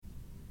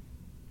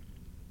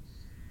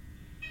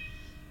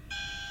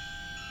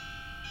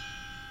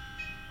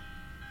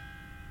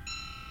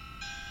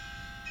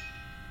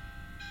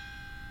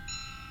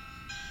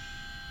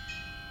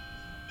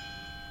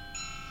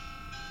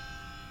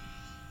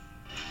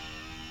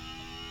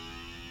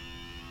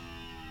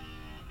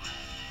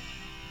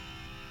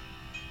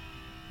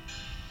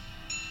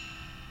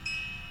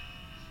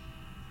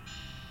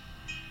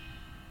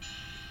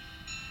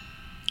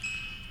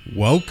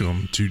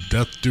Welcome to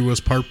Death Do Us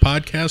Part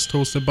podcast,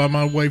 hosted by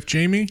my wife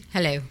Jamie.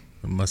 Hello.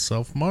 And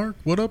myself, Mark.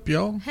 What up,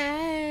 y'all?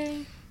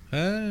 Hey.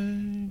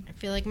 Hey. I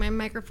feel like my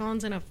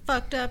microphone's in a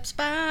fucked up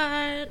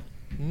spot.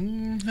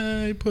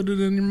 Hey, put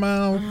it in your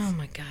mouth. Oh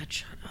my god,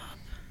 shut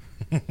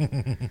up.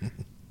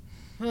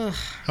 Ugh.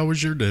 How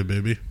was your day,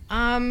 baby?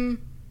 I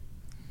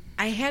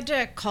had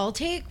to call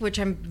take, which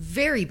I'm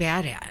very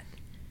bad at.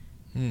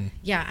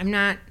 Yeah, I'm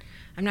not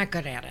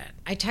good at it.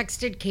 I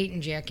texted Kate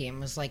and Jackie and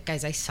was like,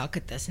 guys, I suck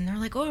at this. And they're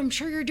like, oh, I'm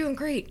sure you're doing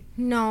great.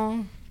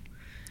 No,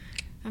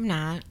 I'm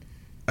not.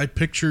 I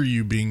picture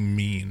you being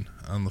mean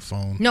on the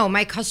phone. No,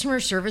 my customer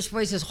service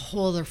voice is a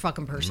whole other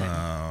fucking person.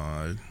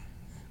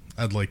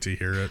 I'd like to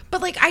hear it.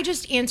 But, like, I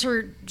just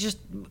answer just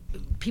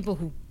people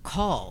who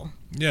call.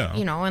 Yeah.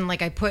 You know, and,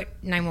 like, I put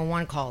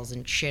 911 calls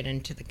and shit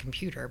into the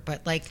computer.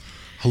 But, like...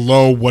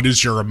 Hello, what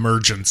is your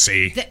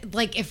emergency?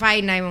 Like, if I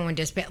 911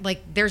 dispatch...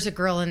 Like, there's a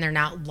girl in there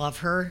now, love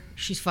her.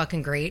 She's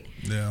fucking great.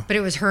 Yeah. But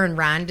it was her and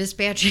Ron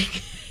dispatching.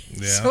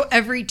 Yeah. So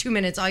every 2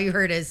 minutes, all you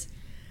heard is,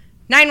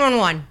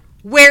 911,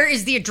 where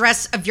is the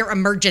address of your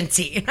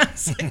emergency? And I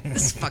was like,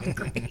 this is fucking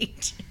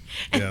great.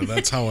 Yeah,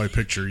 that's how I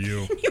picture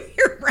you. You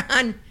hear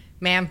Ron,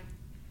 ma'am,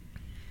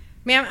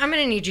 I'm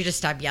going to need you to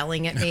stop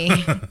yelling at me.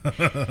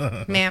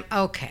 Ma'am,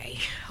 okay.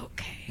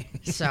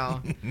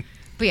 So,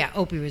 but yeah,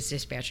 Opie was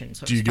dispatching.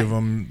 So do you give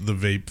him the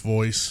vape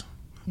voice?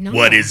 No.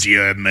 What is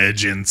your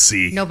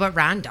emergency? No, but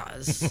Ron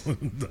does.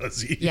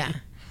 Does he? Yeah.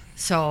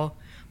 So,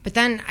 but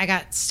then I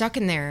got stuck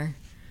in there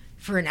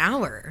for an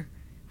hour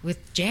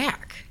with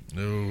Jack.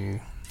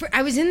 No.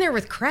 I was in there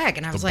with Craig,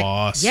 and I was like,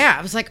 boss. yeah,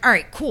 I was like, all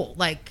right, cool.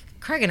 Like,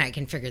 Craig and I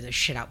can figure this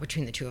shit out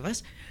between the two of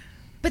us.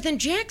 But then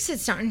Jack said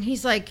something.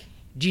 He's like,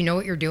 do you know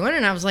what you're doing?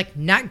 And I was like,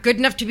 not good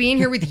enough to be in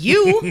here with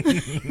you.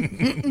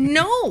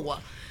 No.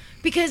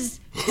 Because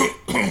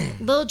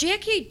little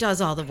Jackie does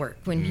all the work.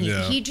 When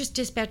he just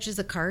dispatches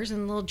the cars,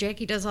 and little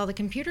Jackie does all the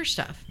computer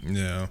stuff.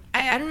 Yeah.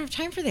 I don't have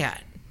time for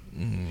that.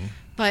 Mm-hmm.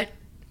 But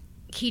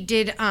he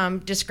did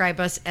describe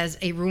us as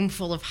a room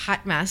full of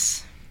hot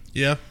mess.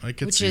 Yeah, I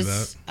could see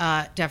that.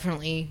 Which is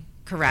definitely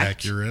correct.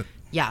 Accurate.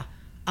 Yeah.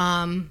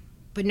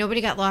 But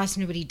nobody got lost.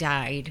 Nobody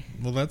died.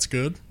 Well, that's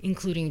good.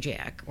 Including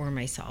Jack or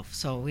myself.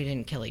 So we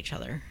didn't kill each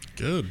other.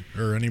 Good.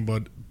 Or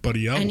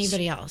anybody else.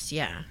 Anybody else,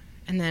 yeah.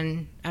 And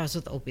then I was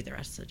with Opie the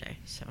rest of the day.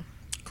 So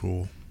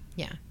cool.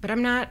 Yeah. But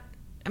I'm not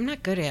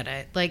good at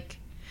it. Like,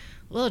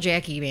 little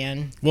Jackie,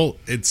 man. Well,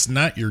 it's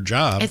not your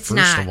job, it's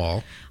first not. of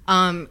all.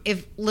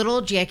 If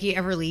little Jackie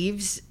ever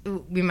leaves,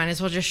 we might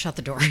as well just shut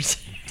the doors.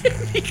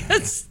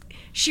 Because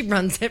she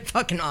runs that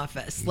fucking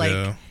office. Like,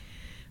 yeah.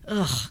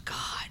 Oh, God.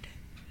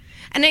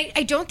 And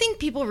I don't think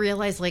people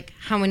realize, like,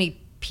 how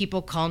many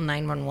people call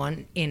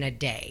 911 in a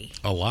day.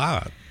 A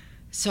lot.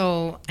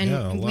 So,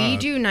 and we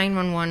do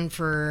 911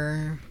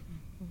 for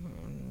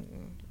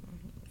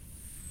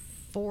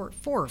four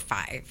or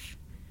five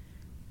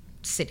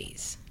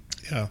cities.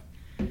 Yeah.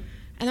 And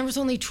there was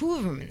only 2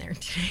 of them in there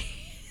today.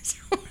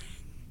 So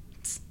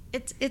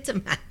it's a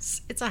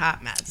mess. It's a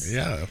hot mess.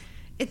 Yeah.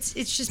 It's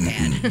just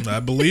bad. I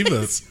believe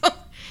it. So,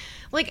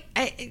 like,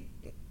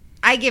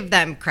 I give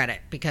them credit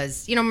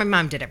because, you know, my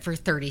mom did it for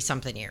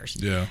 30-something years.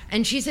 Yeah.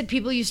 And she said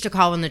people used to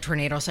call when the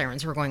tornado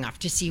sirens were going off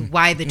to see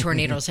why the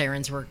tornado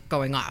sirens were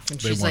going off. And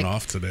they went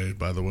off today,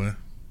 by the way.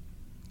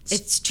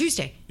 It's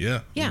Tuesday.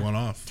 Yeah, they went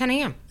off. 10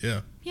 a.m.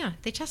 Yeah. Yeah,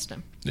 they test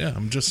them. Yeah,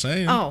 I'm just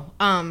saying. Oh,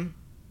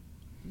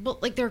 well,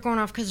 like, they're going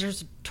off because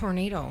there's a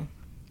tornado,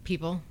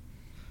 people.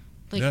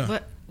 Like, yeah.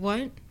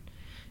 What?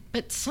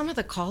 But some of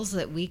the calls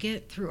that we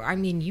get through, I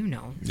mean, you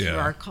know, through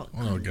our call.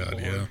 Oh, God,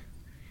 Lord. yeah.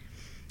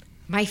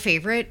 My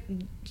favorite,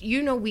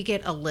 you know, we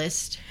get a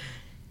list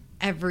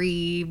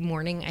every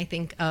morning, I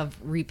think, of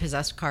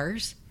repossessed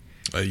cars.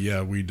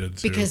 Yeah, we did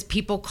too. Because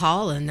people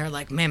call and they're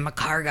like, man, my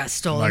car got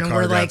stolen. My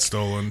car got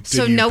stolen.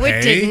 So no, pay?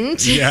 it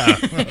didn't. Yeah.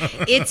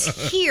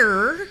 It's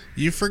here.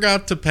 You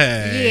forgot to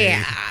pay.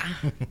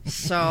 Yeah.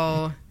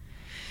 So,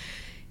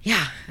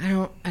 yeah,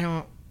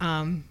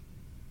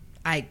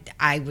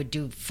 I would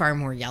do far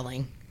more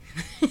yelling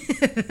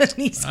than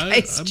these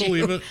guys I do.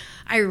 believe it.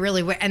 I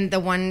really would. And the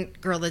one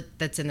girl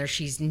that's in there,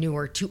 she's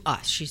newer to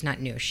us. She's not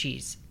new.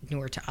 She's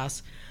newer to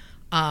us.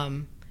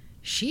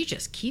 She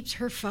just keeps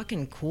her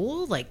fucking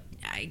cool. Like,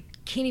 I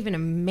can't even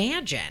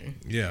imagine.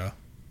 Yeah.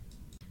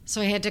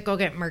 So I had to go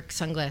get Mark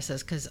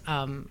sunglasses because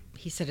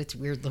he said it's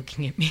weird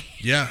looking at me.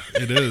 Yeah,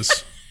 it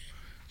is.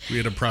 We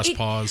had to press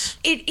pause.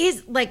 It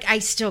is. Like, I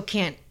still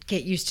can't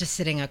get used to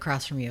sitting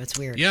across from you. It's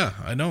weird. Yeah,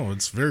 I know.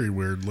 It's very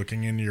weird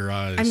looking into your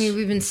eyes. I mean,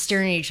 we've been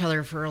staring at each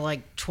other for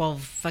like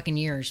 12 fucking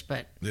years,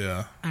 but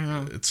yeah, I don't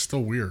know. It's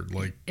still weird.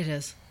 Like, it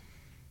is.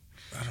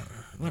 I don't know.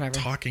 Whatever.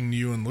 Talking to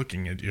you and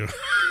looking at you.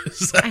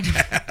 Is that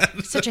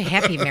bad? Such a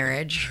happy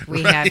marriage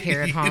we have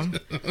here at home.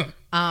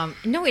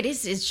 No, it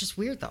is. It's just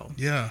weird though.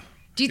 Yeah.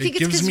 Do you think it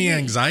gives me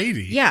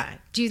anxiety? Yeah.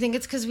 Do you think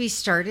it's because we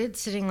started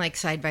sitting like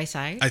side by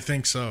side? I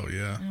think so.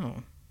 Yeah. Oh.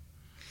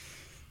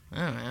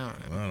 I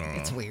don't know.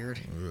 It's weird.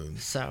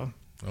 So.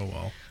 Oh,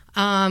 well.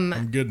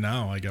 I'm good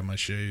now. I got my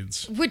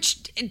shades.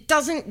 Which it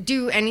doesn't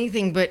do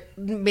anything but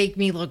make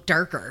me look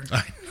darker.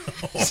 I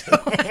know.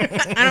 So,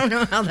 I don't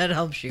know how that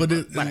helps you. But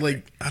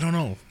I don't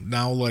know.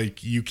 Now,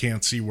 you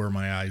can't see where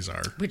my eyes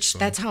are. Which,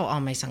 that's how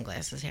all my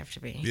sunglasses have to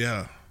be.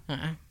 Yeah.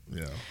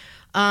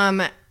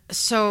 Yeah.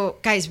 So,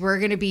 guys, we're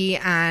going to be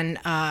on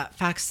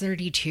Fox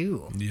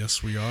 32.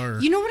 Yes, we are.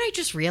 You know what I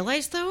just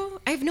realized,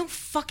 though? I have no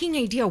fucking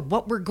idea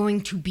what we're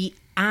going to be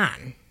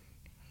on.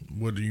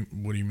 What do you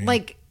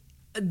mean?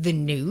 The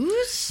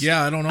news?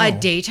 Yeah, I don't know. A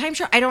daytime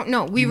show? I don't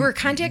know. We were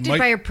contacted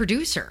by a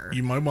producer.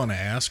 You might want to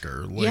ask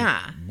her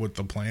what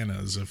the plan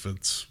is, if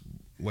it's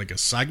like a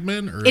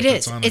segment or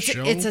it's on a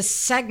show. It's a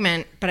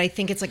segment, but I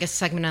think it's like a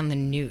segment on the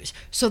news.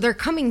 So they're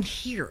coming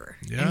here.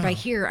 Yeah. And by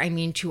here, I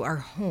mean to our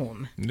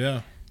home.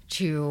 Yeah.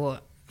 To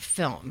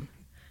film,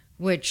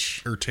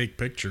 or take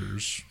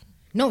pictures.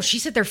 No, she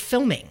said they're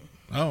filming.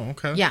 Oh,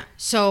 okay. Yeah.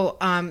 So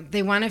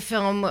they want to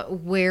film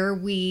where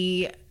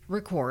we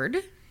record,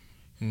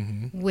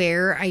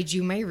 where I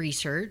do my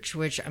research,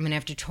 which I'm going to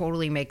have to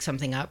totally make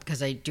something up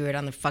because I do it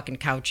on the fucking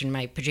couch in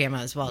my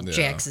pajamas while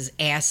Jax's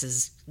ass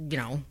is,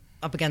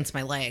 up against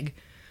my leg.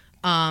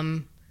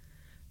 But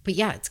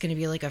yeah, it's going to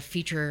be like a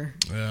feature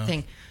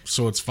thing.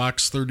 So it's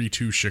Fox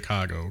 32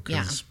 Chicago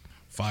because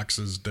Fox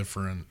is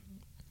different.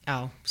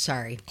 Oh,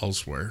 sorry.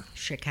 Elsewhere.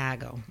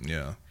 Chicago.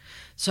 Yeah.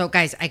 So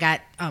guys, I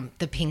got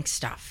the pink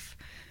stuff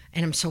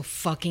and I'm so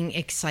fucking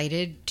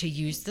excited to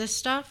use this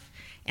stuff.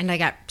 And I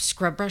got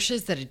scrub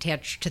brushes that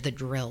attach to the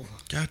drill.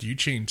 God, you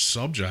changed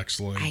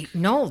subjects I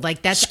know,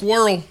 that's...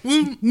 Squirrel.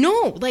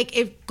 No,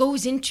 it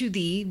goes into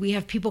we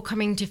have people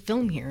coming to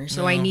film here.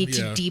 So I need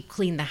to deep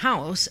clean the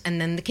house and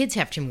then the kids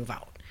have to move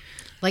out.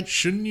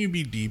 Shouldn't you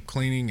be deep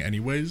cleaning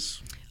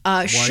anyways?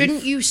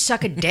 Shouldn't you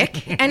suck a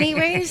dick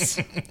anyways?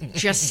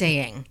 Just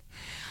saying.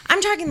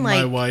 I'm talking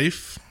my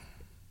wife.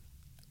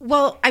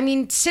 Well, I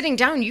mean, sitting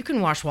down, you can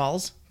wash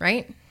walls,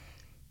 right?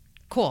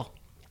 Cool.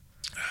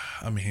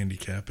 I'm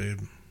handicapped,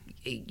 babe.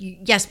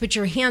 Yes, but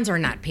your hands are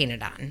not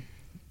painted on.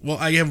 Well,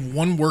 I have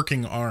one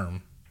working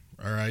arm,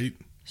 all right?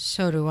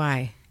 So do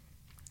I.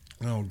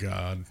 Oh,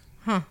 God.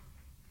 Huh.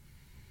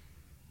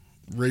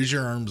 Raise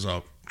your arms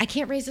up. I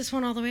can't raise this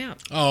one all the way up.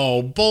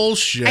 Oh,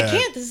 bullshit. I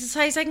can't. This is as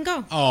high as I can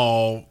go.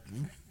 Oh.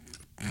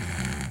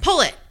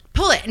 Pull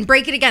it, and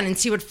break it again and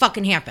see what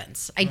fucking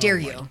happens. I dare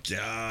you. Oh, my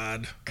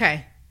God.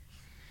 Okay.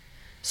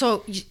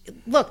 So,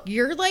 look,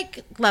 you're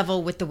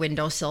level with the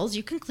windowsills.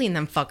 You can clean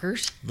them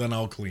fuckers. Then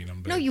I'll clean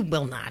them, babe. No, you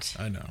will not.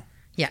 I know.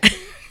 Yeah.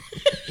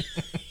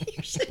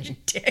 You're such a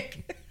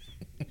dick.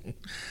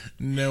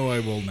 No, I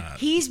will not.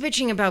 He's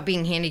bitching about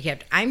being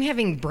handicapped. I'm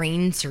having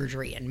brain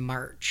surgery in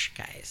March,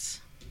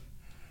 guys.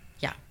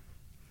 Yeah.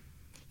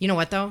 You know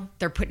what, though?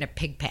 They're putting a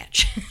pig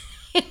patch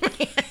in my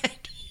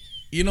head.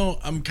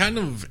 I'm kind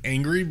of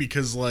angry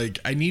because,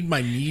 I need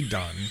my knee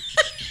done,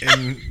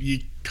 and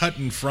you cut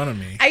in front of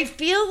me. I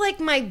feel like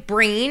my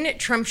brain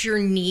trumps your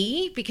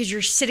knee because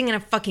you're sitting in a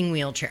fucking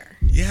wheelchair.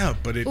 Yeah,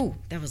 but it... Ooh,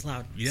 that was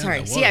loud. Yeah, sorry.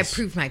 that See, I was.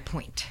 proved my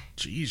point.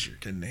 Jeez, you're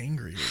getting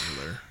angry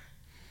over there.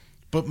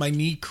 But my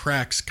knee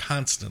cracks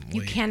constantly.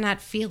 You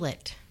cannot feel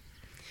it.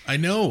 I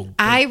know.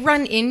 I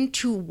run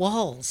into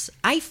walls.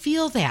 I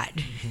feel that.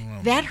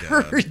 Oh that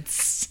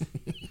hurts.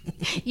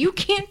 You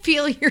can't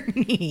feel your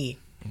knee.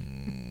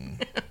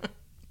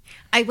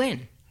 I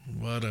win.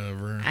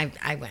 Whatever.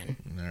 I win.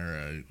 All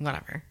right.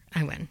 Whatever.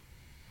 I win.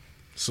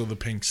 So the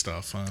pink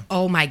stuff, huh?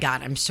 Oh my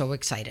God, I'm so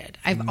excited.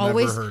 I've never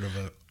always heard of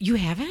it. You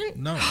haven't?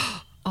 No.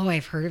 Oh,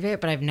 I've heard of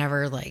it, but I've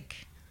never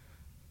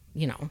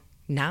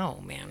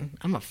now, man,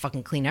 I'm gonna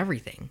fucking clean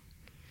everything.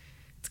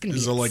 It's gonna be.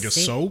 Is it like a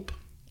soap?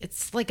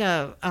 It's like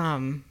a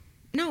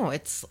no,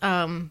 it's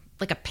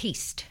like a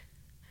paste.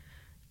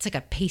 It's like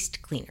a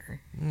paste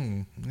cleaner.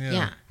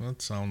 Yeah.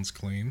 That sounds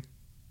clean.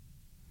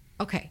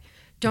 Okay.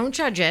 Don't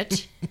judge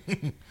it.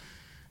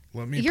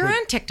 You're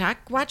on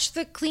TikTok. Watch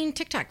the clean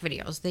TikTok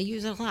videos. They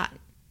use it a lot.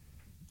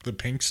 The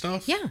pink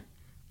stuff? Yeah.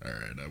 All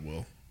right, I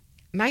will.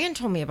 Megan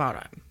told me about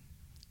it.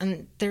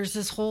 And there's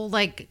this whole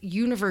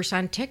universe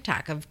on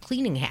TikTok of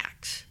cleaning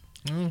hacks.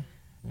 Oh,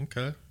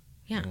 okay.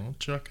 Yeah. Well,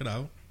 check it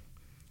out.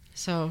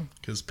 So.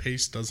 Because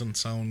paste doesn't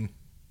sound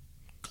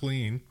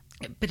clean.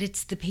 But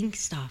it's the pink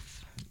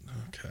stuff.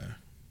 Okay.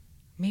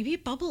 Maybe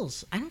it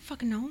bubbles. I don't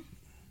fucking know.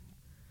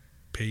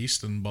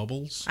 Paste and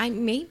bubbles? I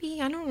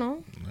don't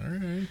know. All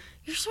right.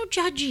 You're so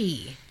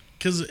judgy.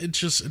 Because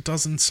it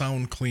doesn't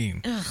sound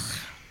clean. Ugh.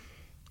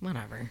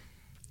 Whatever.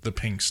 The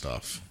pink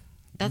stuff.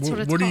 That's what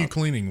it's called. What are you called.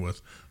 cleaning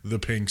with? The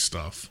pink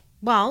stuff.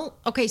 Well,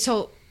 okay,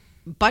 so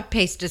butt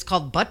paste is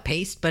called butt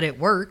paste, but it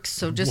works.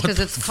 So just because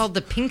it's called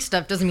the pink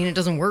stuff doesn't mean it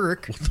doesn't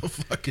work. What the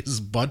fuck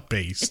is butt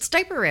paste? It's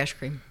diaper rash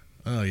cream.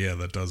 Oh, yeah,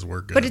 that does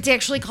work good. But it's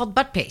actually called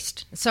butt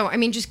paste. So,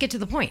 just get to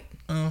the point.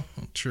 Oh,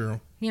 true.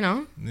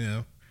 Yeah.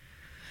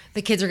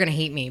 The kids are going to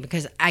hate me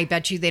because I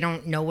bet you they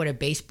don't know what a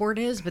baseboard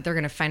is, but they're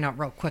going to find out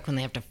real quick when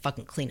they have to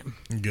fucking clean them.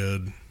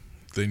 Good.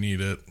 They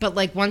need it.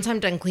 But, once I'm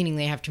done cleaning,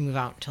 they have to move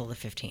out until the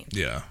 15th.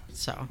 Yeah.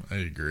 So. I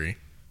agree.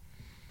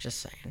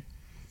 Just saying.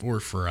 Or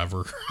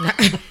forever.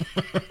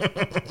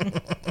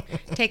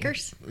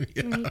 Takers?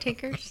 Yeah. Any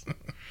takers?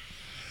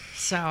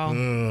 So.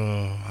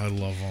 Oh, I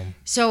love them.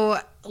 So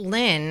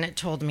Lynn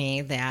told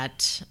me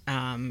that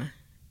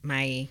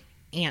my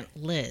Aunt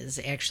Liz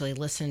actually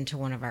listened to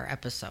one of our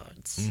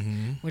episodes,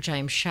 which I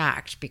am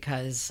shocked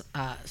because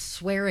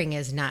swearing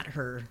is not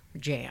her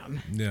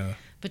jam. Yeah.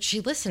 But she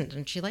listened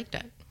and she liked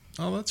it.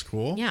 Oh, that's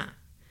cool. Yeah.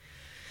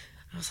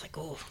 I was like,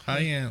 oh. Hi,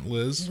 Aunt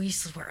Liz. We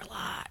swear a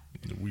lot.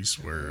 We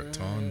swear a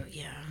ton.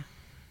 Yeah.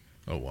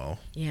 Oh, well.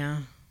 Yeah.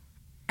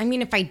 I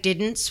mean, if I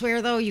didn't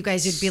swear, though, you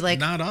guys would be like,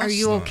 not us, are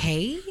you then.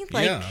 okay?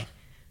 Like, Yeah.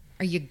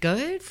 Are you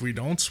good? If we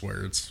don't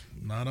swear, it's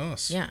not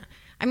us. Yeah.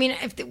 I mean,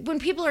 when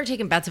people are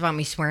taking bets about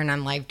me swearing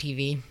on live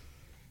TV,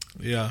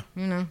 Yeah.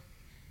 you know,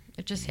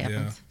 it just happens.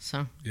 Yeah.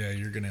 So Yeah,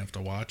 you're going to have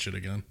to watch it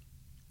again.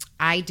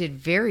 I did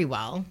very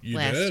well You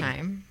last did.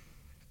 time.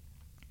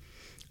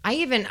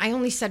 I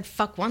only said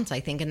fuck once, I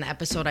think, in the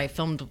episode I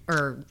filmed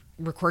or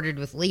recorded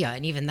with Leah.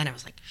 And even then I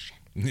was like, shit.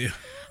 Yeah.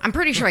 I'm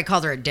pretty sure I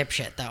called her a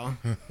dipshit, though.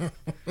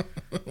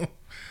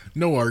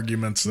 No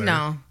arguments there.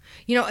 No.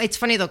 You know, it's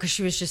funny, though, because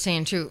she was just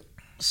saying, too,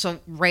 so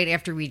right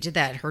after we did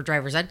that, her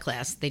driver's ed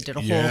class, they did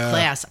a whole Yeah.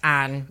 class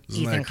on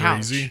Isn't Ethan that Couch.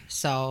 crazy?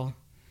 So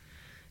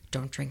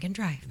don't drink and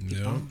drive,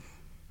 people.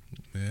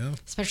 Yeah. Yeah.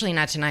 Especially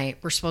not tonight.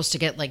 We're supposed to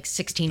get like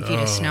 16 feet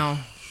of snow.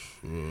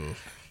 Ugh.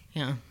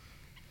 Yeah.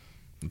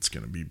 It's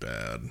going to be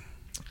bad.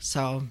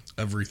 So,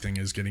 Everything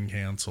is getting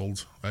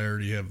canceled. I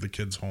already have the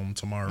kids home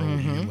tomorrow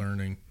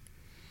e-learning.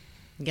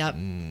 yep.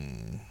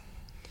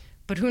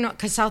 But who knows?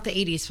 Because south of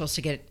 80 is supposed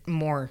to get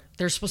more.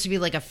 There's supposed to be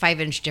like a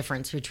 5-inch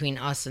difference between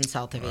us and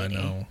south of 80.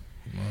 I know.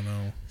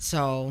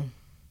 So,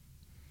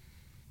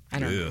 I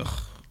don't know.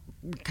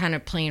 Kind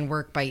of playing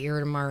work by ear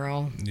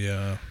tomorrow.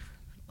 Yeah.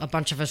 A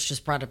bunch of us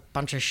just brought a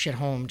bunch of shit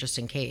home just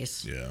in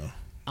case. Yeah.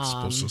 It's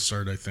supposed to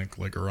start, I think,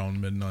 like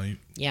around midnight.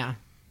 Yeah.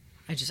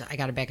 I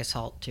got a bag of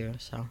salt too,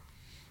 so.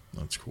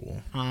 That's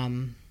cool.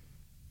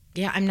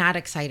 Yeah, I'm not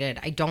excited.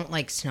 I don't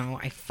like snow.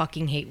 I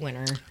fucking hate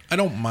winter. I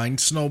don't mind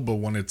snow, but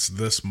when it's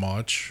this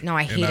much No,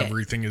 I hate and it.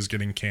 everything is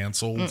getting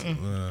canceled,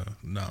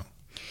 no.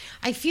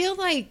 I feel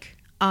like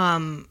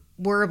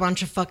we're a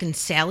bunch of fucking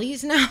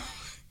Sallys now.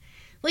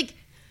 Like,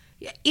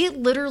 it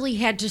literally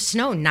had to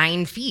snow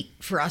 9 feet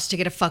for us to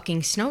get a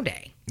fucking snow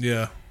day.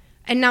 Yeah.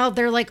 And now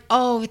they're like,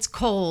 oh, it's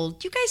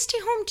cold. You guys stay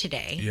home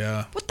today.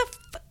 Yeah. What the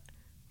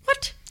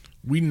what?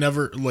 We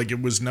never, like, it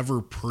was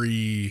never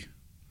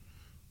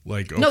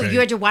like, okay. No, you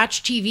had to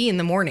watch TV in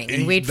the morning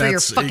and wait for your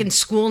fucking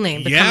school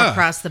name to come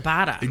across the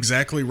bottom.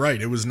 Exactly right.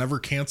 It was never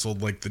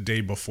canceled like the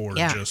day before,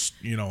 Yeah. just,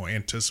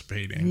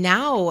 anticipating.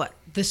 Now,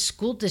 the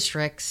school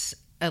districts,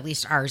 at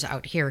least ours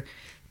out here,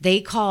 they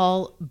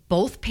call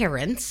both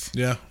parents.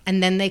 Yeah.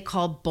 And then they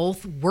call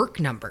both work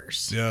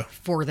numbers Yeah.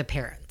 for the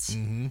parents.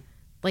 Mm-hmm.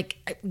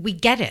 Like, we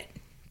get it.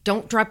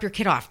 Don't drop your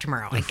kid off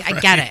tomorrow. I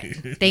get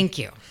it. Thank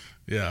you.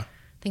 Yeah.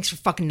 Thanks for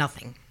fucking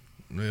nothing.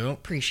 Yep.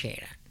 Appreciate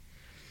it.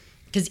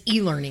 Because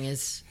e-learning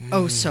is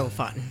so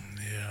fun.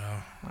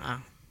 Yeah.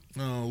 Wow.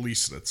 Well, at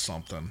least that's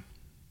something.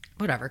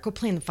 Whatever. Go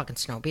play in the fucking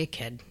snow. Be a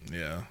kid.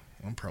 Yeah.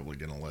 I'm probably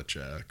going to let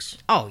Jax.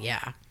 Oh,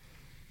 yeah.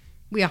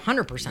 We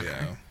 100% Yeah.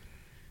 are.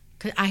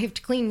 'Cause I have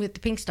to clean with the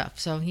pink stuff,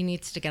 so he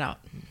needs to get out.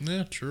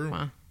 Yeah, true.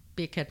 Wow.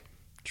 Be a kid.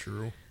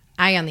 True.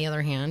 I, on the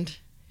other hand,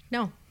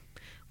 no.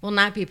 Will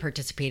not be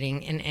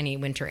participating in any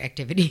winter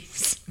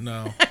activities.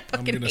 No.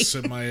 I'm going to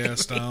sit my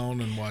ass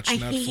down and watch I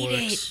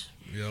Netflix.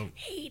 hate Yep.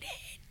 Hate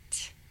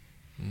it.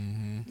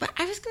 But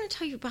I was going to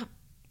tell you about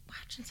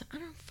watching some. I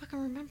don't fucking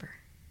remember.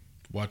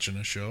 Watching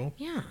a show.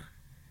 Yeah.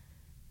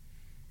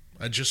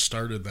 I just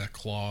started that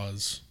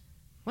Claws.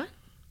 What?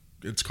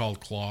 It's called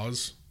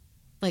Claws.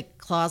 Like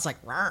claws,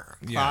 like rawr,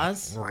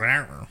 claws?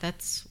 Yeah.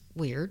 That's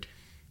weird.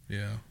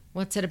 Yeah.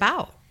 What's it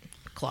about?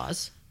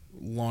 Claws.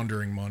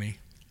 Laundering money.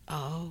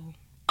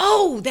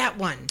 Oh, that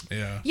one.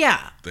 Yeah.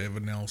 Yeah. They have a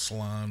nail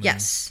salon. and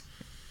Yes.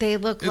 They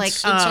look like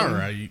It's all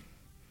right.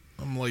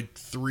 I'm like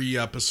 3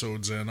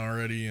 episodes in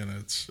already, and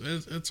it's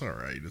all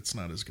right. It's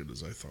not as good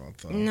as I thought,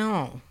 though.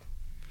 No.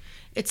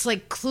 It's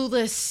like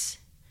Clueless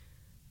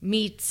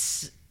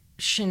meets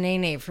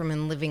Shanae from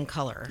In Living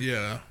Color.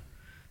 Yeah.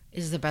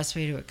 Is the best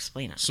way to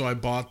explain it. So I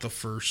bought the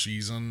first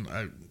season.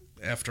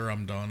 After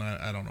I'm done,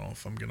 I don't know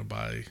if I'm gonna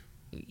buy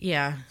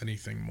Yeah.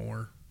 anything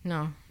more.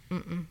 No.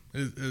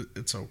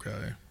 It's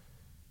okay.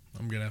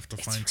 I'm gonna have to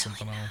find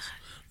something else.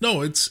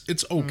 No,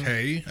 it's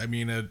okay. I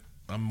mean,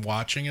 I'm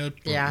watching it,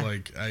 but Yeah.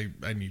 like I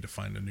need to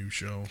find a new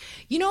show.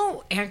 You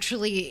know,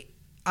 actually,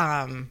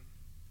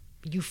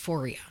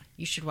 Euphoria.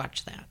 You should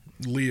watch that.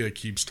 Leah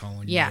keeps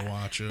telling me Yeah. to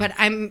watch it, But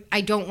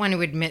I don't want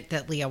to admit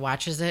that Leah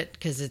watches it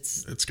because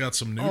it's got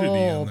some nudity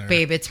in there.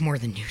 babe, it's more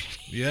than nudity.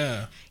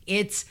 Yeah.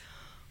 It's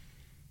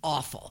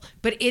awful.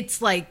 But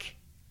it's like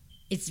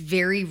it's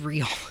very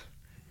real.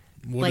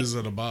 What is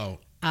it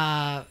about?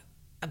 A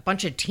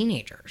bunch of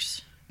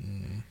teenagers.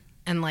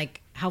 And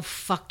like how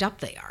fucked up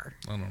they are.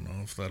 I don't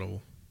know if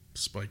that'll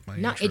spike my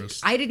No,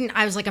 interest.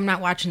 I was like, I'm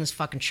not watching this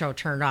fucking show,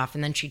 turned off.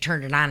 And then she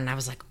turned it on and I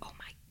was like, oh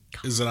my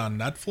God. Is it on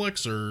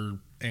Netflix or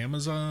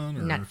Amazon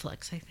or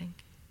Netflix, I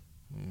think.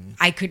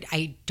 I could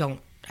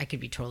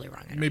be totally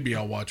wrong. Maybe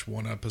I'll watch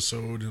one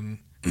episode and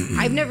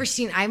I've never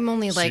seen. I'm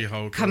only like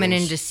coming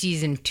goes. into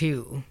season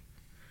 2,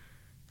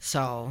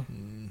 so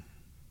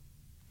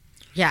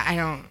yeah, I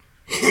don't.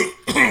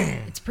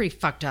 It's pretty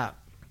fucked up,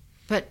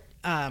 but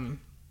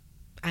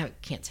I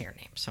can't say her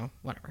name, so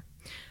whatever.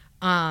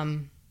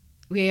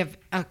 We have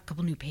a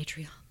couple new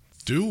Patreons.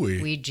 Do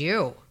we? We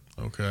do.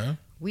 Okay.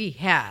 We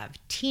have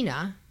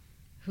Tina,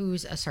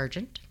 who's a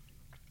sergeant.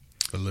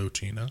 Hello,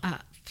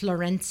 Tina.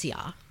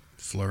 Florencia.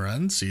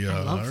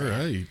 Florencia. All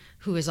right.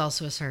 Who is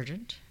also a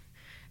sergeant.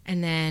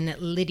 And then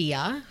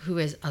Lydia, who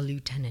is a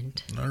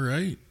lieutenant. All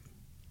right.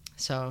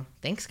 So,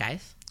 thanks,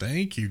 guys.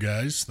 Thank you,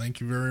 guys. Thank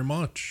you very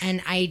much.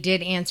 And I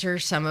did answer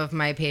some of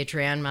my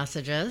Patreon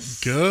messages.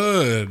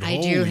 Good.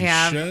 I do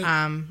have,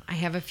 I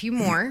have a few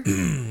more.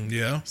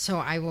 Yeah. So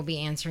I will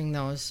be answering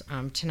those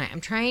tonight.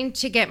 I'm trying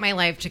to get my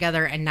life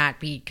together and not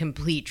be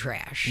complete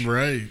trash.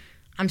 Right.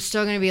 I'm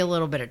still going to be a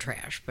little bit of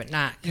trash, but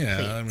not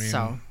complete. Yeah, I mean,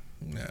 so,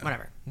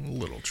 whatever. A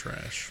little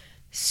trash.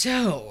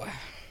 So,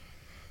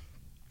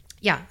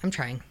 yeah, I'm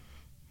trying.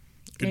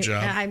 Good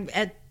job.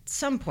 At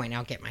some point,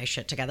 I'll get my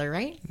shit together,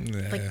 right?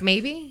 Yeah. Like,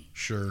 maybe?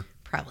 Sure.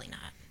 Probably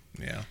not.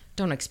 Yeah.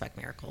 Don't expect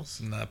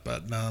miracles. Not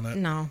betting on it.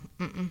 No.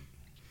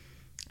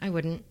 I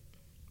wouldn't.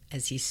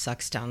 As he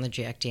sucks down the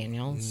Jack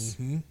Daniels.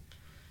 Mm-hmm.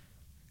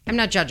 I'm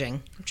not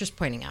judging. I'm just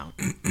pointing out.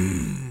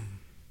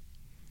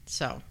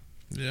 So.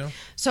 Yeah.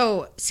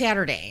 So,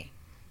 Saturday,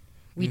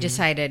 we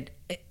decided...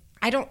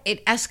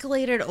 It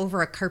escalated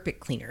over a carpet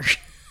cleaner.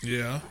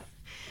 Yeah.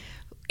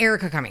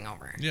 Erica coming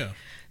over. Yeah.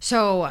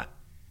 So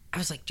I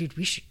was like, dude,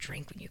 we should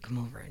drink when you come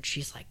over. And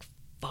she's like,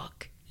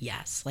 fuck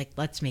yes. Like,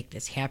 let's make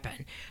this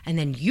happen. And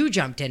then you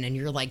jumped in and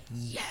you're like,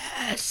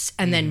 yes.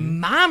 And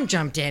then Mom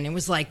jumped in and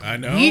was like, I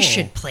know. We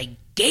should play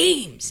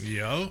games.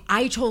 Yeah.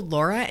 I told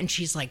Laura and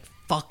she's like,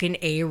 fucking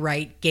A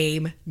right,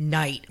 game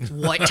night.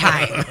 What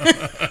time?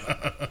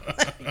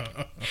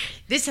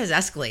 This has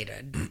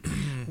escalated.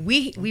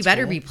 We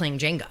better be playing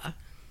Jenga.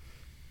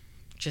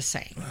 Just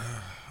saying.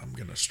 I'm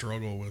going to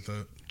struggle with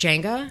it.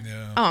 Jenga?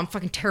 Yeah. Oh, I'm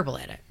fucking terrible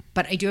at it.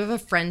 But I do have a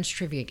friend's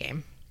trivia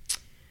game.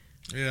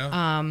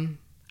 Yeah.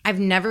 I've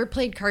never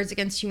played Cards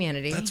Against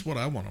Humanity. That's what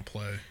I want to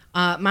play.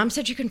 Mom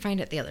said you can find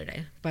it the other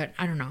day, but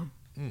I don't know.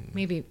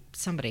 Maybe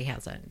somebody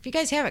has it. If you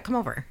guys have it, come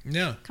over.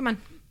 Yeah. Come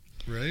on.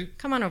 Right?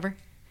 Come on over.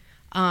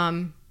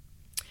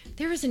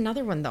 There was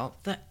another one, though.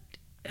 That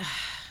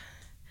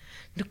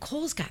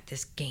Nicole's got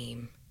this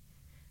game.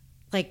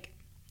 Like,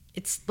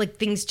 it's like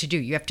things to do.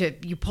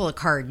 You pull a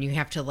card and you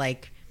have to,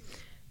 like,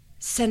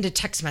 send a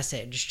text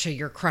message to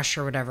your crush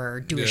or whatever, or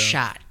do a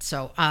shot.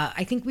 So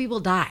I think we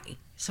will die.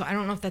 So I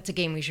don't know if that's a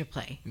game we should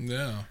play.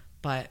 Yeah.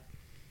 But,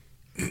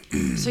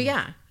 so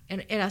yeah,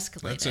 it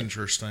escalated. That's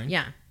interesting.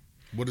 Yeah.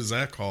 What is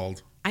that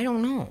called? I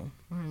don't know.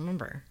 I don't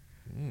remember.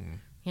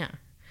 Yeah.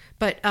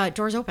 But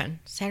doors open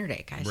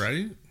Saturday, guys.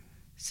 Right?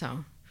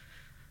 So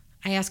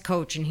I asked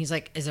Coach and he's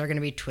like, is there going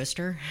to be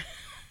Twister?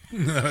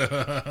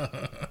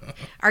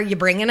 Are you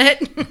bringing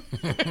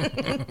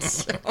it?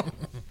 So,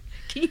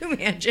 can you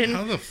imagine?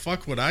 How the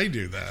fuck would I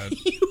do that?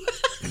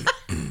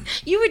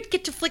 You would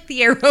get to flick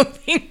the arrow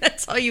thing.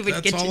 That's all you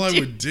would get to do. That's all I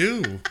would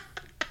do.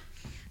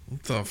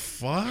 What the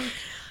fuck?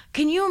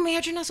 Can you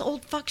imagine us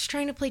old fucks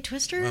trying to play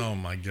Twister? Oh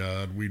my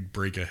god, we'd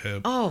break a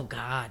hip. Oh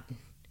god.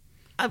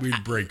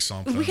 We'd break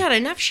something. We got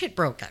enough shit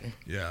broken.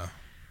 Yeah.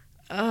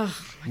 Oh,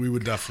 we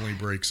would definitely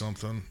break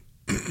something.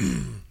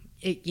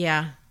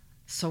 Yeah.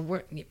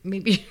 So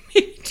maybe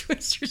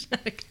Twister's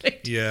not a good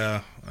idea.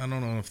 Yeah, I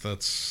don't know if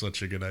that's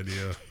such a good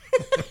idea.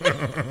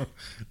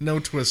 No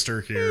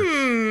Twister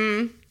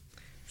here.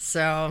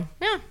 So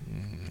yeah.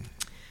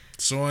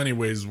 So,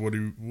 anyways, what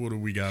do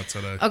we got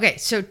today? Okay,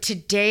 so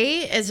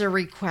today is a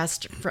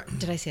request.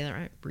 Did I say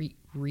that right?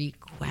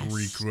 Request.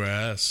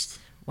 Request.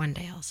 One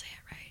day I'll say it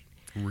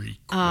right.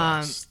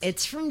 Request.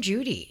 It's from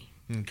Judy.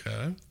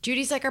 Okay.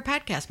 Judy's like our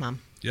podcast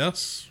mom.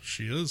 Yes,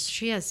 she is.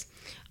 She is.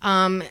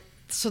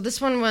 So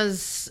this one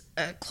was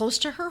close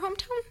to her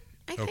hometown,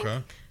 I think.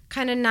 Okay.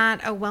 Kind of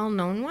not a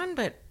well-known one,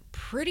 but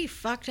pretty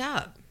fucked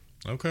up.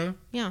 Okay.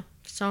 Yeah.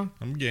 So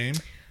I'm game.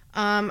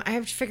 I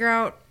have to figure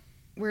out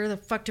where the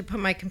fuck to put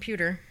my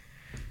computer.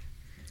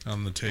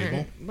 On the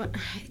table? What?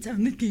 It's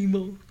on the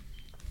table.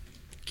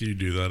 Can you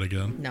do that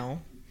again?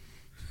 No.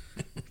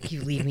 Can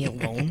you leave me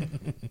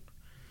alone?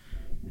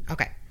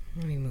 Okay.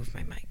 Let me move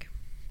my mic.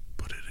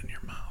 Put it in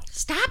your mouth.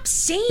 Stop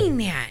saying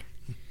that.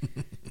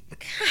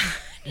 God.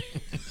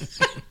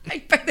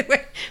 By the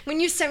way,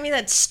 when you sent me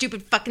that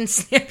stupid fucking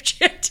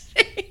Snapchat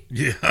today,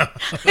 Yeah.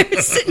 I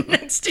was sitting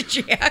next to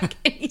Jack,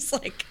 and he's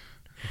like,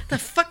 the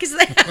fuck is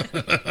that?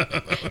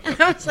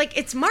 And I was like,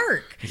 it's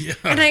Mark. Yeah.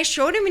 And I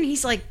showed him, and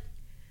he's like,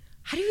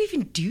 how do you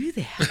even do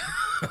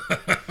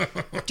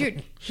that?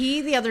 Dude,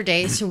 the other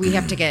day, so we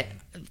have to get,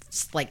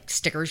 like,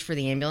 stickers for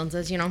the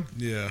ambulances, you know?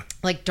 Yeah.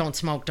 Like, don't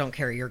smoke, don't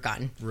carry your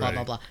gun, blah, Right.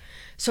 blah, blah.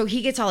 So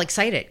he gets all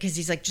excited because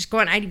he's like, just go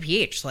on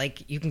IDPH.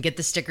 Like, you can get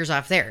the stickers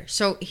off there.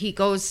 So he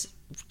goes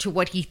to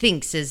what he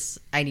thinks is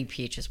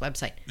IDPH's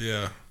website.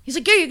 Yeah. He's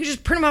like, yeah, you can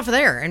just print them off of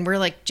there. And we're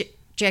like,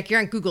 Jack, you're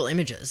on Google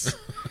Images.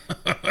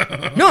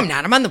 No, I'm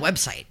not. I'm on the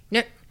website.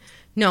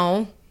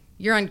 No,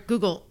 you're on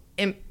Google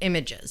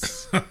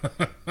Images.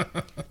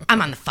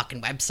 I'm on the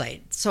fucking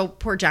website. So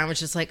poor John was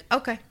just like,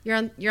 okay, you're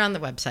on the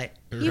website.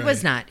 He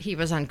was not. He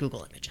was on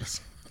Google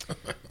Images.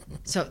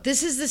 So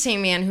this is the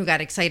same man who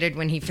got excited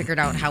when he figured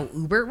out how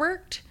Uber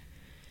worked.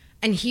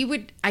 And he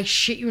would, I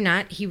shit you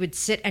not, he would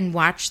sit and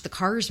watch the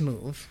cars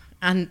move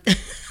on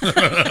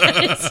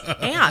his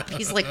app.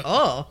 He's like,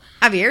 oh,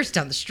 Javier's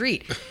down the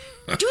street.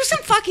 Do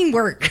some fucking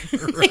work.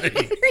 Right.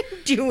 What are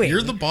you doing?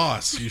 You're the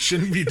boss. You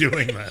shouldn't be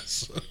doing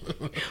this.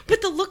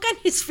 But the look on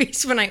his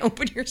face when I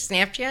opened your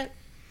Snapchat,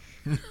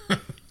 the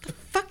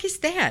fuck is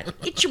that?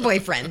 It's your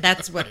boyfriend.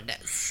 That's what it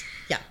is.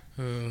 Yeah.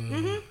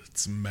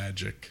 It's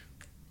magic.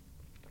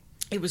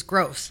 It was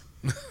gross.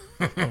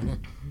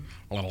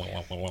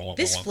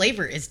 This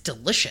flavor is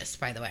delicious,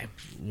 by the way.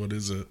 What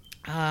is it?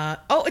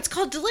 It's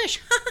called Delish.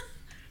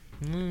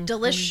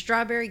 Delish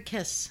Strawberry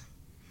Kiss.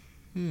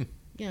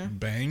 Yeah.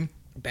 Bang.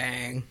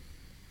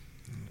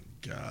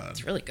 God.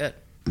 It's really good.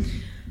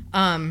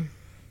 Sorry,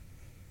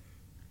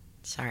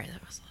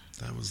 that was loud.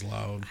 That was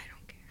loud. I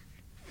don't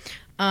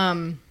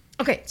care.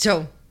 Okay,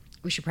 so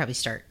we should probably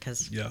start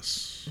because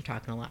yes, I'm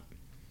talking a lot.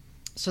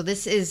 So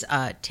this is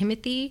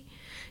Timothy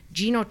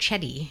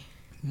Ginocchetti.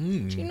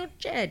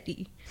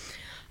 Ginocchetti.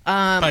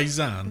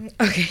 Paisan.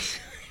 Okay.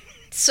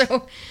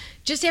 So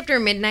just after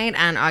midnight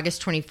on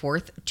August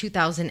 24th,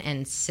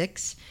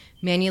 2006,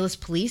 Manulus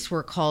police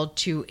were called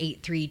to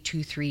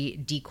 8323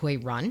 Decoy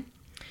Run.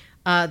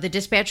 The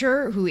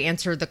dispatcher who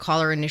answered the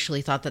caller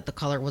initially thought that the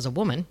caller was a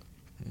woman.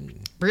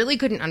 Really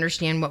couldn't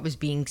understand what was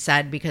being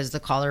said because the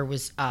caller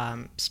was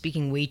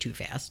speaking way too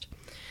fast.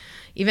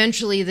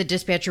 Eventually, the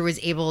dispatcher was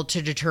able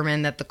to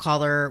determine that the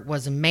caller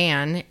was a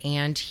man,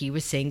 and he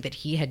was saying that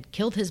he had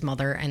killed his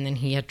mother and then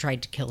he had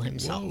tried to kill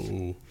himself.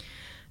 Whoa.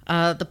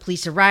 The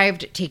police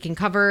arrived, taking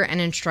cover, and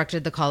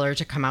instructed the caller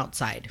to come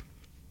outside.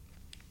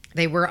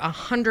 They were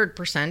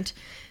 100%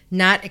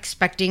 not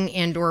expecting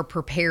and or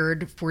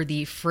prepared for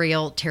the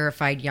frail,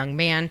 terrified young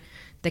man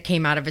that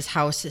came out of his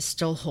house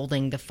still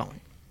holding the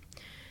phone.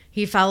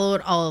 He followed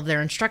all of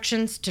their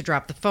instructions to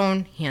drop the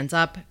phone, hands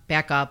up,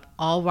 back up,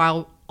 all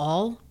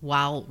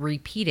while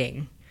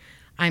repeating,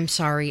 "I'm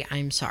sorry,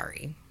 I'm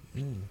sorry."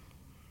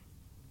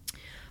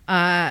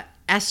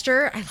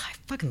 Esther, I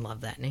fucking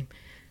love that name.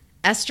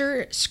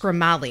 Esther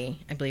Scramali,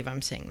 I believe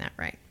I'm saying that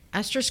right.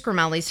 Esther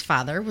Scramali's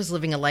father was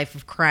living a life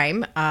of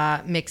crime,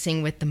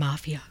 mixing with the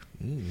mafia.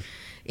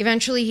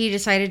 Eventually, he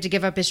decided to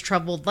give up his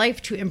troubled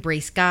life to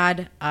embrace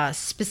God,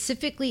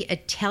 specifically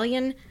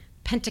Italian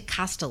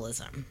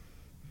Pentecostalism.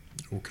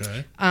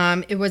 Okay.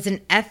 It was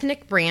an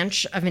ethnic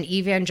branch of an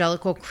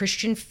evangelical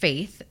Christian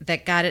faith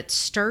that got its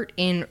start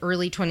in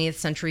early 20th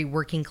century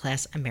working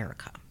class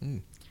America.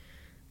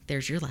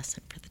 There's your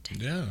lesson for the day.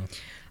 Yeah.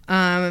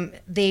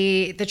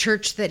 The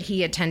church that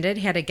he attended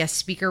had a guest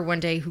speaker one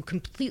day who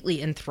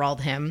completely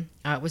enthralled him.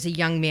 It was a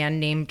young man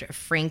named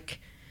Frank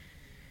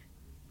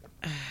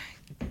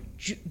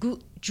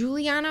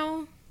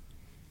Giuliano.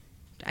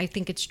 I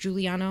think it's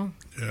Giuliano.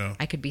 Yeah.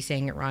 I could be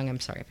saying it wrong. I'm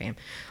sorry if I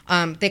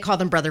am. They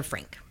called him Brother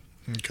Frank.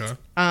 Okay.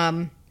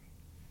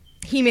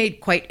 He made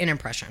quite an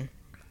impression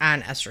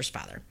on Esther's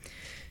father.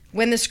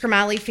 When the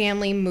Scramali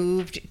family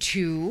moved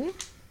to...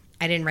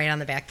 I didn't write on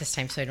the back this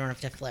time, so I don't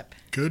have to flip.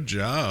 Good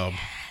job.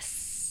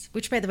 Yes.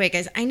 Which, by the way,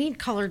 guys, I need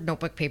colored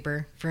notebook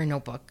paper for a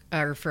notebook,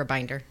 or for a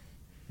binder.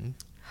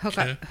 Hook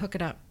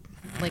it up.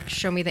 Like,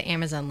 show me the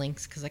Amazon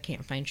links, because I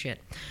can't find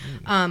shit.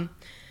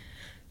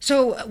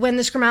 So, when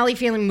the Scramali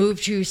family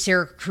moved to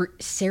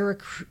Syracuse,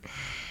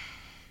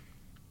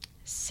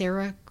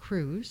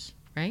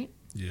 right?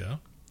 Yeah.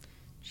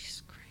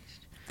 Jesus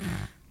Christ.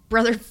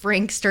 Brother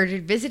Frank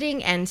started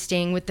visiting and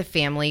staying with the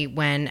family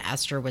when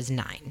Esther was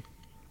 9.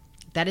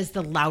 That is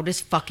the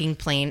loudest fucking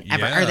plane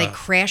ever. Yeah. Are they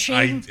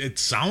crashing? It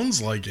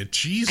sounds like it.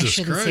 Jesus Christ.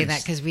 I shouldn't say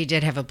that because we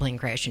did have a plane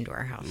crash into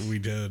our house. We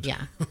did.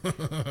 Yeah.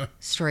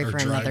 Story for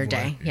another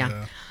day.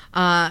 Yeah.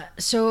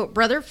 So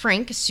Brother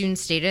Frank soon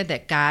stated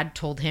that God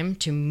told him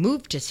to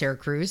move to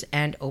Syracuse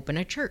and open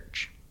a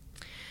church.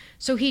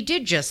 So he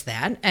did just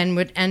that and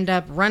would end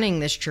up running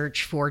this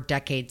church for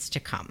decades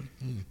to come.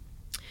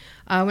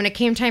 When it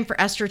came time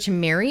for Esther to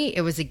marry,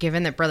 it was a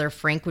given that Brother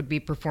Frank would be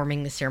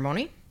performing the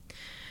ceremony.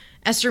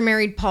 Esther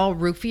married Paul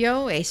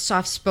Rufio, a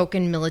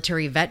soft-spoken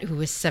military vet who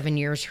was 7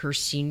 years her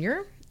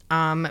senior,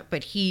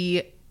 but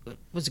he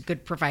was a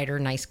good provider,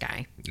 nice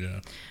guy.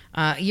 Yeah.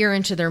 A year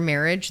into their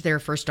marriage, their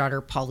first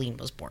daughter, Pauline,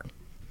 was born.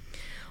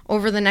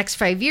 Over the next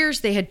 5 years,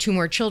 they had 2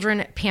 more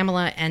children,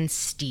 Pamela and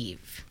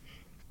Steve.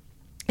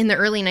 In the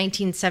early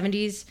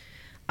 1970s,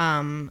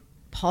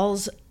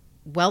 Paul's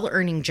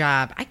well-earning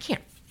job... I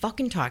can't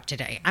fucking talk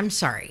today. I'm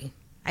sorry.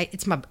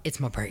 It's my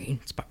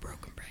brain. It's my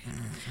broken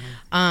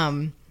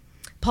brain.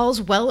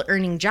 Paul's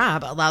well-earning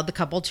job allowed the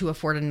couple to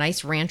afford a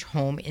nice ranch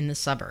home in the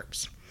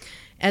suburbs.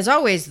 As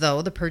always,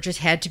 though, the purchase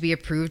had to be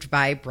approved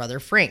by Brother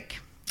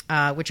Frank,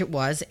 which it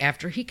was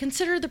after he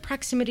considered the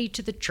proximity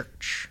to the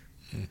church.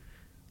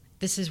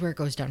 This is where it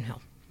goes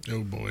downhill.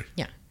 Oh, boy.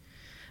 Yeah.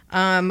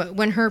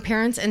 When her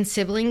parents and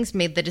siblings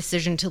made the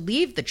decision to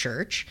leave the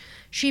church,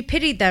 she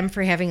pitied them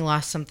for having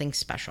lost something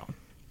special.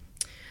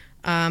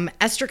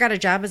 Esther got a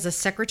job as a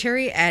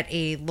secretary at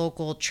a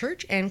local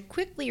church and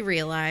quickly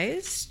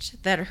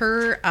realized that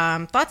her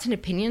thoughts and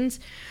opinions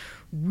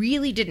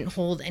really didn't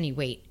hold any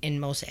weight in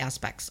most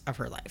aspects of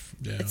her life.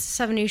 Yeah. It's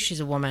the 70s. She's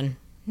a woman.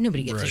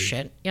 Nobody gives a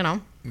shit, you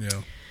know?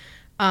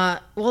 Yeah.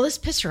 Well, this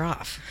pissed her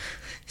off.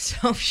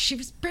 So she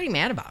was pretty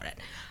mad about it.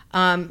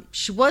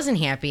 She wasn't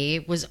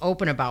happy, was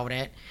open about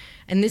it.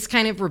 And this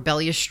kind of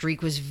rebellious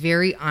streak was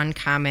very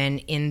uncommon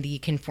in the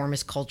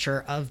conformist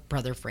culture of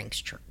Brother Frank's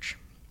church.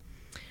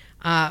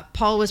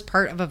 Paul was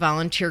part of a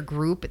volunteer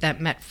group that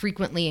met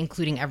frequently,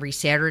 including every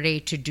Saturday,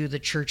 to do the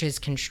church's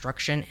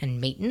construction and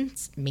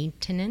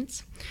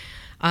maintenance.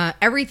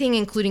 Everything,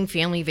 including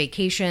family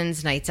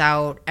vacations, nights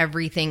out,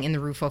 everything in the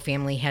Rufo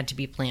family had to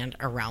be planned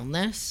around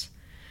this.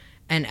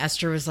 And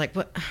Esther was like,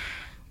 what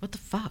the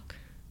fuck?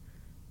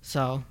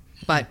 So,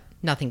 but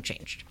nothing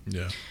changed.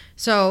 Yeah.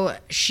 So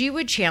she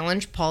would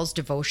challenge Paul's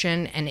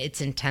devotion and its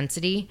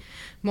intensity.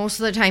 Most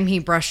of the time he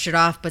brushed it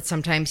off, but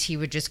sometimes he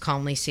would just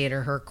calmly say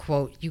to her,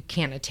 quote, "You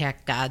can't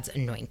attack God's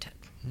anointed."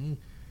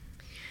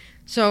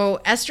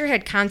 So Esther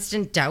had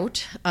constant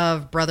doubt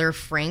of Brother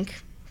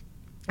Frank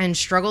and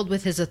struggled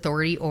with his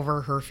authority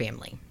over her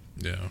family.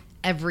 Yeah.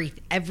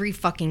 Every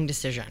fucking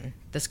decision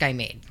this guy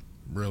made.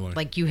 Really?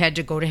 Like, you had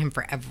to go to him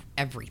for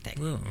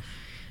everything.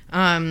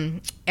 Yeah.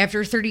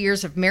 After 30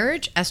 years of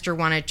marriage, Esther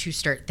wanted to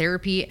start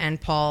therapy, and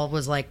Paul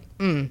was like,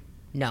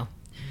 no.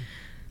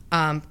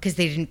 Because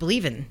they didn't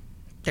believe in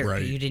therapy.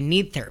 Right. You didn't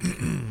need therapy.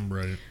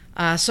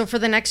 Right. So for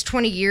the next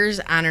 20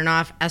 years, on and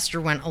off, Esther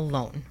went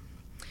alone.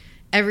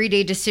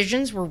 Everyday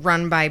decisions were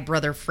run by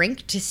Brother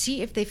Frank to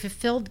see if they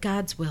fulfilled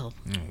God's will.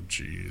 Oh,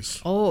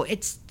 jeez. Oh,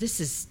 this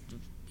is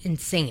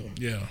insane.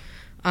 Yeah.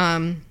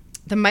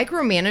 The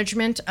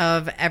micromanagement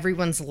of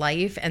everyone's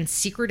life and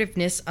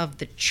secretiveness of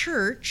the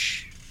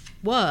church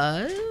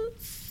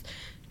was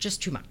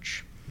just too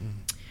much.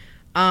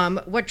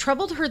 What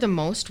troubled her the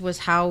most was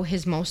how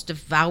his most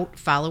devout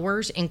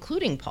followers,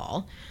 including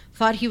Paul,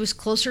 thought he was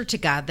closer to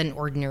God than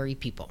ordinary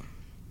people.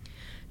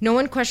 No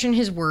one questioned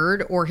his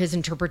word or his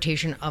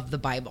interpretation of the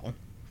Bible.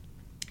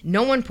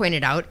 No one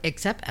pointed out,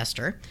 except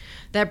Esther,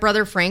 that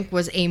Brother Frank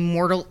was a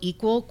mortal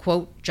equal,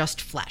 quote,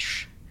 just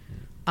flesh.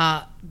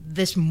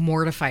 This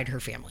mortified her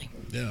family.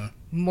 Yeah.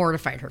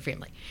 Mortified her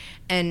family.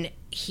 And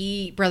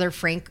Brother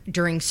Frank,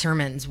 during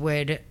sermons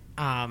would,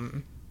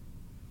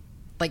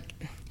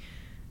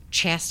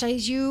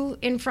 chastise you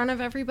in front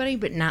of everybody,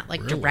 but not,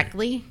 Really?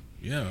 directly.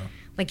 Yeah.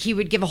 Like, he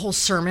would give a whole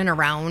sermon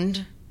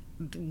around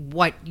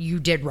what you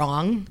did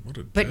wrong,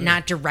 but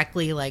not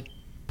directly,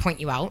 point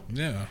you out.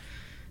 Yeah.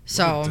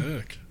 So, what a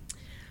dick.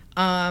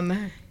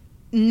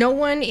 No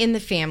one in the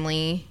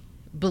family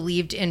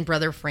believed in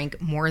Brother Frank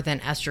more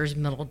than Esther's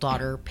middle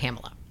daughter,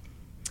 Pamela.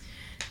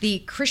 The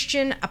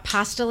Christian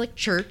Apostolic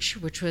Church,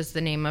 which was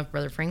the name of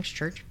Brother Frank's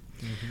church,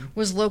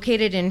 was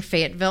located in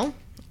Fayetteville.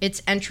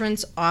 Its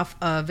entrance off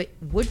of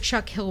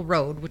Woodchuck Hill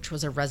Road, which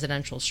was a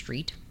residential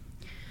street.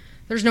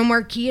 There's no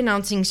marquee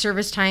announcing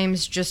service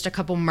times, just a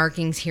couple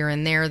markings here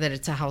and there that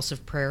it's a house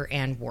of prayer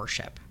and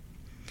worship.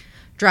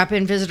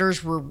 Drop-in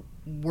visitors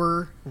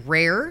were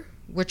rare,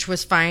 which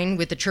was fine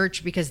with the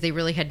church because they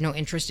really had no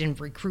interest in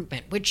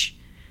recruitment, which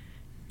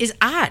is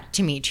odd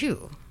to me,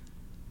 too.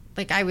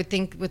 I would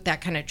think with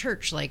that kind of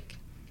church,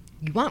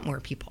 you want more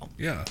people.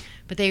 Yeah.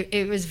 But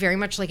it was very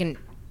much like an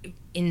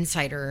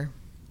insider.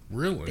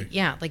 Really?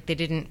 Yeah, they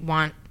didn't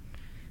want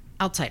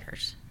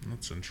outsiders.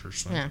 That's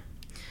interesting. Yeah.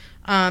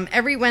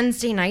 Every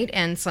Wednesday night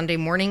and Sunday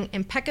morning,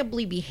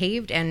 impeccably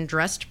behaved and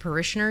dressed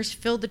parishioners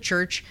filled the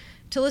church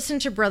to listen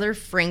to Brother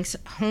Frank's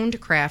honed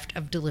craft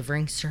of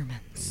delivering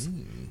sermons.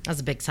 That was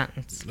a big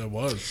sentence. That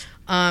was.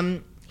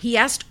 He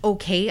asked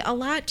okay a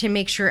lot to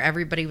make sure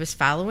everybody was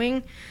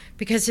following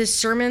because his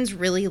sermons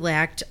really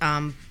lacked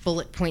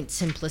bullet point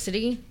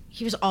simplicity.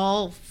 He was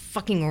all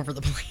fucking over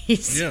the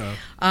place. Yeah.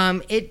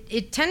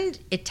 It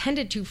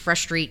tended to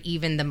frustrate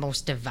even the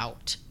most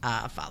devout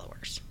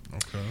followers.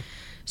 Okay.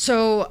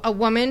 So a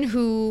woman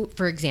who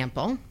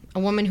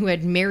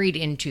had married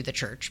into the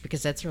church,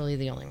 because that's really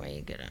the only way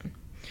you get in,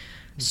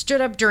 stood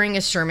up during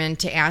a sermon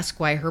to ask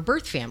why her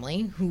birth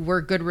family, who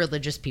were good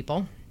religious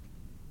people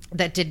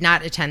that did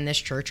not attend this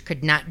church,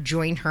 could not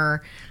join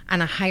her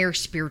on a higher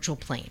spiritual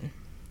plane.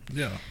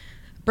 Yeah.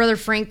 Brother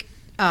Frank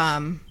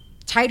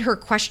tied her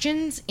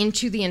questions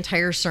into the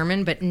entire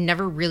sermon, but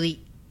never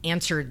really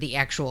answered the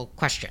actual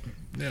question.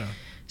 Yeah.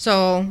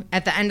 So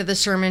at the end of the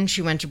sermon,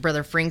 she went to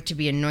Brother Frank to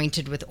be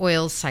anointed with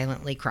oil,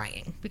 silently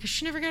crying, because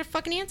she never got a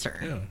fucking answer.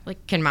 Yeah.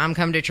 Can Mom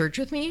come to church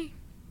with me?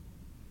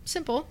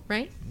 Simple,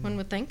 right? One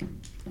would think.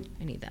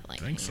 I need that I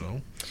think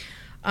so.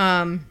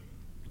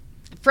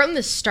 From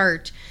the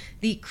start,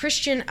 the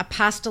Christian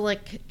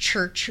Apostolic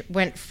Church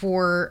went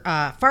for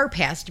far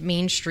past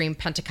mainstream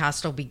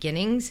Pentecostal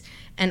beginnings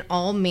and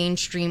all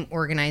mainstream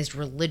organized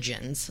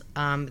religions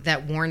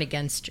that warn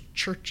against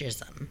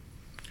churchism.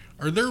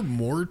 Are there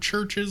more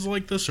churches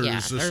like this, or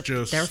is this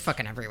just... They're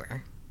fucking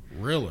everywhere.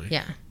 Really?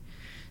 Yeah.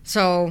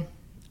 So,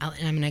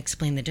 And I'm going to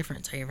explain the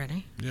difference. Are you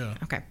ready? Yeah.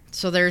 Okay.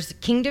 So there's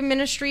kingdom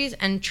ministries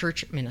and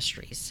church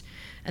ministries.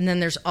 And then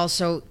there's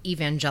also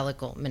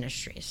evangelical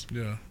ministries.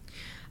 Yeah.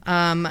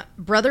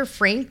 Brother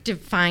Frank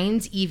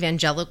defines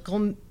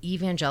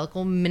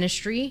evangelical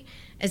ministry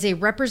as a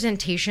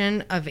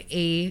representation of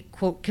a,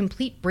 quote,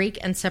 complete break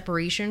and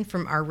separation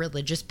from our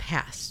religious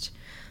past.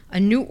 A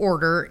new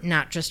order,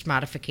 not just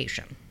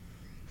modification.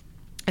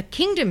 A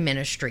kingdom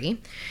ministry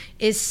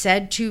is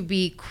said to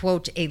be,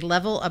 quote, a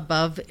level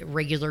above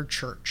regular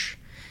church.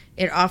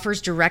 It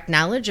offers direct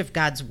knowledge of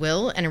God's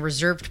will and a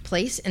reserved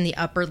place in the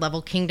upper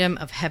level kingdom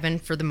of heaven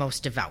for the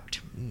most devout.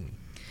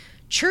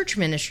 Church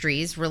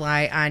ministries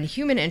rely on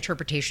human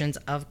interpretations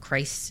of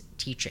Christ's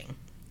teaching.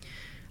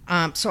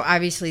 So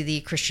obviously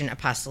the Christian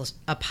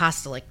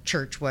apostolic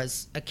church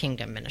was a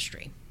kingdom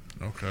ministry.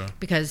 Okay.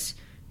 Because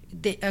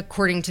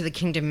according to the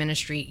kingdom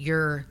ministry,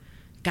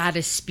 God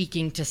is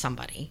speaking to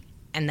somebody,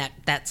 and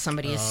that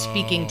somebody is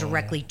speaking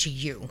directly to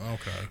you.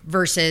 Okay.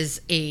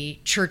 Versus a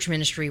church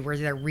ministry where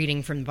they're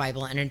reading from the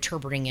Bible and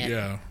interpreting it,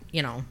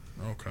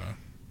 Okay.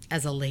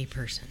 as a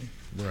layperson.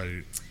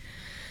 Right.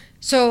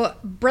 So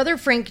Brother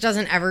Frank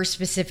doesn't ever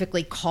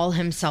specifically call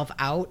himself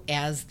out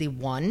as the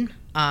one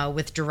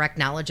with direct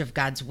knowledge of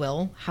God's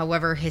will.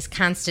 However, his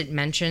constant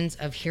mentions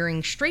of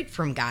hearing straight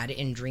from God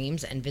in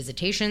dreams and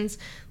visitations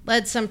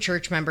led some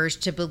church members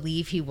to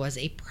believe he was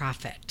a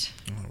prophet.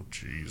 Oh,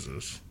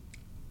 Jesus.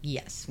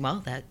 Yes.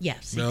 Well,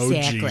 yes, No,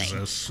 exactly.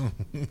 Jesus.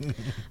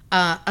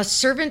 A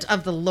servant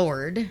of the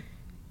Lord,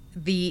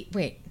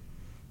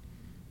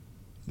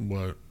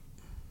 What?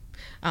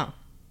 Oh,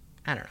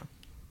 I don't know.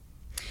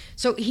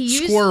 So he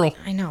used... Squirrel.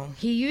 I know.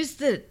 He used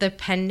the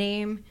pen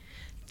name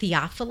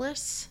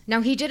Theophilus.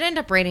 Now, he did end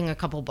up writing a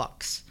couple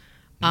books.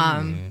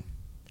 I'm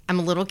a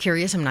little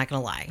curious, I'm not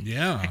going to lie.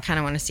 Yeah. I kind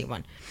of want to see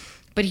one.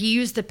 But he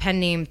used the pen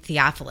name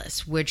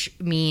Theophilus, which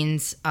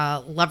means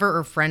lover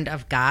or friend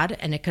of God,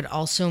 and it could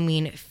also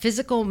mean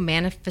physical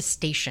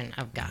manifestation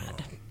of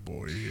God. Oh,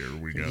 boy, here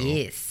we go.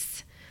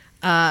 Yes.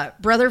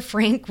 Brother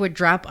Frank would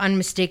drop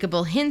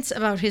unmistakable hints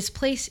about his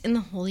place in the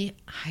holy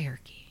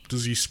hierarchy.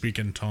 Does he speak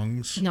in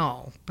tongues?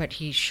 No, but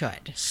he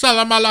should.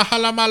 Salamala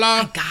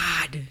halamala. Oh,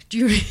 God. Do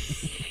you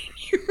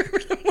remember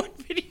the one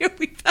video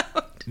we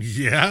found?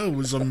 Yeah, it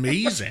was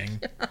amazing.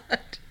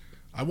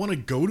 I want to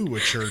go to a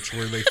church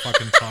where they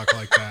fucking talk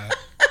like that.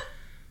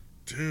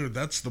 Dude,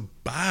 that's the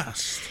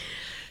best.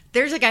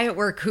 There's a guy at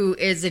work who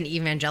is an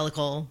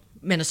evangelical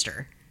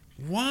minister.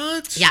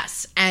 What?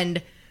 Yes,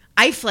 and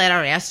I flat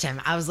out asked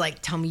him, I was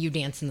like, tell me you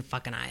dance in the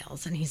fucking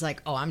aisles. And he's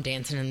like, oh, I'm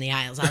dancing in the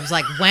aisles. I was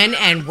like, when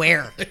and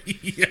where?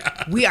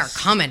 Yeah. We are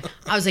coming.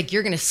 I was like,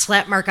 you're going to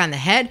slap Mark on the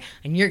head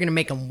and you're going to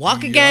make him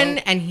walk again.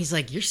 And he's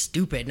like, you're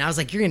stupid. And I was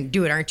like, you're going to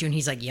do it, aren't you? And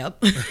he's like,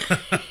 yep.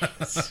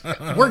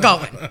 We're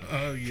going.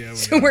 Yeah.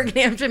 So we're going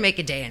to have to make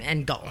a day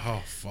and go.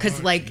 Oh, fuck.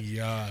 Because,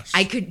 yes.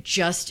 I could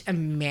just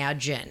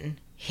imagine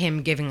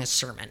him giving a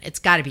sermon. It's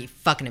got to be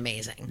fucking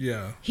amazing.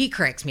 Yeah. He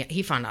corrects me.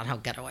 He found out how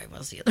ghetto I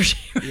was the other day.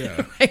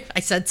 Yeah.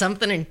 I said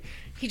something and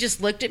he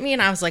just looked at me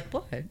and I was like,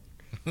 what?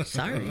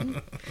 Sorry.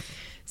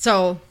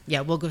 So,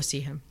 yeah, we'll go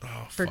see him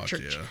for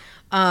church.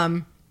 Yeah.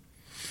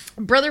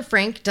 Brother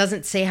Frank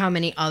doesn't say how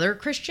many other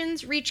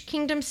Christians reach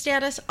kingdom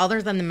status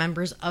other than the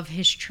members of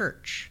his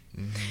church,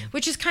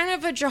 which is kind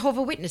of a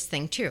Jehovah's Witness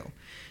thing, too.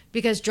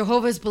 Because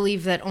Jehovah's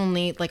believe that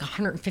only like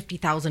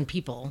 150,000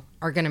 people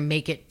are going to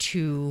make it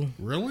to...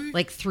 Really?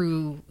 Like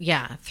through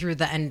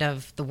the end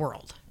of the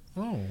world.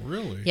 Oh,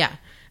 really? Yeah.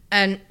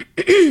 And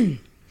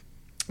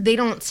they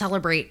don't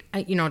celebrate,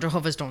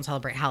 Jehovah's don't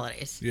celebrate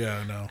holidays.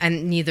 Yeah, no.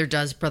 And neither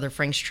does Brother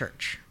Frank's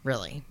church,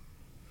 really.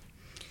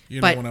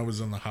 But when I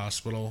was in the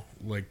hospital,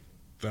 like,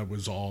 that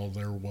was all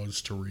there was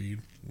to read,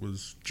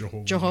 was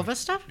Jehovah's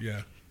stuff?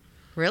 Yeah.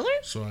 Really?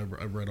 So I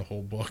read a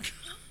whole book.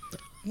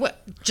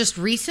 What? Just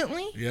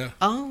recently? Yeah.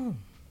 Oh.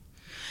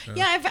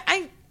 Yeah,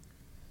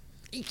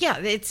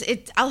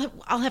 it's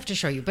I'll have to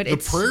show you, but the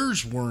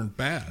prayers weren't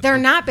bad. They're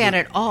not bad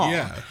at all.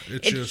 Yeah,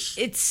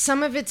 it's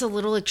some of it's a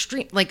little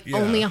extreme. Like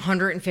only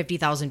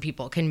 150,000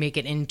 people can make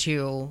it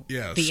into the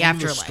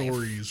afterlife. Some of the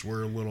stories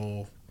were a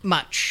little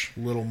much.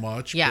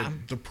 Yeah.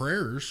 But the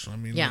prayers, I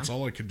mean, that's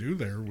all I could do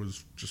there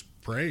was just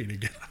pray to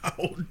get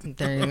out.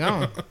 There you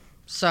go.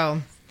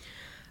 So,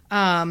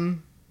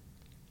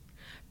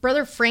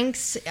 Brother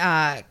Frank's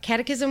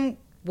catechism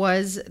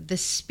was the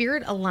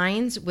spirit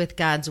aligns with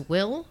God's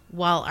will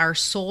while our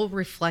soul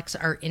reflects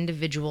our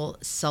individual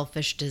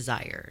selfish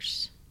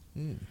desires.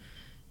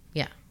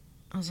 Yeah.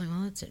 I was like,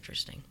 well, that's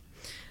interesting.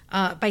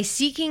 By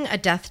seeking a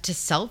death to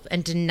self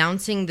and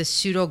denouncing the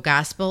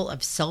pseudo-gospel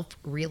of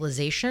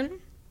self-realization,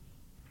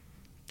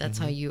 that's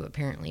how you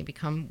apparently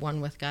become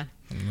one with God.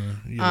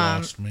 You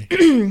lost me.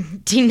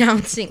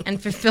 Denouncing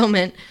and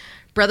fulfillment,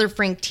 Brother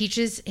Frank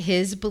teaches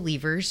his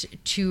believers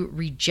to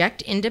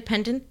reject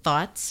independent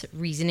thoughts,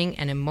 reasoning,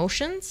 and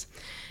emotions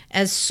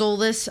as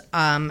soulless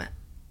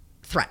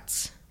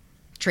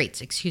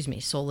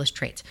soulless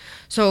traits.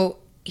 So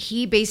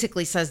he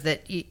basically says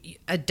that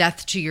a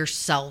death to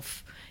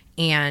yourself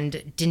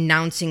and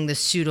denouncing the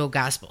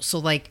pseudo-gospel. So,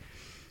 like,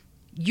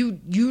 you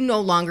no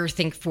longer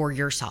think for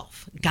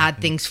yourself. God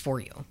thinks for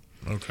you.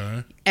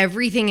 Okay.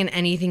 Everything and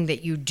anything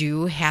that you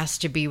do has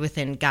to be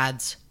within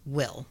God's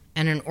will.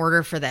 And in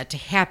order for that to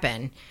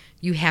happen,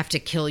 you have to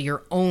kill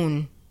your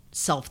own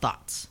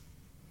self-thoughts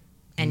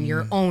and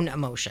your own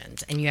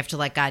emotions. And you have to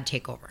let God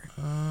take over.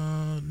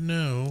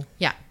 No.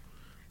 Yeah.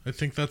 I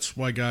think that's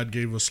why God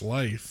gave us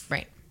life.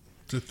 Right.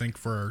 To think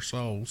for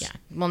ourselves. Yeah.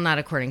 Well, not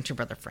according to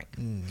Brother Frank.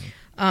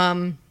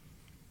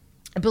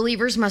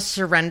 Believers must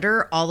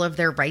surrender all of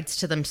their rights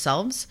to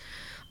themselves,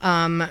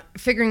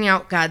 figuring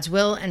out God's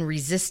will and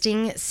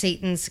resisting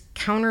Satan's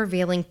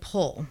countervailing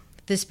pull.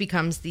 This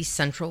becomes the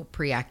central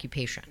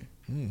preoccupation.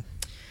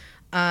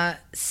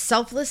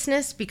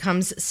 Selflessness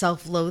becomes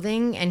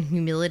self-loathing, and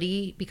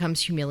humility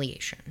becomes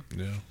humiliation.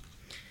 Yeah.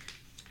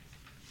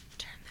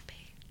 Turn the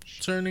page.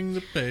 Turning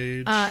the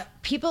page.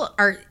 People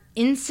are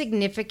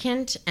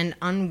insignificant and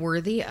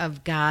unworthy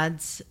of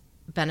God's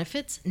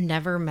benefits,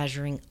 never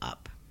measuring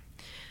up.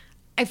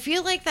 I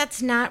feel like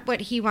that's not what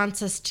he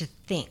wants us to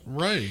think.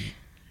 Right.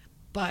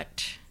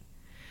 But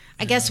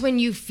I guess when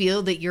you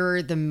feel that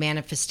you're the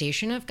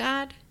manifestation of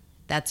God,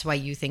 that's why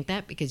you think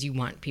that, because you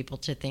want people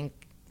to think,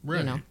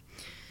 you know.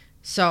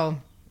 So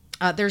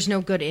there's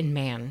no good in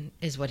man,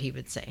 is what he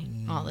would say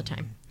all the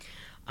time.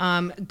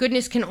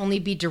 Goodness can only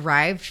be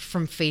derived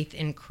from faith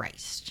in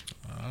Christ.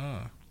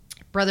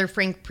 Brother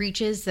Frank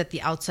preaches that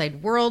the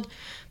outside world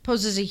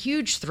poses a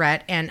huge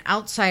threat, and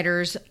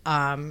outsiders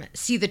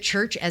see the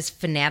church as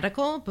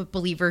fanatical, but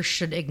believers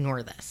should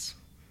ignore this.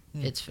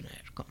 It's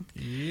fanatical.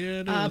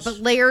 Yeah, it is. But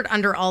layered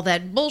under all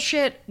that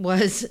bullshit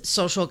was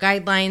social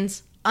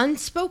guidelines,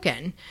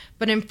 unspoken,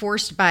 but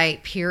enforced by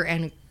peer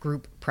and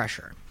group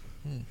pressure.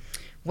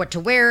 What to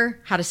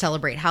wear, how to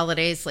celebrate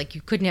holidays. Like,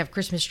 you couldn't have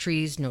Christmas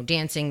trees, no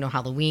dancing, no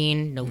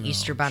Halloween, no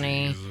Easter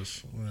Bunny.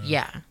 Jesus.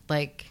 Yeah,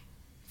 like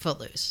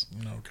Footloose.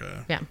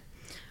 Okay.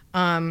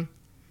 Yeah.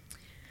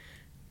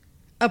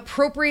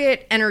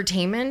 Appropriate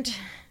entertainment,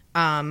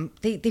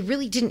 they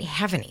really didn't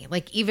have any.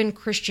 Like, even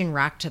Christian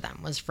rock to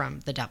them was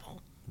from the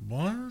devil.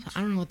 What? So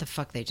I don't know what the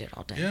fuck they did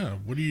all day. Yeah,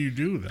 what do you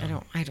do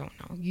then? I don't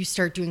know. You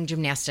start doing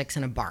gymnastics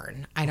in a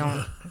barn. I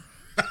don't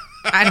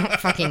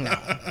fucking know.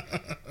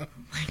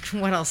 Like,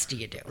 what else do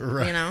you do?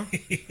 Right. You know?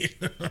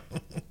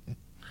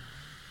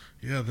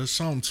 Yeah, this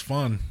sounds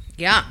fun.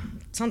 Yeah.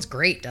 Sounds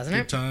great, doesn't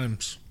Good it?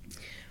 times.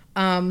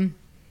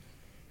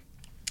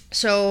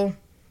 So,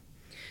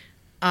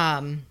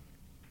 I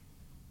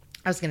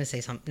was going to say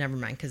something. Never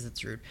mind, because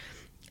it's rude.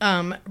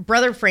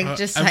 Brother Frank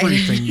decided...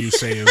 Everything you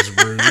say is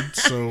rude,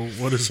 so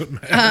what does it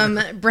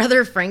matter?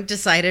 Brother Frank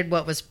decided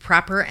what was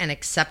proper and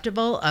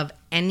acceptable of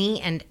any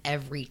and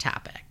every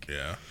topic.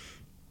 Yeah.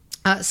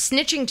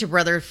 Snitching to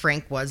Brother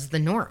Frank was the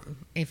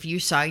norm. If you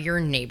saw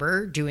your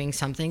neighbor doing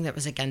something that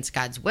was against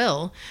God's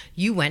will,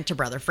 you went to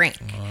Brother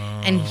Frank.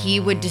 And he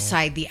would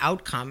decide the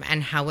outcome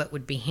and how it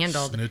would be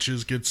handled.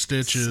 Snitches get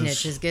stitches.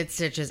 Snitches get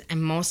stitches.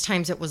 And most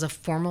times it was a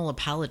formal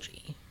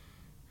apology.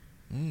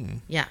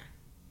 Yeah.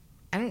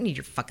 I don't need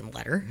your fucking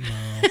letter.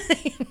 No.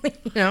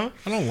 You know?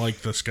 I don't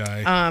like this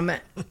guy.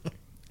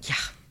 Yeah.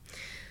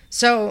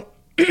 So...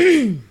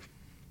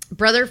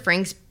 Brother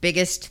Frank's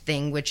biggest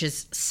thing, which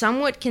is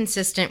somewhat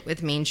consistent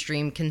with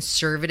mainstream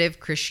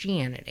conservative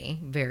Christianity,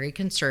 very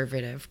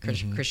conservative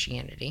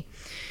Christianity,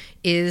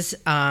 is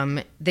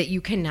that you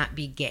cannot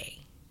be gay.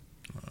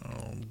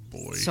 Oh,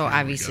 boy. So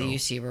obviously you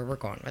see where we're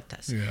going with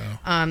this.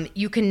 Yeah.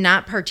 You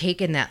cannot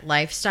partake in that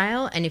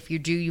lifestyle, and if you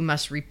do, you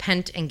must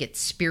repent and get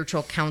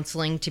spiritual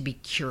counseling to be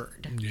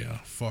cured. Yeah,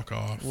 fuck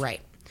off.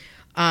 Right.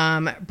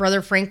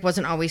 Brother Frank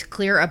wasn't always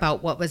clear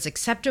about what was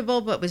acceptable,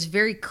 but was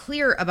very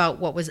clear about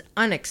what was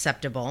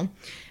unacceptable,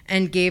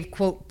 and gave,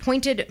 quote,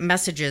 pointed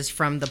messages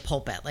from the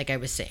pulpit, like I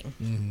was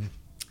saying.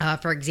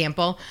 For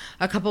example,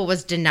 a couple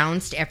was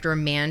denounced after a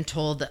man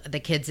told the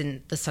kids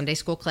in the Sunday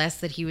school class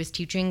that he was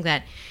teaching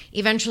that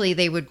eventually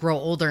they would grow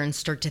older and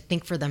start to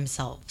think for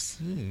themselves.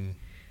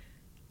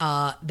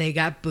 They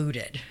got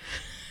booted.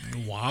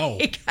 Wow.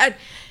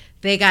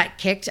 They got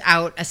kicked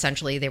out,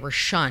 essentially. They were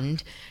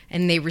shunned,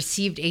 and they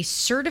received a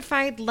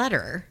certified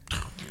letter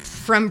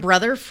from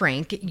Brother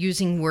Frank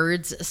using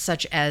words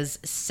such as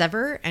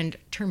sever and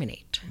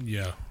terminate.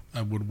 Yeah,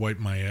 I would wipe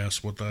my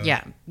ass with that.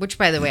 Yeah, which,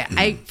 by the way,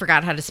 I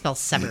forgot how to spell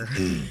sever.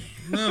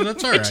 No,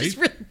 that's all right. Which is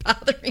really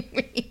bothering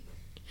me.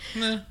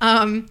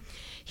 Nah.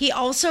 He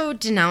also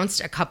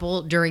denounced a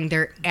couple during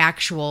their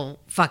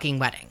actual fucking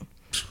wedding.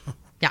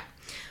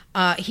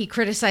 Yeah. He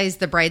criticized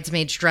the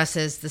bridesmaids'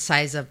 dresses, the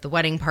size of the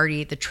wedding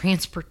party, the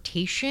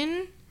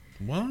transportation.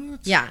 What?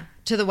 Yeah,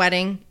 to the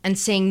wedding, and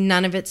saying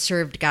none of it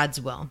served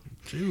God's will.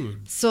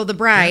 Dude. So the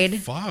bride,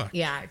 fuck.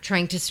 yeah,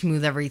 trying to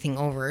smooth everything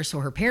over so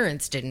her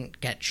parents didn't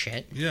get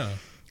shit. Yeah.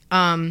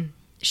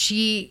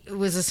 She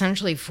was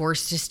essentially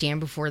forced to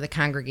stand before the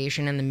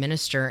congregation and the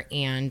minister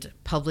and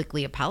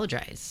publicly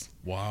apologize.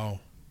 Wow.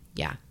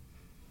 Yeah.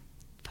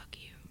 Fuck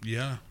you.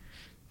 Yeah.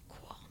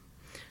 Cool.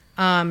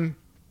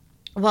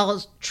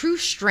 While true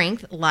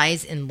strength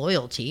lies in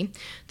loyalty,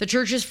 the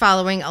church's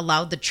following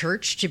allowed the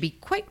church to be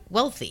quite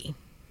wealthy.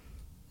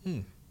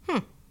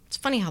 It's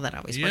funny how that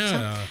always works.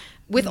 Yeah. Huh?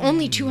 with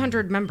only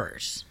 200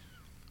 members.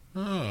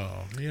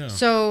 Oh, yeah.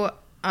 So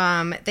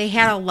they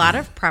had a lot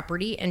of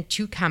property and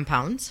 2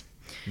 compounds.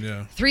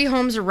 Yeah. 3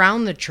 homes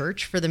around the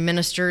church for the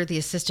minister, the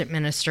assistant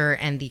minister,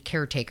 and the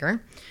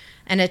caretaker.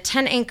 And a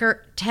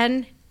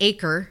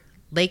 10-acre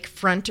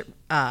lakefront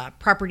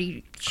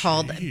property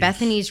called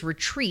Bethany's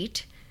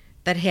Retreat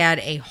that had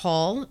a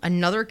hall,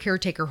 another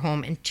caretaker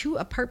home, and 2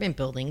 apartment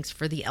buildings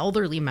for the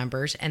elderly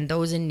members and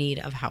those in need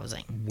of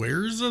housing.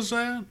 Where is this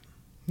at?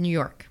 New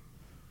York.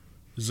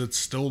 Is it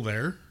still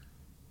there?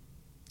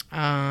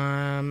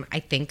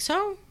 I think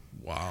so.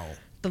 Wow.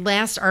 The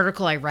last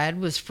article I read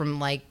was from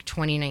like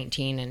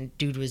 2019, and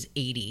dude was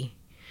 80.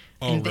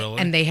 Oh, really?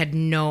 And they had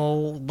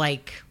no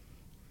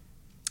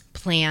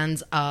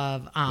plans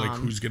of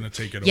who's gonna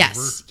take it over?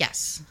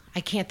 Yes. I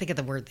can't think of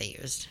the word they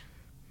used.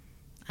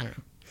 I don't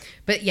know.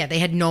 But yeah, they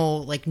had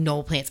no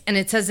plans. And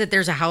it says that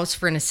there's a house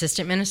for an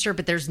assistant minister,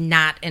 but there's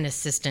not an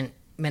assistant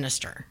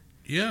minister.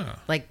 Yeah.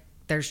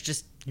 There's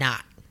just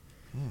not.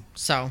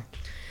 So,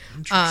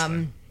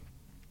 Interesting.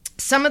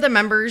 some of the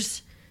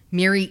members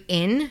marry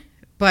in,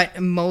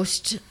 but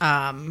most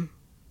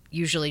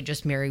usually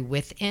just marry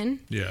within.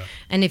 Yeah.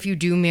 And if you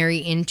do marry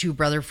into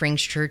Brother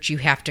Frank's church, you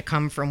have to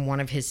come from one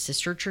of his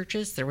sister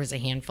churches. There was a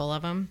handful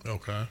of them.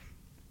 Okay.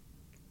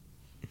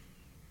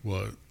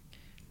 What?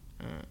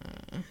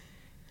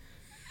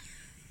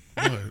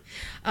 What?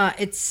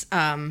 It's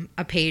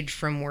a page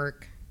from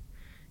work.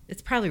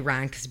 It's probably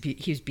Ron because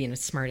he was being a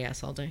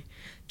smartass all day.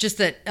 Just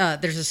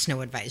that there's a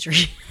snow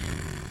advisory.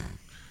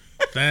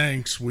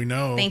 Thanks, we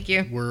know. Thank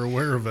you. We're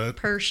aware of it.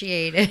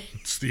 Appreciate it.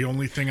 It's the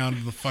only thing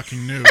on the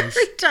fucking news.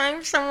 Every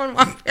time someone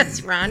walks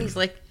past Ron, he's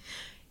like,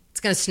 "It's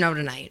gonna snow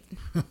tonight.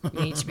 You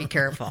need to be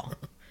careful."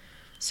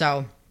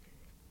 So,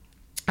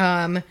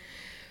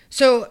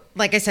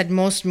 like I said,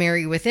 most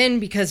marry within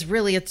because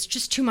really it's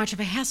just too much of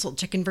a hassle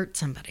to convert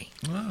somebody.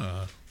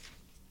 Ah.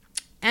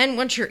 And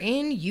once you're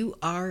in, you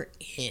are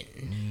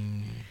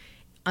in.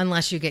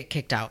 Unless you get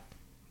kicked out,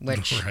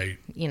 which, right.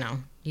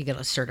 You get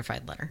a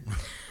certified letter.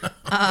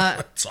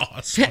 That's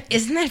awesome.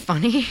 Isn't that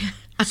funny?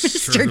 I'm going to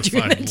start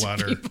doing that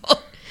to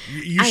people.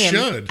 You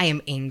should. I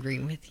am angry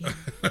with you.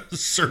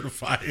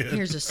 Certify it.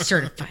 Here's a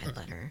certified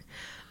letter.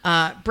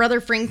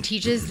 Brother Frank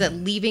teaches that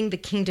leaving the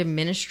kingdom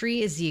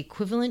ministry is the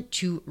equivalent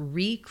to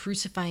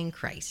re-crucifying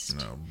Christ.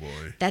 Oh,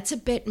 boy. That's a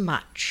bit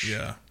much.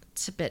 Yeah.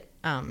 It's a bit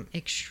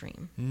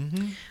extreme.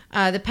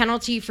 Mm-hmm. The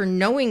penalty for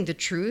knowing the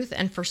truth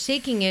and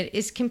forsaking it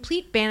is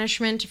complete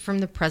banishment from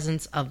the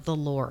presence of the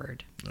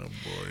Lord. Oh,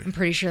 boy. I'm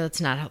pretty sure that's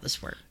not how this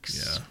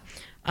works.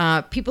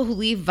 Yeah. People who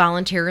leave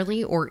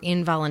voluntarily or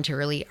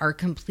involuntarily are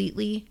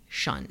completely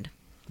shunned.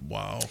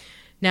 Wow.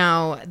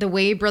 Now, the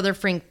way Brother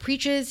Frank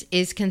preaches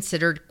is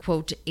considered,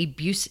 quote,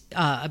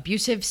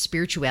 abusive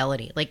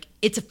spirituality. Like,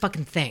 it's a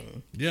fucking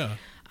thing. Yeah.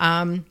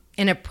 An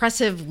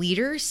oppressive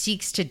leader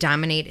seeks to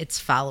dominate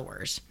its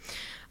followers.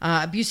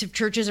 Abusive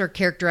churches are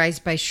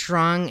characterized by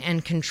strong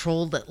and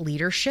controlled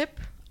leadership.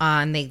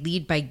 And they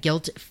lead by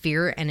guilt,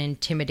 fear, and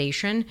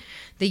intimidation.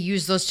 They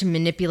use those to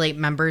manipulate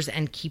members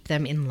and keep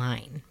them in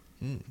line.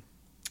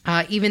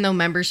 Even though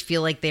members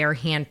feel like they are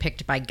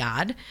handpicked by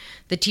God,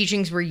 the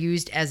teachings were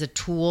used as a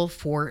tool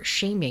for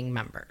shaming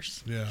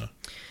members. Yeah.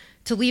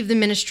 To leave the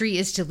ministry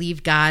is to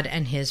leave God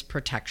and his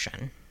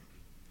protection.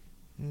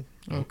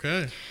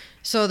 Okay.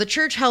 So the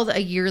church held a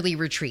yearly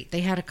retreat.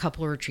 They had a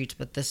couple of retreats,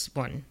 but this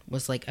one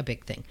was like a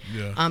big thing.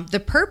 Yeah.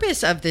 The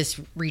purpose of this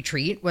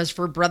retreat was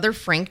for Brother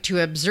Frank to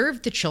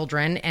observe the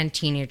children and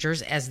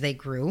teenagers as they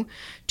grew,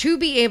 to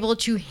be able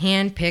to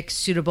handpick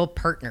suitable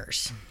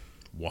partners.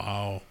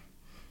 Wow.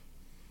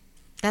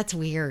 That's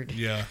weird.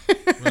 Yeah,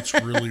 that's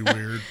really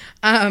weird.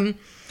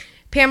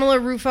 Pamela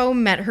Rufo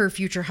met her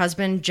future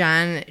husband,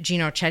 John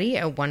Ginocchetti,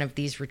 at one of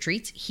these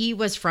retreats. He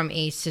was from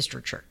a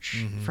sister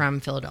church from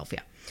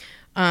Philadelphia.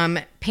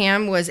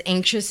 Pam was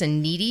anxious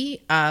and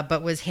needy,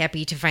 but was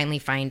happy to finally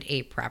find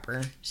a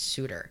proper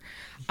suitor.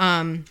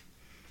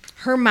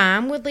 Her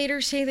mom would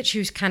later say that she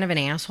was kind of an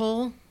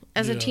asshole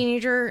as a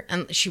teenager,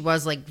 and she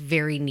was like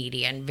very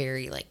needy and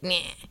very like,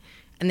 meh.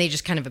 And they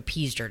just kind of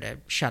appeased her to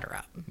shut her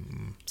up.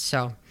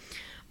 So,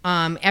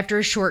 after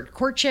a short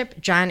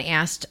courtship, John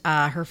asked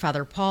her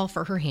father, Paul,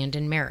 for her hand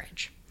in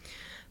marriage.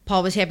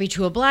 Paul was happy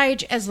to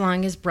oblige as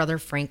long as Brother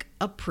Frank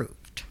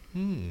approved.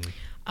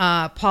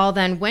 Paul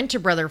then went to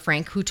Brother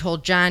Frank, who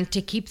told John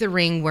to keep the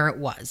ring where it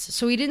was.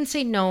 So he didn't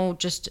say no,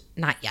 just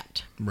not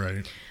yet.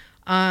 Right.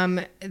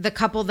 The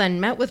couple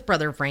then met with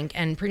Brother Frank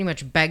and pretty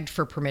much begged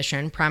for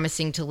permission,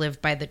 promising to live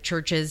by the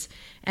church's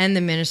and the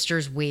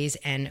minister's ways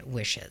and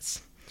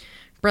wishes.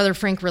 Brother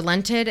Frank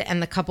relented,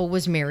 and the couple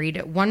was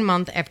married 1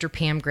 month after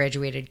Pam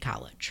graduated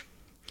college.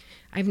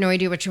 I have no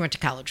idea what she went to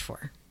college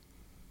for.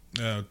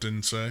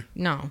 Didn't say.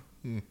 No.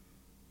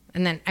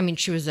 And then, I mean,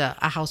 she was a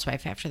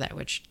housewife after that,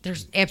 which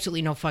there's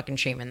absolutely no fucking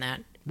shame in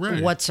that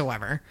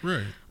whatsoever.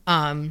 Right.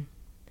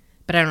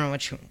 But I don't know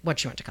what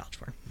she went to college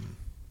for.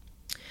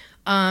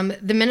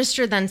 The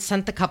minister then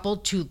sent the couple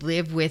to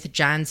live with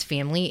John's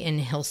family in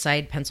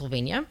Hillside,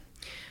 Pennsylvania.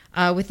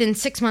 Within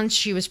 6 months,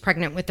 she was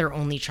pregnant with their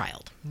only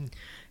child.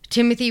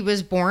 Timothy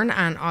was born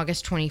on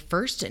August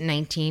 21st,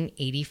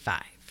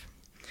 1985.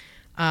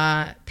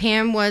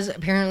 Pam was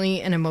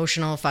apparently an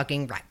emotional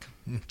fucking wreck,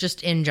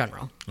 just in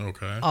general.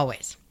 Okay.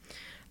 Always.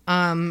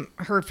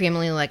 Her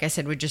family, like I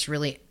said, would just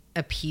really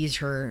appease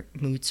her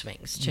mood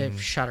swings to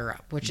shut her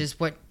up, which is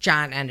what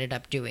John ended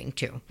up doing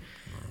too.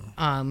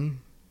 Pam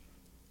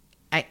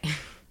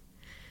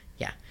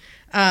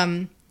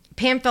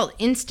felt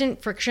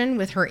instant friction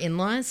with her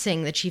in-laws,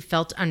 saying that she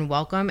felt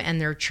unwelcome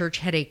and their church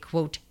had a,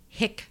 quote,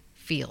 hick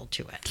feel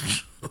to it.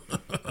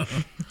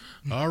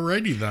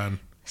 Alrighty then.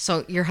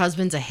 So your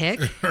husband's a hick?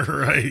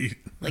 Right.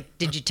 Like,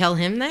 did you tell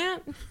him that?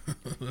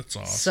 That's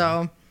awesome.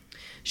 So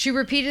she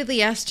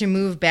repeatedly asked to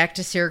move back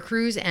to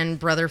Syracuse, and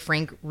Brother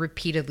Frank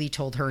repeatedly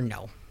told her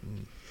no.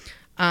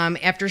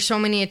 After so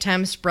many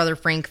attempts, Brother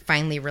Frank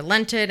finally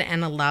relented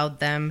and allowed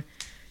them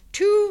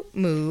to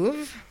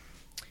move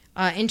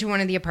into one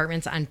of the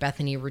apartments on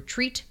Bethany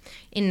Retreat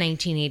in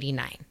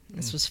 1989.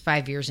 This was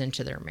 5 years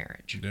into their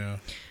marriage. Yeah.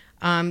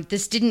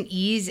 This didn't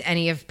ease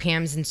any of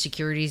Pam's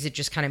insecurities. It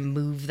just kind of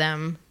moved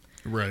them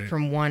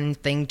from one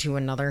thing to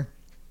another.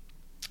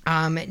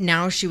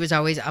 Now she was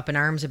always up in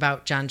arms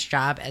about John's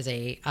job as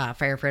a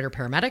firefighter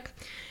paramedic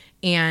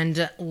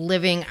and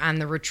living on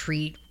the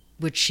retreat,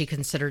 which she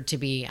considered to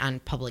be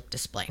on public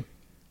display.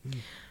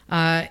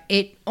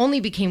 It only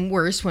became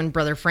worse when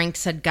Brother Frank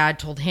said God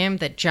told him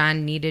that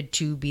John needed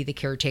to be the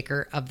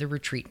caretaker of the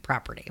retreat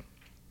property.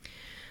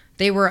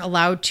 They were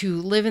allowed to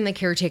live in the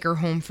caretaker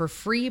home for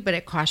free, but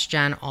it cost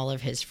John all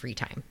of his free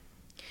time.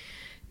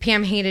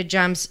 Pam hated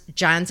John's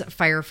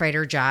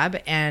firefighter job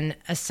and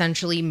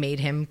essentially made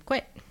him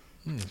quit.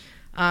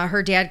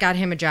 Her dad got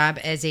him a job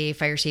as a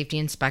fire safety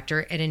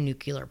inspector at a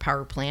nuclear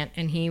power plant,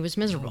 and he was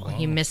miserable. Oh, wow.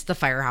 He missed the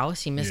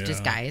firehouse. He missed his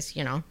guys,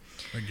 you know.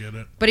 I get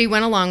it. But he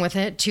went along with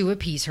it to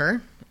appease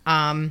her.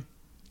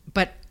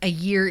 But a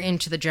year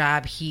into the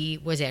job,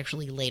 he was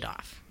actually laid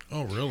off.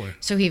 Oh, really?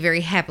 So he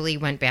very happily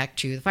went back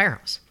to the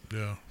firehouse.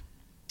 Yeah.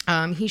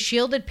 He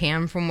shielded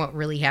Pam from what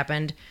really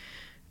happened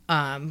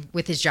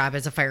with his job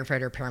as a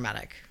firefighter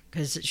paramedic,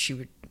 because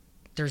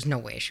there's no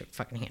way she would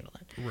fucking handle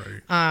it.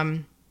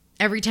 Right.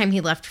 Every time he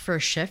left for a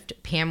shift,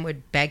 Pam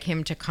would beg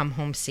him to come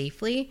home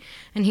safely,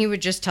 and he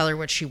would just tell her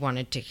what she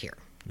wanted to hear.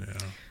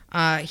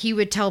 Yeah. He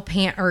would tell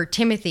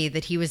Timothy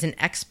that he was an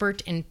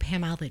expert in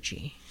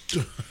Pamology.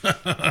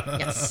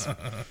 Yes.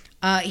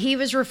 He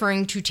was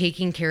referring to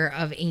taking care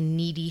of a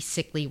needy,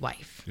 sickly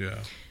wife. Yeah.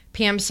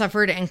 Pam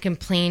suffered and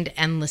complained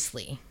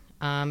endlessly.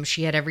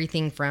 She had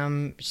everything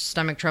from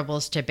stomach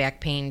troubles to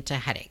back pain to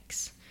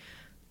headaches.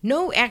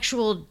 No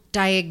actual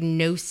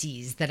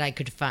diagnoses that I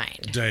could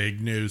find.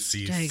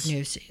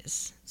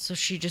 Diagnoses. So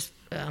she just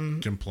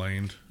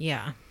complained.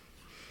 Yeah.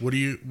 What do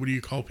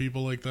you call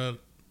people like that?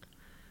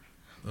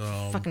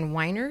 Fucking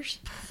whiners.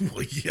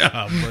 Well,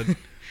 yeah, but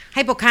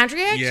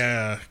hypochondriac.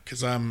 Yeah,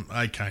 because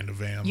I kind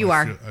of am. You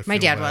are. My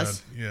dad bad.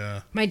 was.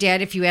 Yeah. My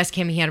dad, if you ask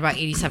him, he had about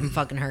 87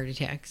 fucking heart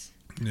attacks.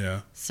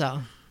 Yeah.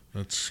 So.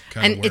 That's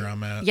kind of where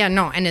I'm at. Yeah,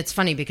 no, and it's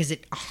funny because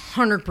it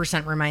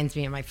 100% reminds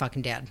me of my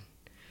fucking dad.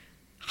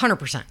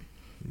 100%.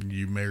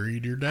 You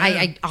married your dad?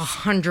 I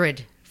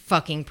 100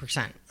 fucking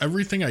percent.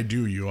 Everything I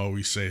do, you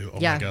always say, "Oh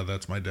my God,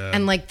 that's my dad."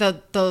 And like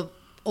the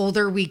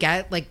older we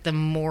get, like the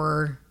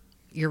more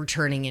you're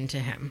turning into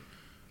him.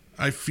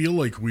 I feel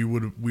like we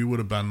would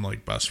have been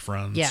like best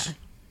friends. Yeah,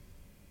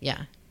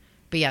 yeah,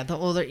 but yeah, the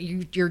older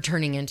you're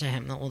turning into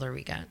him, the older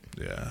we get.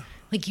 Yeah,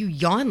 like you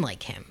yawn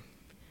like him,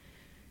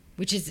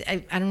 which is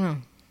I don't know.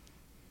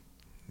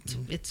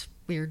 It's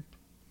weird,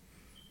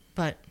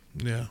 but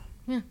yeah.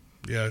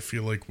 Yeah, I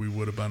feel like we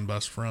would have been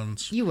best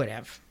friends. You would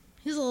have.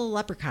 He's a little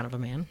leprechaun of a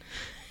man.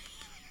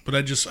 But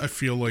I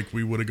feel like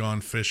we would have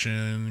gone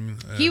fishing.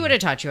 He would have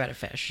taught you how to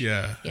fish.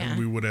 Yeah. And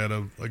we would have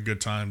had a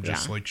good time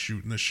just like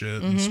shooting the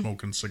shit and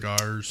smoking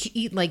cigars.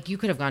 You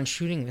could have gone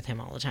shooting with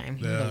him all the time.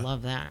 He would have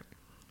loved that.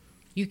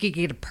 You could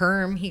get a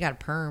perm. He got a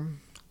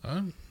perm.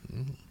 I'm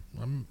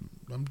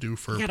due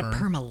for a perm. He got a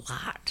perm a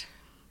lot.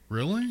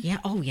 Really? Yeah.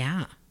 Oh,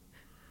 yeah.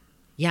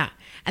 Yeah.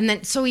 And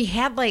then, so he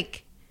had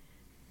like...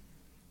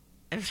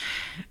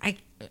 I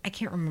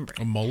can't remember.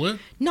 A mullet?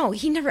 No,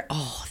 he never.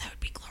 Oh, that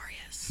would be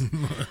glorious.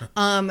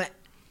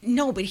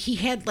 No, but he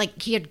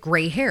had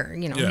gray hair.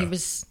 You know, he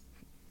was,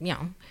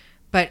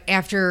 But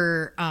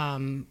after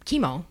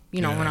chemo,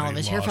 when all of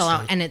his hair fell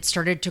out and it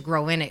started to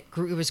grow in, it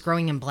was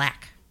growing in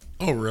black.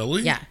 Oh,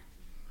 really? Yeah,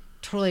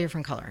 totally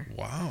different color.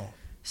 Wow.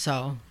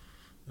 So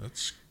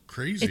that's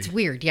crazy. It's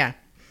weird. Yeah.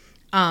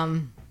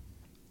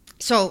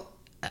 So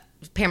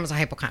Pam was a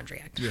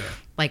hypochondriac. Yeah.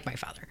 Like my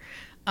father.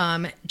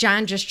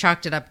 John just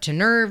chalked it up to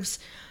nerves,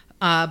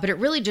 but it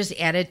really just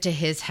added to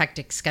his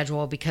hectic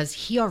schedule because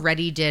he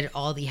already did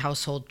all the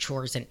household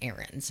chores and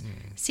errands.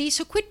 See,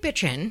 so quit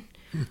bitching.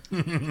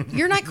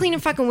 You're not cleaning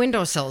fucking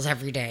windowsills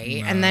every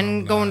day and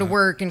then going to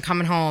work and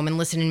coming home and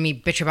listening to me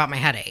bitch about my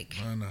headache.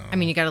 I know. I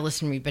mean, you got to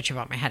listen to me bitch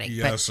about my headache.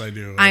 Yes, but I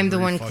do. I'm the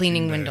one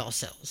cleaning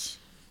windowsills.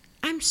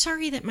 I'm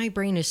sorry that my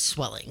brain is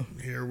swelling.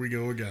 Here we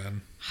go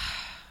again.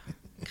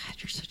 God,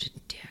 you're such a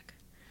dick.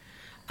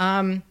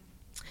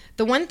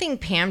 The one thing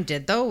Pam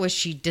did, though, was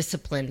she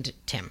disciplined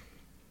Tim.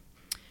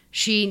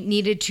 She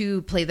needed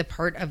to play the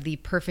part of the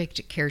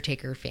perfect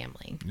caretaker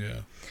family.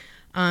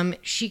 Yeah.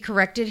 She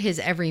corrected his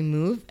every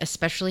move,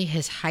 especially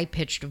his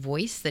high-pitched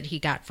voice that he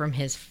got from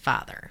his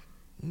father.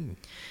 Mm.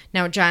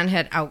 Now, John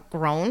had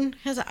outgrown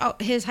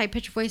his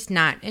high-pitched voice,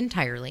 not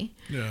entirely.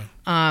 Yeah.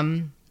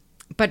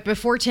 But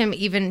before Tim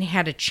even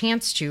had a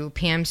chance to,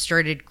 Pam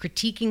started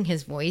critiquing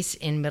his voice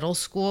in middle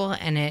school,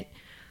 and it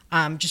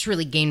just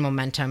really gained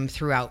momentum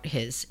throughout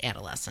his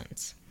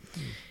adolescence. Mm.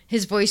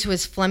 His voice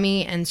was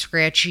phlegmy and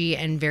scratchy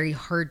and very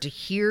hard to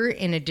hear,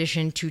 in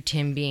addition to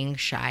Tim being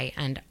shy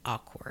and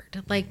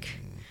awkward. Like,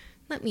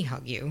 let me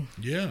hug you.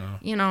 Yeah.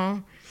 You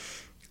know?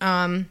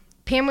 Pam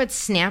would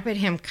snap at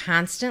him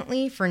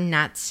constantly for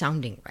not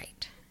sounding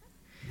right.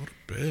 What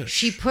a bitch.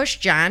 She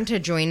pushed John to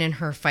join in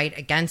her fight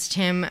against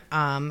him,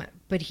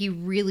 but he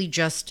really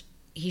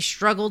he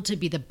struggled to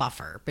be the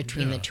buffer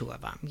between the two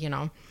of them, you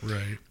know?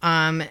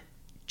 Right.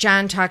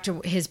 John talked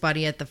to his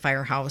buddy at the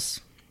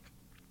firehouse,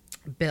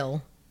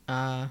 Bill.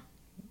 Where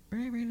did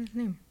I write his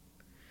name?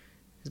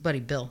 His buddy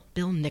Bill.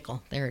 Bill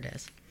Nickel. There it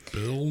is.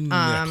 Bill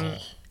Nickel.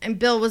 And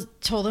Bill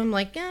told him,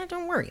 like, yeah,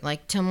 don't worry.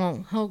 Like,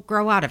 Tim he'll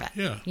grow out of it.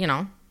 Yeah. You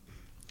know?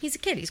 He's a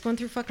kid. He's going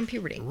through fucking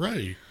puberty.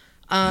 Right.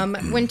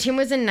 When Tim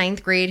was in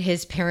 9th grade,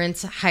 his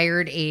parents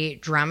hired a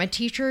drama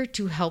teacher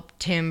to help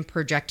Tim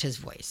project his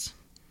voice.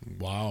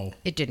 Wow.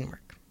 It didn't work.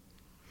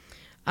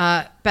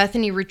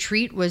 Bethany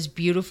Retreat was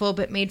beautiful,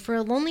 but made for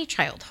a lonely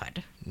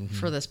childhood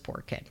for this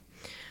poor kid.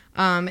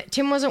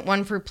 Tim wasn't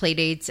one for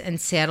playdates and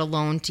sat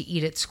alone to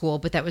eat at school,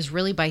 but that was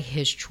really by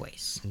his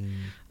choice.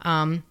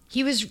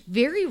 He was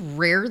very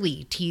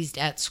rarely teased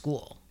at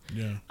school.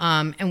 Yeah.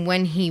 And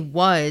when he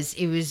was,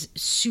 it was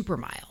super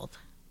mild.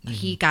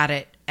 He got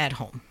it at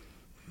home.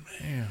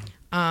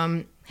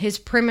 Man. His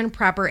prim and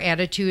proper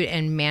attitude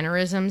and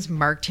mannerisms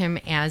marked him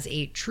as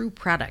a true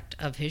product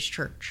of his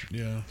church.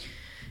 Yeah.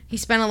 He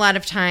spent a lot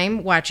of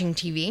time watching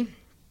TV.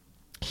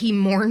 He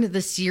mourned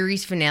the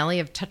series finale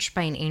of Touched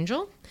by an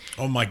Angel.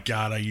 Oh my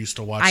God, I used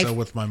to watch that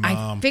with my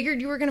mom. I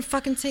figured you were going to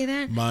fucking say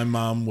that. My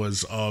mom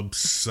was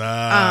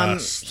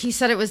obsessed. He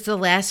said it was the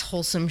last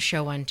wholesome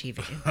show on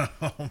TV.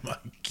 Oh my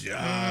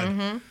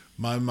God.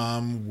 My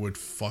mom would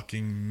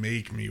fucking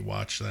make me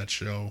watch that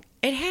show.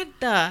 It had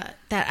that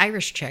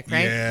Irish chick,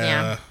 right?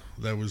 Yeah,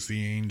 that was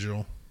the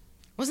angel.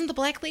 Wasn't the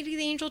black lady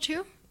the angel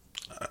too?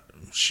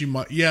 She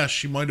might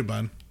have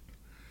been.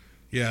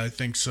 Yeah, I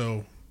think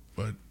so.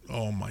 But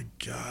oh my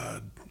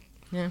God.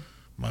 Yeah.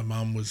 My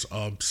mom was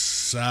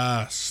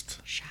obsessed.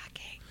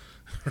 Shocking.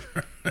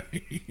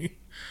 Right?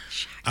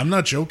 I'm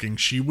not joking.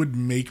 She would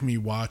make me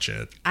watch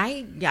it.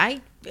 I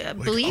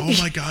believe.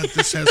 Oh my God,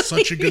 this has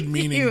such a good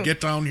meaning.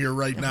 Get down here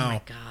right now. Oh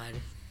my God.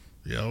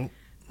 Yep.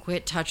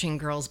 Quit touching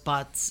girls'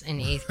 butts in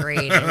 8th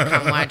grade and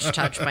come watch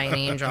Touched by an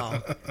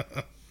Angel.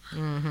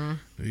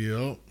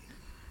 Yep.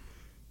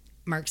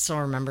 Mark still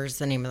remembers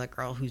the name of the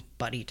girl whose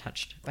butt he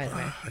touched, by the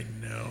way. I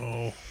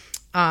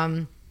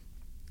know.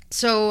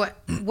 So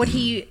what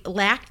he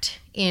lacked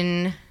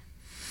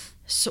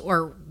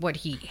or what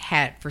he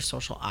had for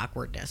social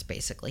awkwardness,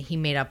 basically, he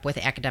made up with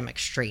academic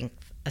strength,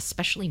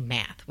 especially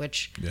math,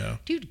 which,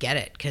 dude, get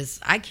it, because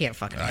I can't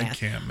fucking math. I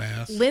can't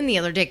math. Lynn the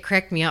other day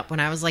cracked me up when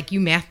I was like, you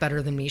math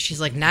better than me.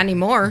 She's like, not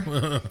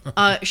anymore.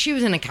 She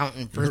was an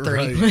accountant for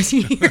 30 plus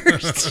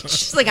years.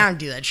 She's like, I don't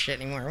do that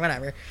shit anymore,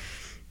 whatever.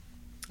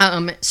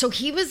 So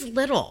he was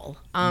little.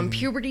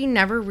 Puberty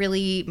never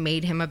really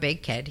made him a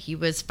big kid. He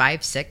was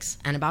 5'6"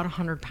 and about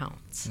 100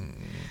 pounds.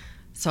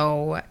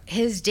 So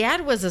his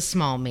dad was a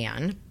small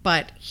man,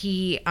 but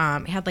he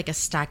had like a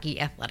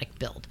stocky athletic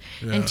build.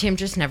 Yeah. And Tim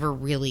just never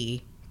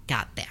really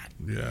got that.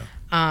 Yeah.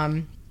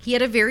 He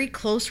had a very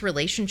close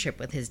relationship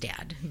with his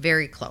dad,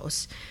 very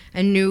close,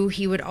 and knew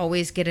he would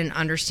always get an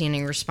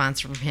understanding response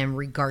from him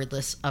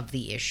regardless of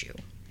the issue.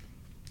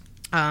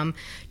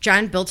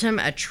 John built him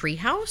a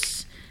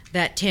treehouse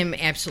that Tim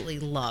absolutely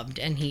loved,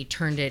 and he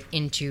turned it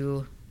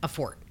into a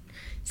fort.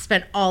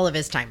 Spent all of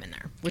his time in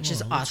there, which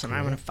is awesome. Cool.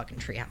 I want a fucking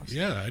treehouse.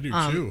 Yeah, I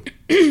do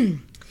too.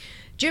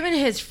 Jim and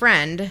his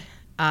friend,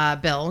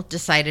 Bill,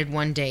 decided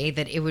one day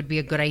that it would be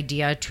a good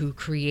idea to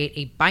create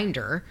a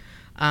binder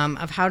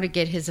of how to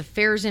get his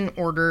affairs in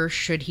order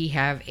should he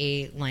have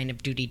a line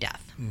of duty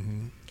death.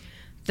 Mm-hmm.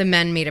 The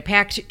men made a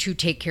pact to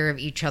take care of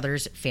each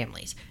other's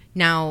families.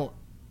 Now,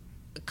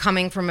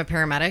 coming from a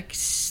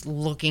paramedic,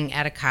 looking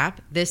at a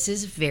cop, this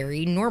is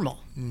very normal.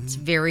 Mm-hmm. It's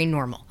very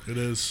normal. It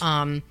is.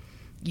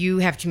 You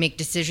have to make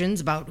decisions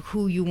about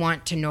who you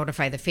want to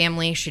notify the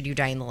family should you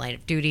die in the line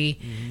of duty.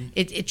 Mm-hmm.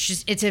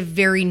 It's a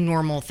very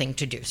normal thing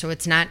to do. So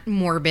it's not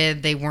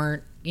morbid. They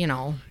weren't,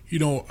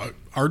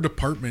 our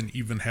department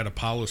even had a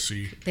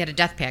policy. They had a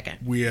death packet.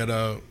 We had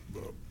to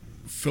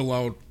fill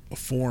out a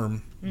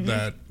form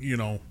that,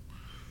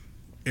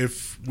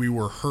 if we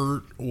were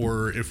hurt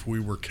or if we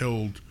were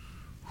killed,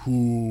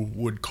 who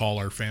would call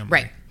our family.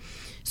 Right.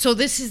 So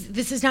this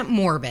is not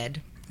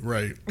morbid.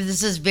 Right.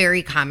 This is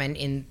very common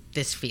in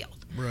this field.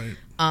 Right.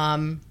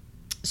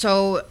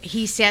 So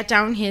he sat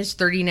down his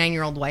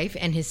 39-year-old wife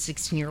and his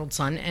 16-year-old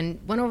son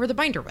and went over the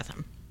binder with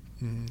him.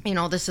 You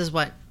know, this is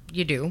what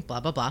you do, blah,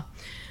 blah, blah.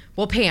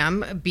 Well,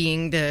 Pam,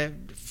 being the,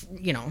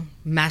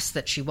 mess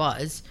that she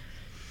was,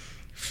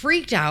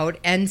 freaked out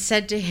and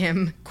said to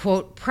him,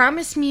 quote,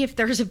 "Promise me if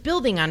there's a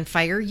building on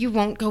fire, you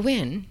won't go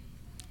in."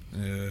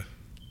 Yeah,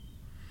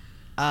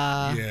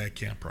 I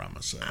can't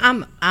promise that.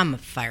 I'm a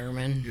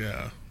fireman.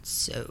 Yeah.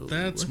 So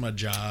that's my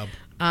job.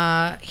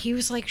 He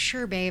was like,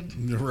 "Sure, babe.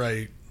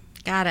 Right.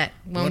 Got it.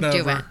 Won't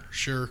Whatever. do it."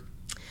 Sure.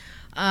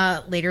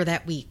 Later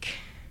that week,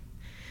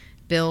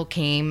 Bill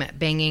came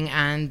banging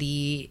on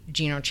the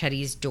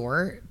Ginochetti's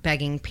door,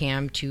 begging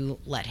Pam to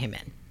let him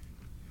in.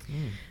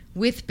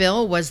 With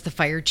Bill was the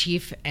fire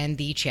chief and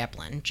the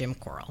chaplain, Jim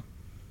Corll.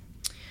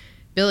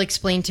 Bill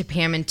explained to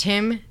Pam and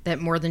Tim that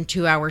more than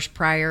 2 hours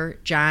prior,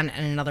 John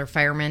and another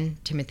fireman,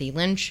 Timothy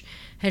Lynch,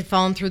 had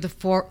fallen through the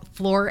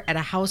floor at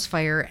a house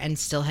fire and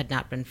still had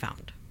not been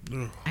found.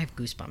 Ugh. I have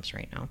goosebumps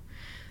right now.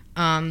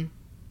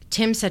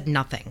 Tim said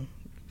nothing.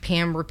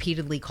 Pam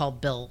repeatedly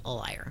called Bill a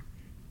liar.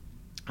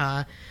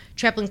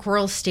 Chaplain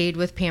Corll stayed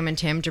with Pam and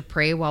Tim to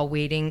pray while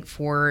waiting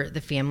for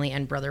the family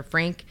and Brother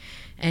Frank,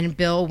 and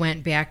Bill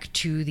went back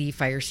to the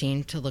fire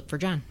scene to look for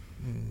John.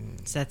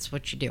 So that's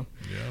what you do.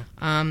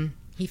 Yeah.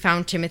 He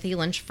found Timothy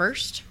Lynch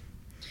first.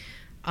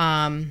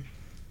 Hang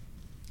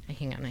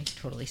on, I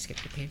totally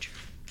skipped a page.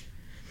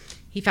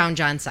 He found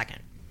John second.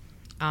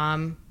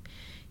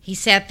 He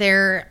sat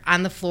there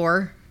on the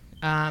floor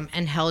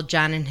and held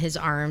John in his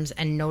arms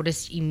and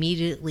noticed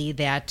immediately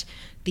that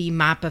the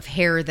mop of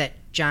hair that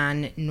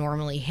John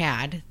normally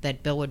had,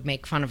 that Bill would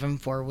make fun of him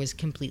for, was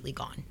completely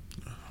gone.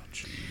 Oh,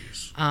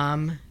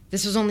 jeez.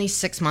 This was only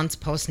 6 months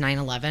post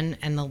 9/11,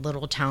 and the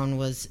little town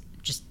was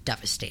just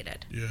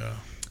devastated. Yeah.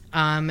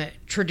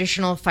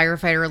 Traditional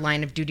firefighter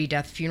line of duty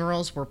death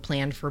funerals were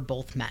planned for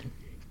both men.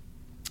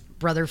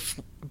 Brother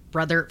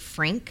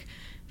Frank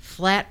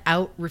flat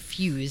out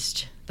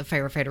refused the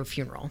firefighter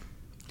funeral.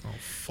 Oh,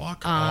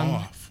 fuck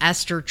off.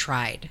 Esther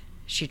tried.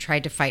 She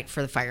tried to fight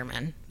for the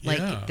firemen.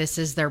 Like, this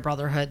is their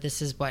brotherhood.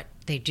 This is what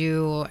they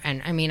do.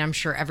 And, I mean, I'm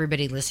sure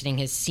everybody listening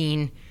has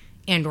seen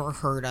and or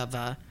heard of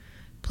a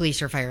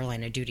police or fire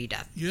line of duty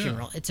death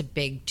funeral. It's a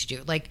big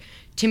to-do. Like,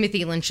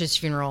 Timothy Lynch's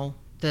funeral,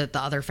 the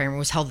other fireman,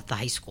 was held at the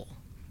high school.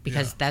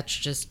 Because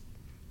that's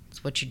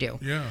what you do.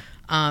 Yeah.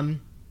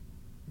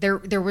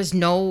 There was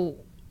no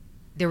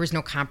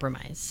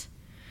compromise.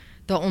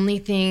 The only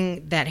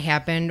thing that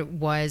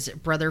happened was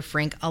Brother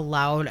Frank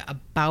allowed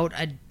about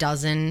a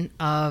dozen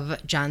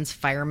of John's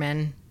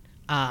firemen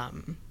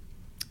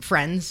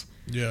friends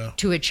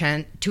to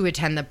attend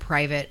the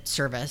private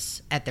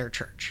service at their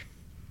church.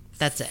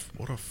 That's it.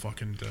 What a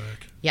fucking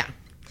dick. Yeah.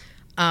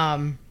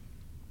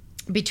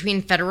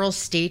 Between federal,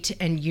 state,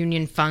 and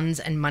union funds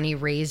and money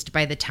raised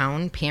by the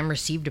town, Pam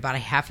received about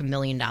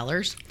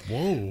 $500,000.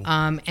 Whoa.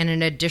 And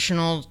an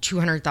additional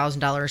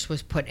 $200,000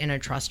 was put in a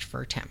trust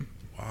for Tim.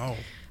 Wow.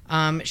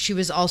 She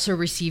was also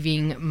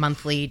receiving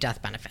monthly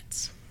death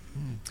benefits.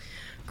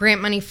 Grant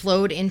money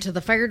flowed into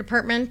the fire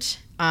department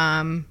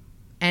and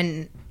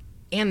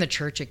the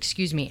church,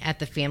 at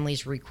the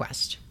family's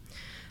request.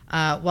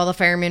 While the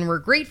firemen were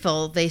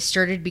grateful, they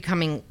started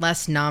becoming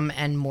less numb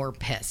and more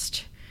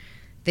pissed.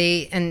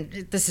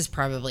 And this is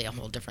probably a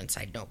whole different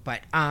side note,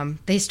 but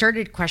they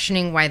started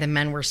questioning why the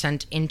men were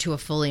sent into a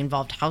fully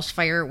involved house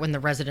fire when the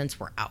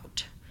residents were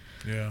out.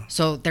 Yeah.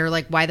 So they're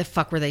like, why the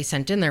fuck were they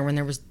sent in there when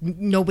there was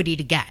nobody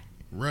to get?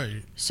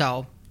 Right.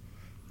 So,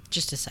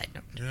 just a side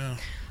note. Yeah.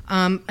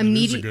 That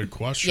is a good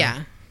question.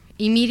 Yeah.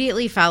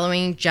 Immediately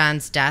following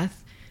John's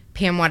death,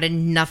 Pam wanted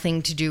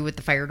nothing to do with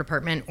the fire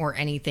department or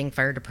anything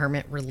fire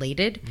department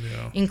related,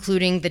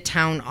 including the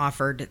town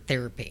offered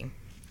therapy.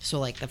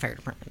 So, like, the fire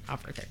department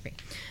offered therapy.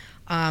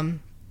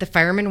 The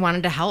firemen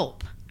wanted to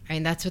help. I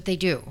mean, that's what they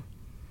do.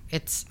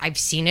 I've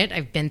seen it.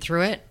 I've been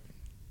through it.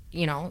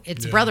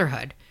 It's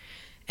brotherhood.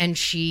 And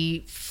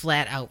she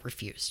flat out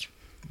refused.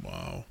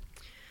 Wow.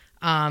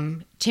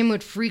 Tim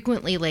would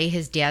frequently lay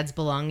his dad's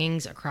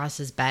belongings across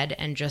his bed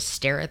and just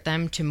stare at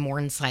them to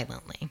mourn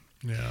silently.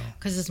 Yeah.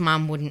 Because his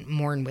mom wouldn't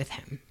mourn with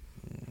him.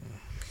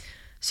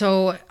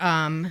 So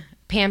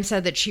Pam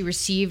said that she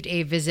received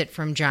a visit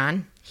from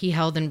John. He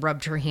held and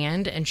rubbed her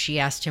hand, and she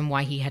asked him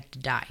why he had to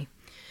die.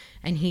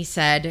 And he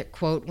said,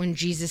 quote, when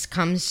Jesus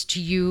calls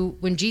you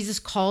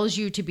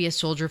to be a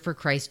soldier for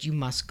Christ, you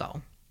must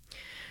go.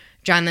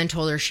 John then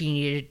told her she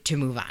needed to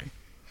move on.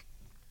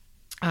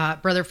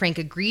 Brother Frank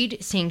agreed,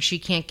 saying she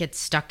can't get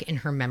stuck in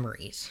her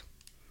memories.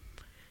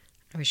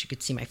 I wish you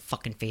could see my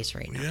fucking face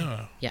right now.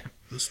 Yeah. Yeah.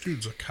 This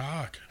dude's a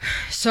cock.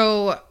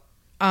 So,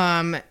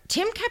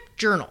 Tim kept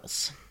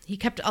journals. He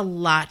kept a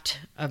lot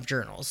of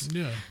journals.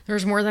 Yeah.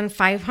 There's more than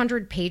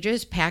 500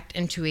 pages packed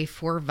into a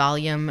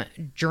 4-volume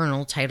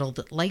journal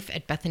titled Life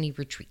at Bethany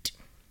Retreat.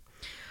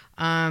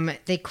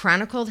 They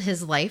chronicled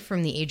his life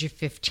from the age of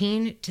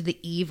 15 to the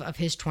eve of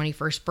his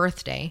 21st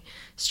birthday,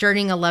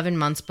 starting 11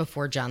 months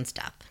before John's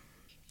death.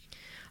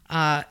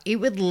 It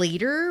would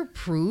later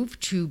prove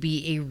to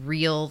be a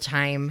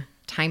real-time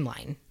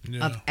timeline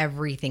of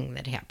everything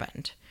that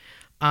happened.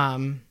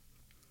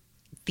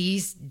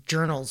 These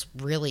journals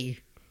really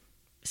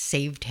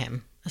saved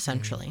him,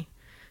 essentially,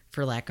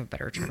 for lack of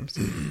better terms.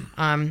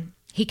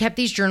 He kept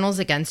these journals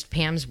against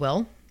Pam's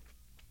will.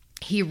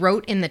 He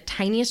wrote in the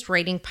tiniest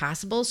writing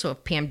possible, so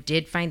if Pam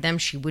did find them,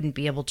 she wouldn't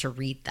be able to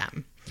read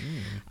them.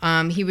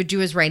 He would do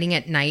his writing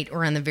at night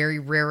or on the very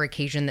rare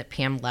occasion that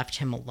Pam left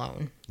him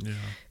alone. Yeah.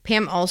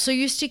 Pam also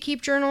used to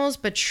keep journals,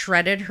 but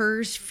shredded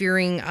hers,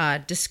 fearing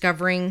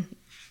discovering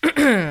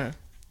the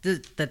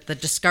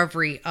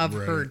discovery of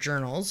her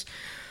journals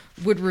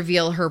would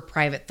reveal her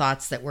private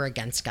thoughts that were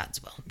against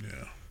God's will.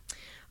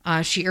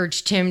 Yeah. She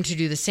urged Tim to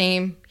do the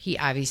same. He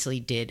obviously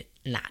did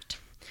not.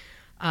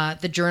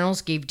 The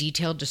journals gave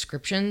detailed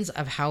descriptions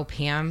of how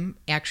Pam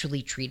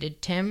actually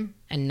treated Tim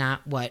and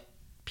not what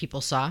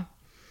people saw.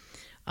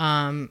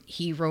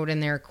 He wrote in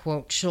there,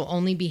 quote, "She'll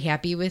only be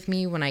happy with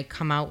me when I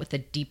come out with a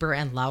deeper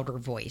and louder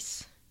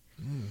voice."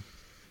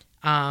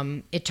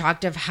 It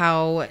talked of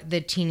how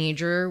the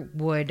teenager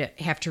would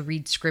have to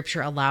read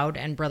scripture aloud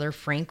and Brother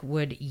Frank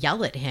would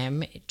yell at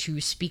him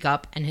to speak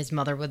up, and his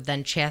mother would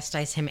then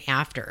chastise him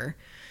after,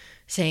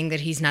 saying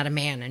that he's not a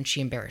man, and she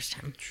embarrassed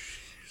him.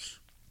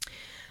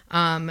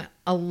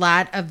 A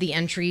lot of the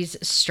entries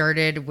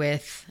started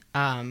with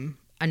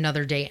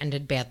another day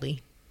ended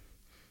badly.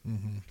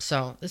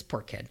 So this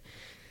poor kid.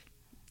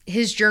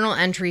 His journal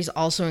entries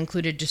also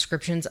included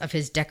descriptions of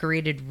his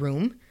decorated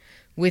room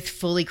with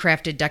fully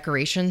crafted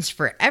decorations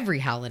for every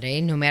holiday,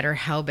 no matter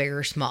how big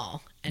or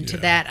small. And to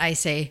that I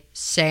say,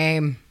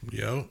 same.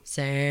 Yep.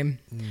 Same.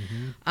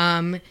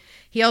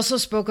 He also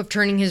spoke of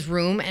turning his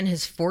room and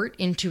his fort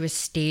into a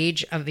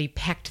stage of a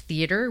packed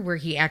theater where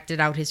he acted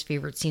out his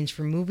favorite scenes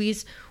from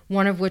movies,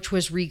 one of which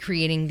was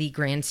recreating the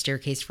grand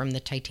staircase from the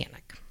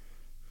Titanic.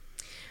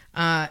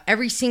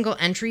 Every single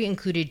entry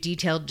included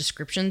detailed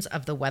descriptions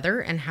of the weather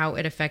and how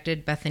it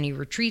affected Bethany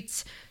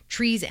retreats,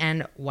 trees,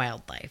 and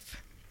wildlife.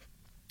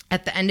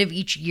 At the end of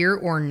each year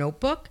or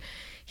notebook,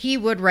 he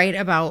would write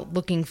about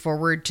looking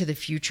forward to the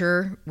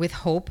future with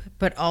hope,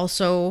 but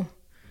also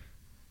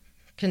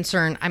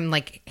concern. I'm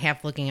like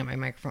half looking at my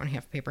microphone,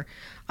 half paper.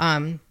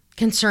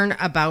 Concern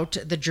about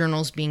the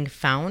journals being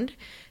found,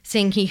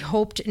 saying he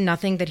hoped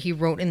nothing that he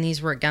wrote in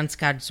these were against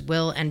God's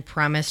will and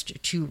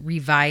promised to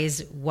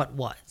revise what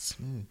was.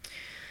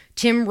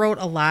 Tim wrote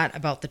a lot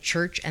about the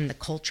church and the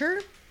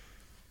culture.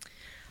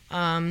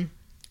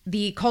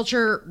 The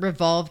culture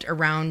revolved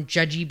around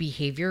judgy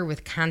behavior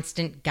with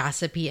constant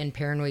gossipy and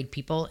paranoid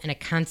people in a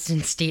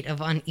constant state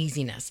of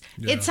uneasiness.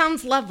 Yeah. It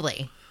sounds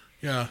lovely.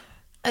 Yeah.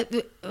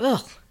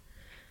 Ugh.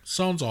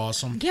 Sounds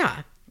awesome.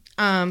 Yeah.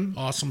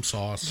 Awesome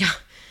sauce. Yeah.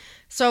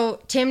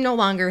 So Tim no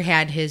longer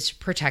had his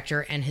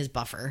protector and his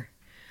buffer.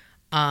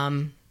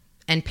 And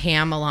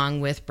Pam,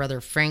 along with Brother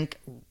Frank,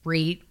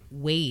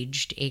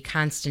 waged a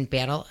constant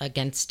battle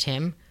against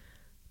Tim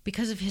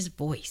because of his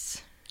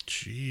voice.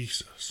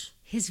 Jesus.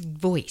 His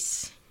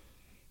voice.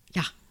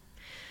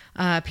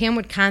 Yeah. Pam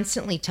would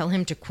constantly tell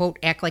him to, quote,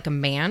 act like a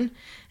man,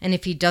 and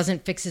if he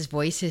doesn't fix his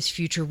voice, his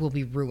future will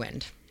be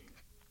ruined.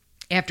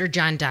 After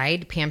John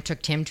died, Pam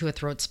took Tim to a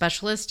throat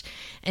specialist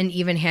and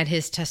even had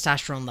his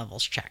testosterone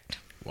levels checked.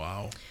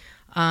 Wow.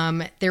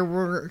 There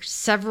were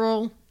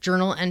several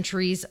journal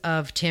entries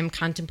of Tim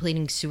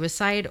contemplating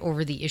suicide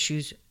over the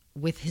issues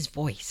with his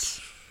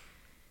voice.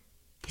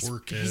 Poor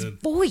kid. His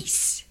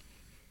voice.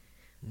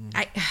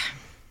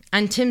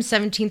 On Tim's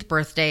 17th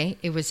birthday,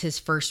 it was his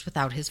first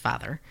without his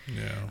father.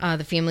 Yeah.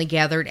 The family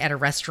gathered at a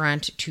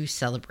restaurant to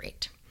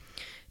celebrate.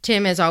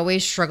 Tim, as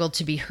always, struggled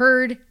to be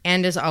heard,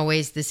 and as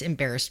always, this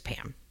embarrassed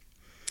Pam.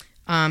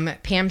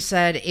 Pam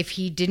said if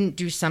he didn't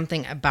do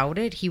something about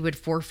it, he would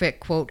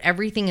forfeit, quote,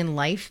 everything in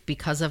life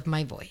because of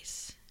my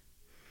voice.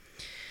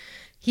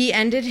 He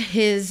ended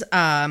his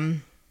night,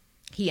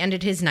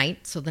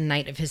 so the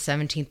night of his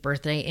 17th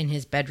birthday, in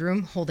his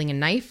bedroom, holding a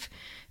knife,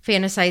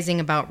 fantasizing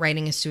about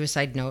writing a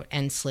suicide note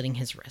and slitting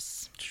his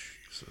wrists.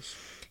 Jesus.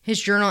 His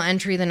journal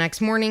entry the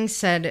next morning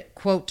said,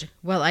 quote,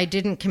 well, I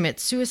didn't commit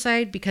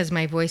suicide because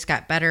my voice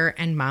got better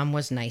and Mom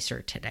was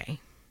nicer today.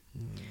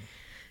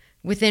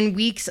 Within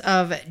weeks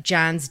of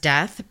John's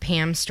death,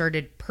 Pam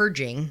started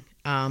purging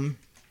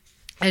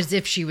as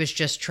if she was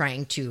just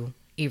trying to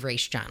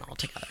erase John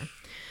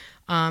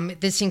altogether.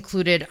 This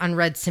included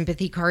unread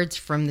sympathy cards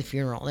from the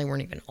funeral. They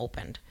weren't even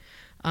opened.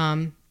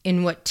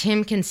 In what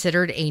Tim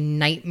considered a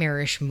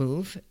nightmarish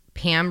move,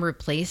 Pam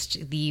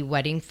replaced the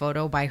wedding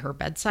photo by her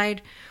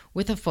bedside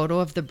with a photo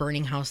of the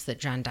burning house that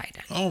John died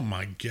in. Oh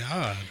my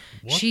God.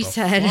 What She the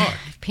said, fuck?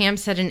 Pam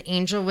said an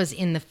angel was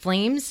in the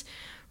flames,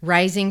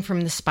 rising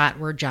from the spot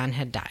where John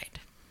had died.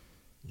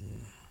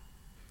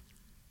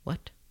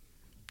 What?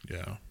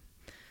 Yeah.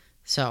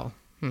 So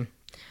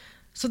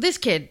this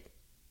kid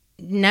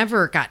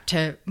never got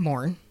to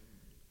mourn.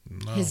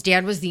 No. His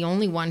dad was the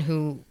only one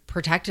who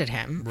protected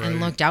him and Right.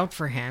 looked out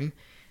for him.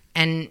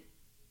 And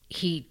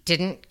he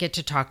didn't get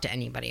to talk to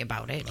anybody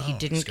about it. He No,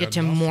 didn't he's get got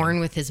to nothing. mourn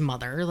with his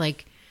mother.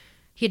 Like,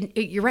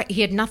 you're right. He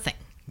had nothing.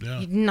 Yeah.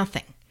 He had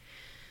nothing.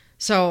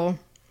 So,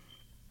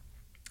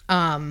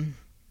 Tim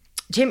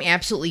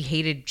absolutely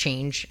hated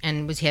change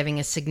and was having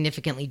a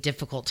significantly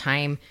difficult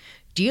time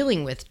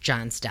dealing with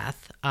John's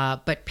death.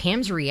 But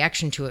Pam's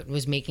reaction to it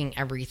was making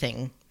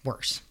everything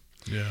worse.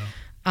 Yeah.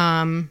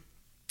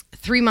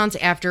 3 months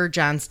after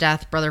John's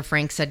death, Brother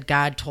Frank said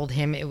God told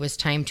him it was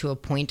time to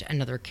appoint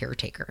another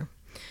caretaker.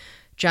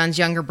 John's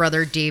younger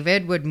brother,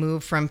 David, would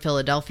move from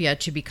Philadelphia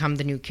to become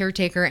the new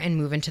caretaker and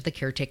move into the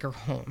caretaker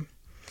home.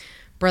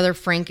 Brother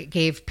Frank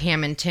gave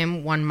Pam and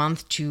Tim 1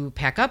 month to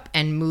pack up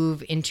and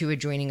move into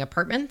adjoining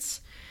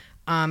apartments.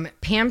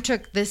 Pam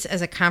took this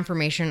as a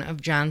confirmation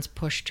of John's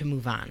push to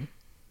move on.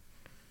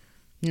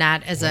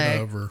 Not as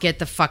a get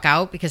the fuck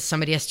out because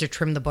somebody has to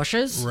trim the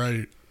bushes.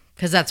 Right.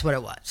 Because that's what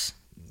it was.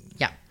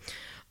 Yeah.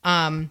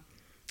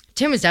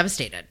 Tim was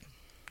devastated.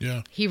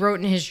 Yeah. He wrote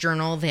in his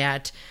journal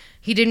that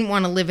he didn't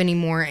want to live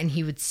anymore and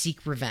he would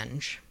seek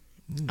revenge.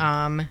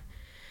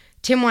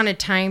 Tim wanted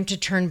time to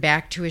turn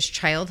back to his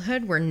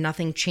childhood where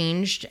nothing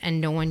changed and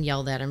no one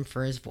yelled at him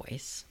for his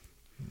voice.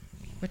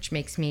 Which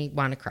makes me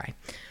want to cry.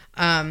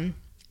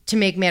 To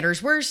make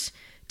matters worse,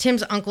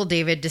 Tim's uncle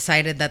David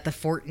decided that the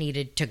fort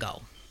needed to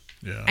go.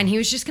 Yeah. And he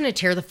was just going to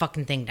tear the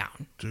fucking thing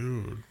down.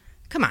 Dude.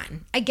 Come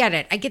on. I get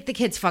it. I get the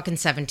kid's fucking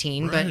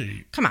 17, right.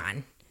 but come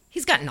on.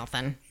 He's got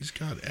nothing. He's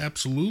got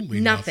absolutely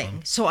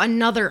nothing. So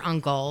another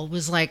uncle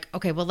was like,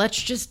 okay, well,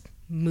 let's just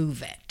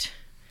move it.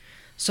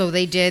 So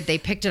they did. They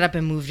picked it up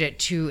and moved it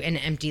to an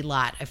empty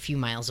lot a few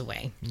miles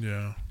away.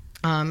 Yeah.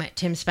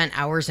 Tim spent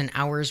hours and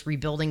hours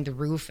rebuilding the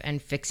roof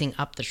and fixing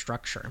up the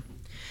structure.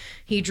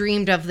 He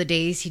dreamed of the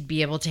days he'd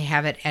be able to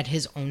have it at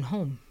his own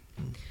home.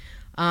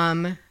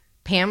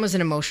 Pam was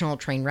an emotional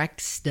train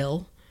wreck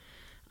still.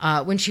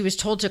 When she was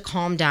told to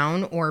calm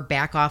down or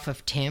back off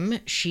of Tim,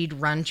 she'd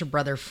run to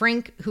Brother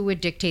Frank, who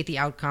would dictate the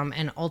outcome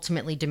and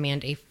ultimately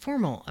demand a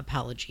formal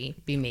apology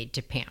be made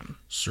to Pam.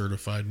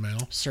 Certified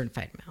mail?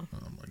 Certified mail.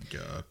 Oh, my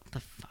God.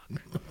 The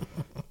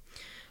fuck?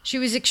 She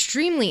was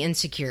extremely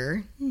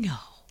insecure. No.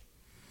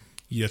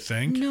 You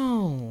think?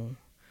 No.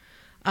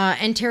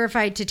 And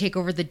terrified to take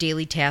over the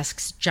daily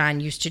tasks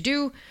John used to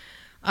do.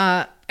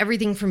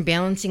 Everything from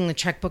balancing the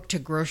checkbook to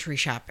grocery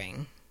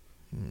shopping.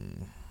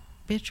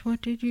 Bitch,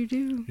 what did you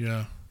do?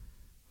 Yeah.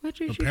 What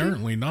did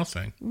Apparently you do?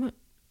 Nothing.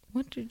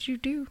 What did you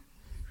do?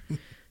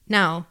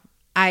 Now,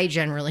 I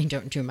generally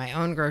don't do my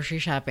own grocery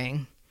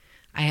shopping.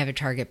 I have a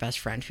Target best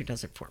friend who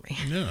does it for me.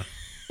 Yeah.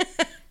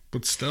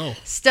 But still.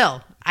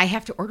 Still, I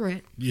have to order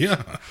it.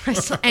 Yeah.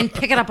 And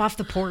pick it up off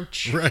the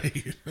porch.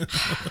 Right.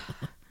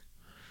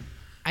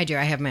 I do.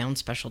 I have my own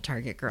special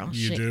Target girl.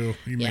 You do.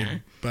 You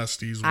made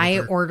besties with I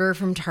her. order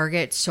from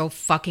Target so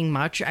fucking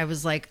much. I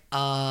was like,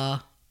 I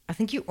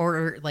think you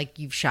order, like,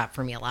 you've shopped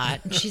for me a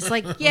lot. And she's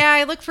like, yeah,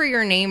 I look for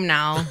your name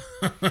now.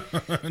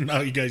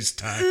 Now you guys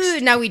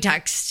text. Now we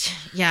text.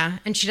 Yeah.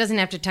 And she doesn't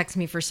have to text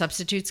me for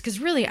substitutes because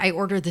really I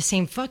order the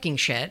same fucking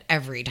shit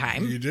every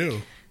time. You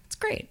do. It's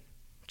great.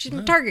 She's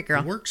my Target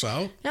girl. It works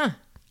out. Yeah.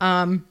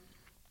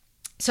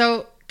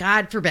 So,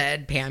 God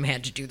forbid Pam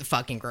had to do the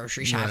fucking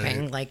grocery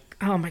shopping. Right. Like,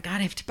 oh my God,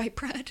 I have to buy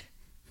bread.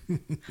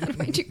 How do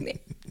I do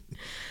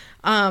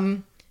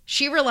that?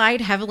 She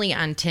relied heavily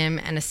on Tim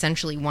and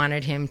essentially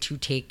wanted him to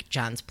take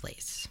John's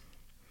place.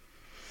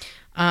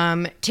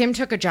 Tim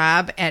took a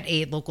job at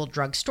a local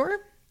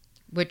drugstore,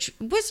 which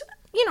was,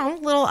 a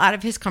little out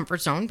of his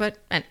comfort zone, but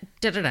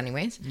did it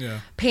anyways. Yeah.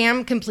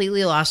 Pam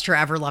completely lost her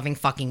ever-loving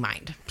fucking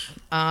mind.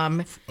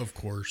 Of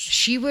course.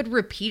 She would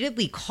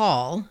repeatedly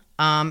call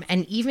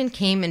and even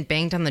came and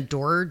banged on the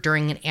door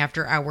during an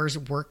after-hours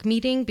work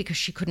meeting because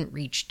she couldn't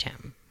reach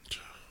Tim.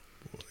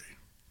 Boy.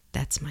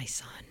 That's my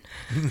son.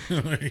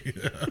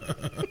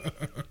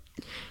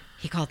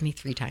 He called me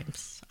 3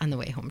 times on the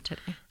way home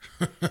today.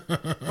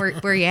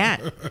 Where you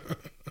at? And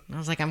I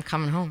was like, I'm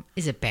coming home.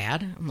 Is it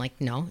bad? I'm like,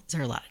 no. Is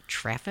there a lot of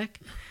traffic?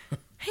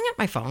 Hang up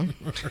my phone.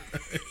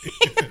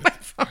 Hang up my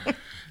phone.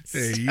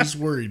 Hey, he's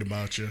worried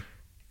about you.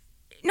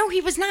 No,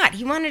 he was not.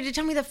 He wanted to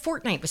tell me that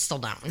Fortnite was still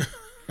down.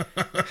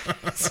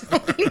 So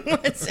he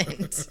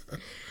wasn't.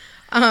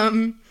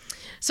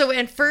 So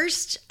at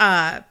first,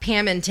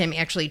 Pam and Tim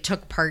actually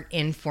took part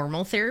in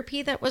formal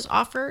therapy that was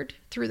offered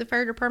through the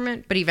fire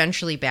department, but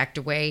eventually backed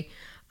away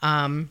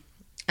and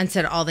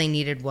said all they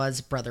needed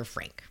was Brother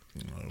Frank.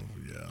 Oh,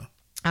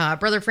 yeah.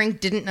 Brother Frank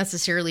didn't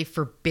necessarily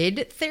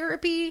forbid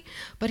therapy,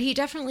 but he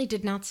definitely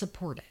did not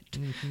support it.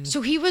 Mm-hmm.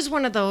 So he was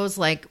one of those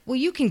like, well,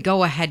 you can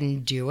go ahead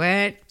and do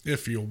it.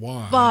 If you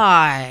want.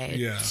 But.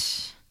 Yeah.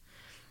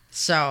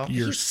 So.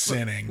 You're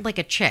sinning. Like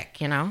a chick,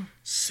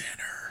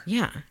 Sinner.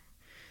 Yeah.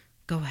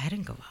 Go ahead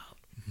and go out.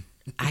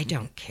 I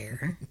don't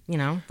care.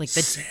 Like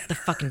the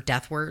fucking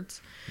death words.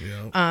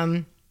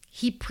 Yeah.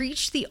 He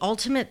preached the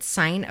ultimate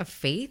sign of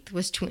faith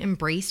was to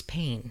embrace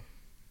pain.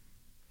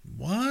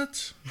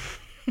 What?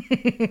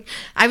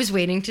 I was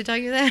waiting to tell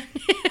you that.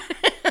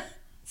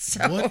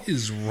 So, what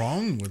is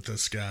wrong with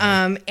this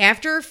guy?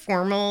 After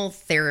formal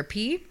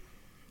therapy,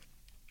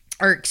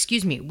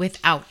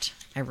 without,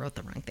 I wrote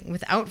the wrong thing,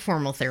 without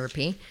formal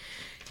therapy,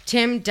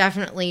 Tim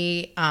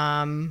definitely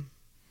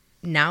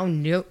now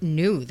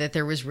knew that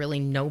there was really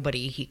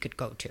nobody he could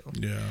go to.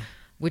 Yeah.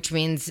 Which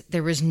means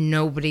there was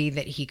nobody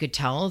that he could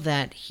tell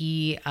that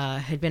he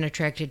had been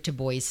attracted to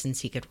boys since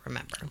he could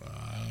remember.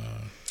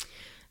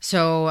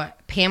 So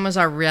Pam was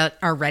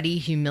already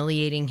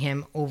humiliating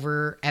him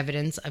over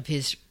evidence of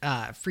his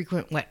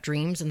frequent wet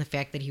dreams and the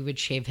fact that he would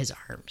shave his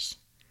arms.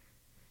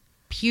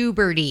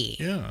 Puberty.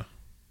 Yeah.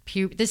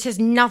 This has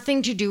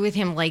nothing to do with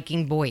him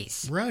liking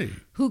boys. Right.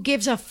 Who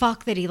gives a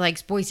fuck that he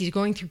likes boys? He's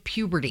going through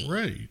puberty.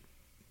 Right.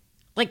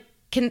 Like,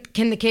 can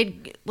the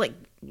kid, like,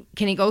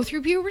 can he go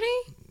through puberty?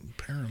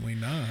 Apparently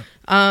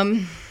not.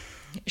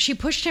 She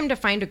pushed him to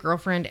find a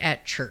girlfriend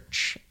at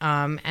church,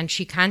 and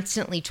she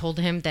constantly told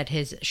him that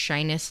his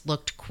shyness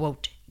looked,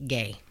 quote,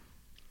 gay.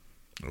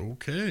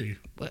 Okay.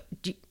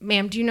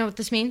 Ma'am, do you know what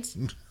this means?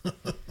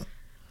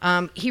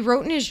 He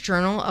wrote in his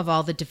journal of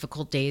all the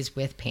difficult days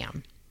with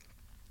Pam.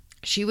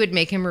 She would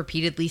make him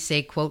repeatedly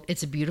say, quote,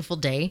 "It's a beautiful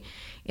day,"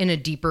 in a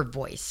deeper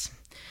voice.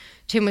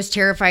 Tim was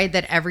terrified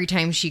that every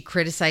time she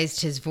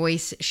criticized his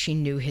voice, she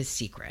knew his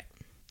secret.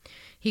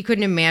 He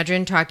couldn't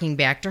imagine talking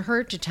back to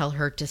her to tell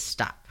her to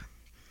stop.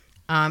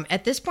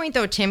 At this point,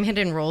 though, Tim had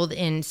enrolled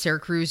in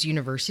Syracuse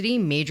University,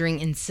 majoring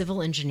in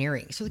civil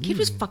engineering. So the kid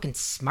was fucking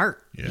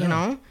smart, you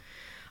know?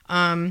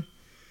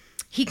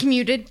 He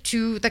commuted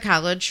to the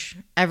college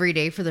every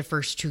day for the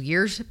first 2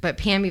 years, but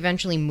Pam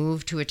eventually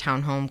moved to a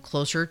townhome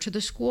closer to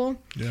the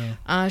school.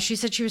 Yeah. She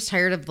said she was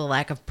tired of the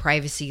lack of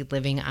privacy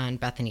living on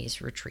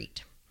Bethany's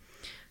retreat.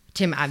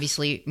 Tim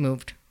obviously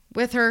moved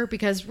with her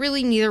because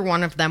really neither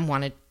one of them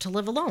wanted to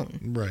live alone.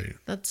 Right.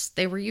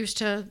 They were used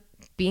to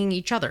being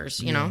each other's,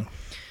 you know.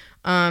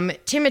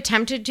 Tim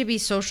attempted to be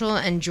social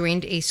and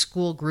joined a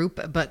school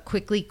group, but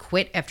quickly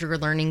quit after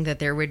learning that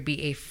there would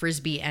be a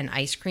Frisbee and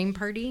ice cream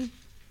party,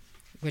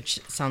 which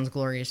sounds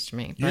glorious to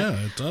me. But,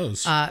 yeah, it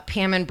does.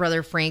 Pam and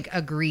brother Frank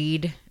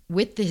agreed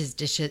with his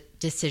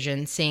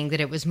decision, saying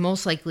that it was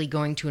most likely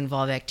going to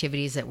involve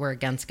activities that were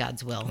against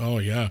God's will. Oh,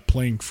 yeah,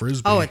 playing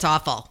Frisbee. Oh, it's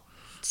awful.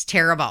 It's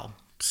terrible.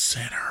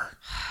 Sinner.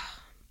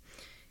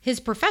 His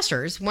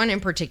professors, one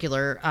in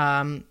particular,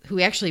 who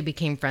actually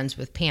became friends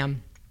with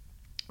Pam,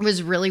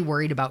 was really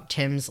worried about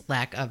Tim's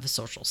lack of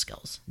social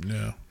skills.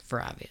 Yeah.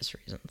 For obvious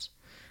reasons.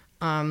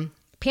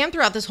 Pam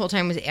throughout this whole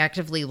time was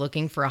actively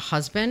looking for a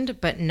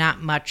husband, but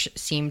not much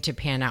seemed to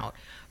pan out.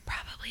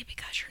 Probably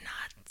because you're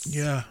nuts.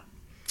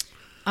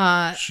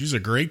 Yeah. She's a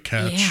great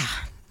catch. Yeah.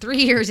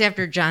 3 years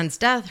after John's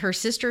death, her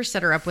sister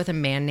set her up with a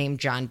man named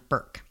John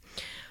Burke.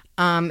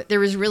 There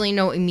was really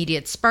no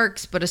immediate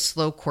sparks, but a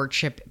slow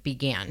courtship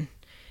began.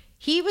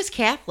 He was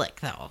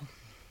Catholic, though.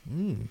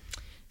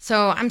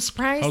 So I'm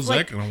surprised. How's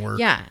that going to work?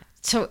 Yeah.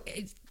 So,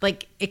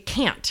 it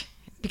can't.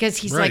 Because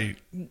he's right.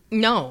 like,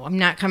 no, I'm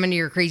not coming to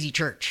your crazy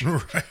church.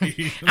 Right.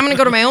 I'm going to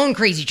go to my own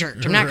crazy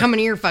church. I'm not coming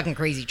to your fucking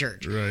crazy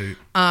church. Right.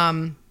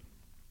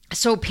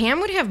 So Pam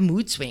would have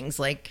mood swings,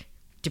 like,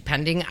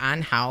 depending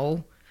on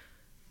how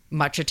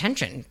much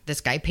attention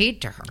this guy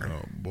paid to her.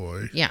 Oh,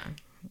 boy. Yeah.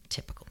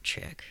 Typical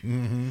chick.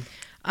 Mm-hmm.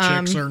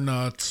 Chicks are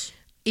nuts.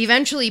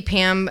 Eventually,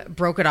 Pam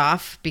broke it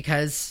off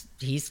because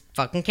he's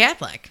fucking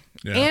Catholic.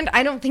 Yeah. And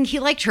I don't think he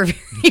liked her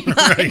very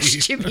much, right.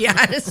 To be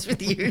honest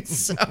with you.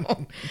 So,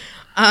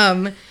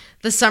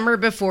 the summer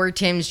before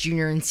Tim's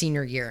junior and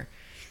senior year.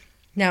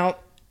 Now,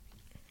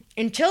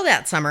 until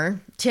that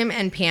summer, Tim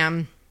and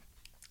Pam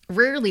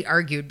rarely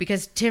argued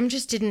because Tim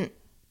just didn't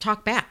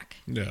talk back.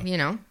 Yeah. You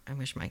know, I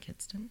wish my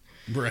kids did.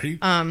 Right.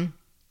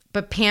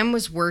 But Pam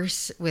was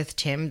worse with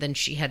Tim than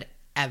she had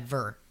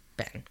ever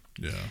been.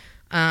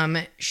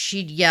 Yeah.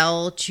 She'd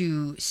yell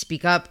to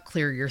speak up,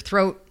 clear your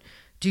throat.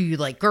 Do you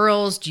like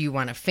girls? Do you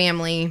want a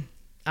family?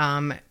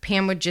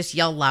 Pam would just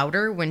yell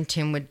louder when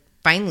Tim would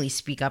finally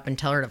speak up and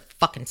tell her to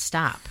fucking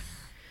stop.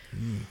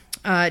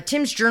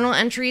 Tim's journal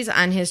entries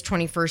on his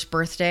 21st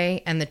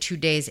birthday and the 2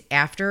 days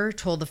after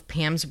told of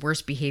Pam's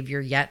worst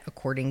behavior yet,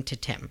 according to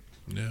Tim.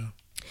 Yeah.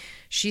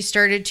 She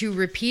started to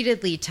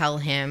repeatedly tell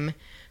him,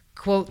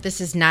 quote,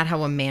 "This is not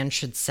how a man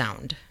should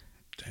sound."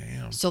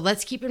 Damn. So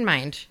let's keep in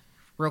mind,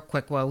 real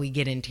quick while we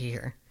get into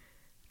here,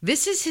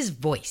 this is his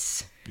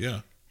voice.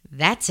 Yeah.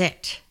 That's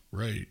it.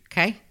 Right.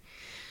 Okay.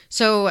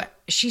 So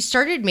she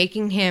started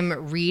making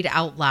him read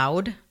out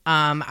loud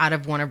out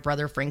of one of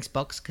Brother Frank's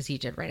books, because he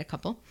did write a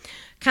couple,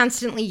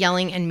 constantly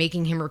yelling and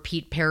making him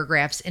repeat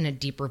paragraphs in a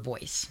deeper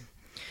voice.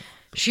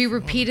 She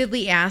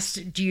repeatedly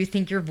asked, "Do you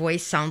think your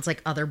voice sounds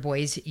like other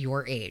boys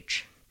your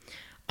age?"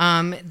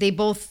 They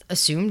both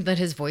assumed that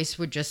his voice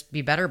would just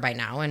be better by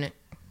now, and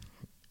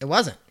it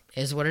wasn't,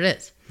 is what it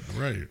is.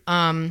 Right.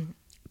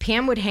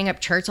 Pam would hang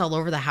up charts all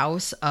over the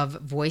house of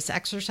voice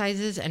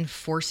exercises and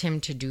force him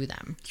to do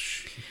them.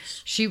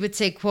 Jeez. She would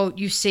say, quote,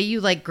 "You say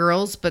you like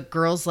girls, but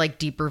girls like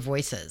deeper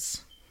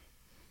voices."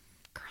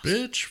 Girls,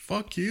 bitch,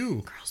 fuck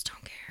you. Girls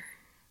don't care.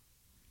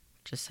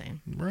 Just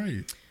saying.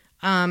 Right.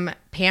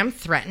 Pam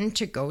threatened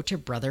to go to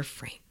Brother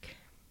Frank.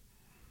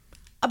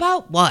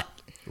 About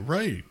what?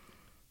 Right.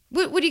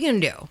 What are you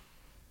going to do?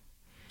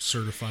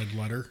 Certified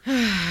letter.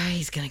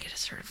 He's going to get a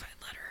certified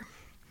letter.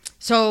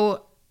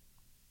 So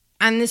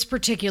on this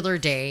particular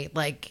day,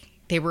 like,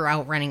 they were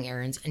out running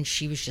errands and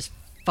she was just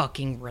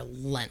fucking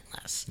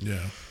relentless.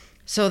 Yeah.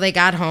 So they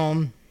got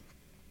home.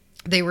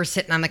 They were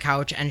sitting on the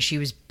couch and she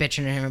was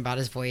bitching at him about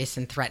his voice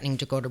and threatening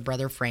to go to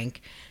Brother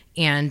Frank.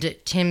 And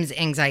Tim's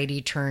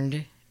anxiety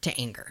turned to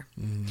anger.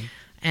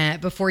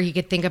 Before he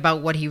could think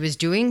about what he was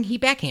doing, he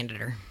backhanded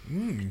her.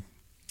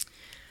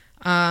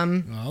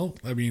 Well,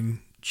 I mean,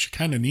 she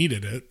kind of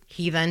needed it.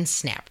 He then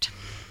snapped.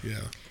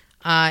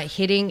 Yeah.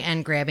 Hitting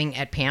and grabbing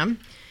at Pam.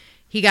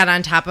 He got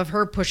on top of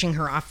her, pushing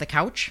her off the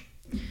couch.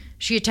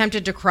 She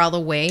attempted to crawl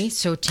away,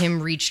 so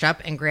Tim reached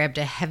up and grabbed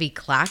a heavy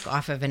clock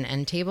off of an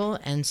end table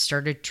and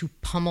started to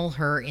pummel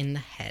her in the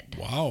head.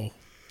 Wow.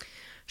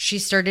 She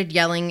started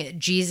yelling,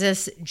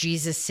 "Jesus,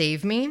 Jesus,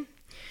 save me."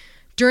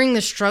 During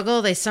the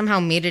struggle, they somehow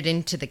made it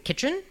into the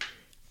kitchen,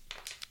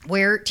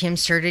 where Tim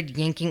started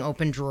yanking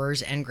open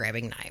drawers and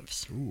grabbing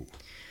knives.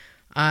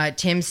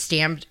 Tim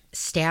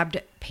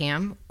stabbed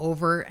Pam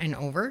over and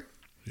over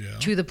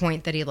to the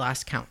point that he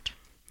lost count.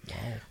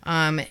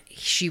 Wow.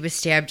 She was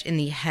stabbed in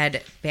the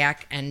head,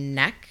 back, and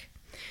neck.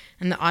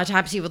 And the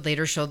autopsy would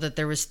later show that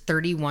there was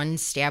 31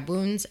 stab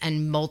wounds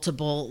and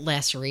multiple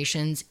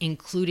lacerations,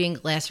 including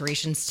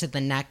lacerations to the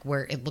neck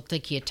where it looked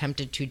like he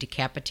attempted to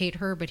decapitate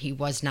her, but he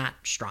was not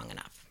strong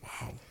enough.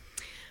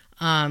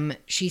 Wow.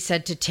 She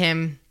said to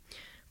Tim,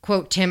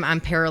 quote, "Tim,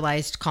 I'm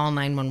paralyzed. Call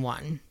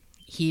 911.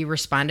 He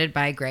responded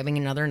by grabbing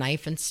another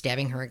knife and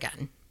stabbing her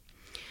again.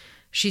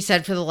 She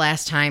said for the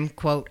last time,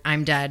 quote,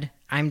 "I'm dead.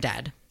 I'm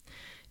dead."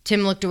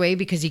 Tim looked away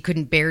because he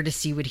couldn't bear to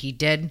see what he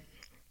did,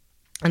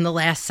 and the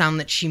last sound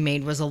that she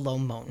made was a low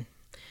moan.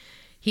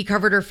 He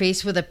covered her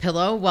face with a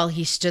pillow while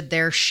he stood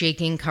there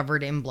shaking,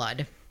 covered in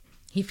blood.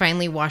 He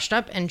finally washed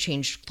up and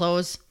changed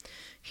clothes.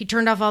 He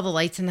turned off all the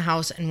lights in the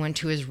house and went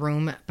to his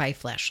room by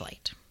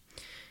flashlight.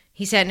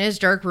 He sat in his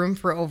dark room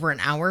for over an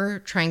hour,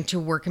 trying to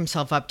work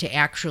himself up to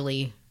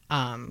actually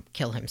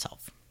kill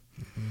himself.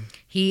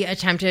 He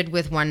attempted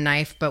with one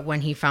knife, but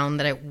when he found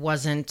that it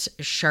wasn't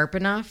sharp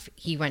enough,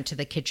 he went to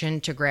the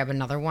kitchen to grab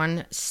another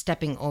one,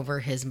 stepping over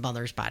his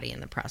mother's body in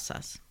the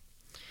process.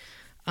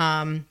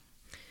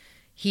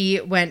 He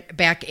went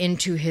back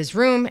into his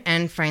room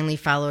and finally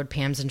followed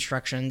Pam's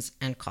instructions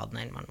and called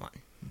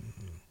 911.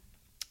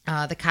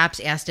 The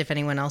cops asked if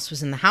anyone else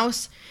was in the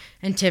house,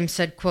 and Tim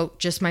said, quote,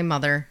 "Just my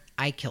mother.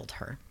 I killed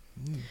her."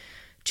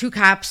 2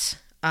 cops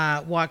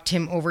walked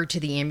him over to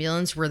the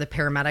ambulance where the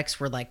paramedics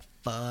were like,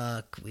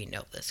 "Fuck, we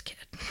know this kid."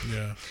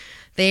 Yeah.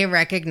 They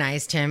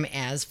recognized him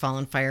as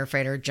fallen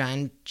firefighter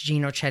John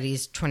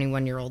Ginochetti's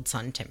 21-year-old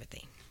son,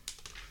 Timothy.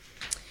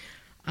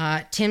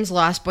 Tim's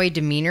lost boy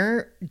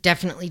demeanor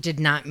definitely did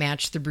not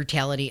match the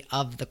brutality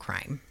of the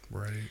crime.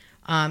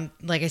 Right.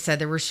 Like I said,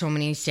 there were so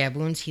many stab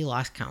wounds, he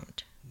lost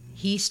count.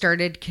 He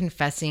started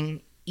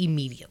confessing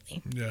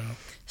immediately. Yeah.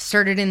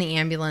 Started in the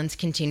ambulance,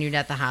 continued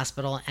at the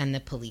hospital and the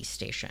police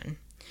station.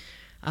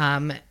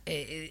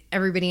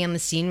 Everybody on the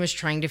scene was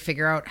trying to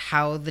figure out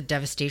how the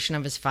devastation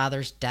of his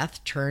father's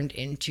death turned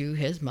into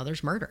his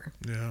mother's murder.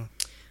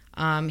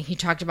 Yeah. He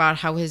talked about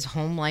how his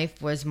home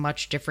life was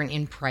much different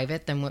in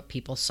private than what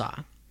people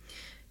saw.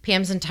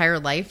 Pam's entire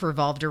life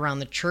revolved around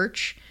the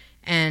church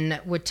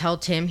and would tell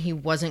Tim he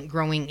wasn't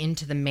growing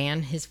into the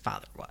man his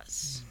father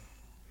was.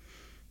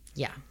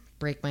 Yeah,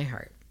 break my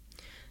heart.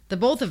 The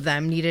both of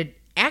them needed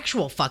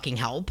actual fucking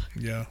help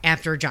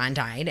after John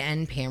died,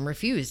 and Pam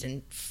refused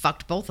and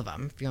fucked both of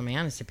them, if you want my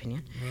honest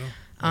opinion. Well,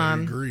 I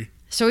agree.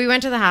 So we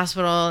went to the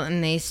hospital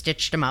and they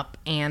stitched him up,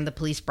 and the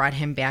police brought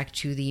him back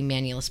to the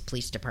Manulus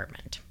Police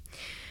Department.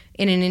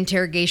 In an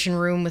interrogation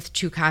room with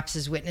 2 cops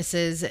as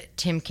witnesses,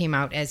 Tim came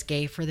out as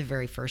gay for the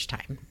very first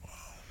time. Wow.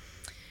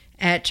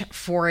 At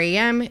 4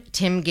 a.m.,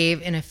 Tim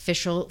gave an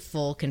official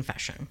full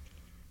confession.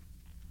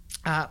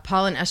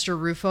 Paul and Esther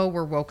Rufo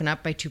were woken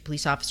up by 2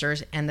 police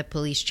officers and the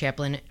police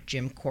chaplain,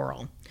 Jim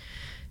Corral.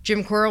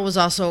 Jim Corral was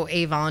also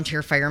a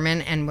volunteer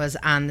fireman and was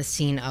on the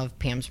scene of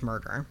Pam's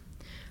murder.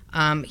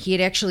 He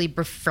had actually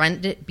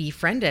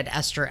befriended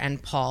Esther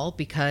and Paul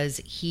because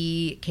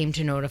he came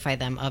to notify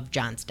them of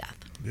John's death.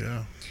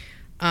 Yeah.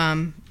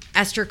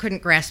 Esther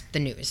couldn't grasp the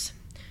news.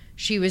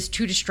 She was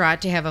too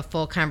distraught to have a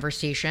full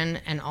conversation,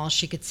 and all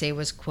she could say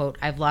was, quote,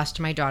 "I've lost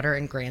my daughter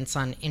and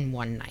grandson in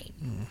one night."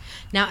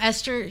 Now,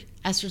 Esther's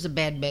a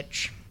bad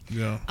bitch.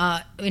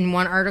 Yeah. In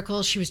one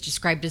article, she was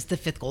described as the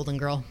 5th Golden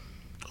Girl.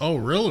 Oh,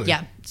 really?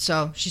 Yeah,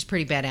 so she's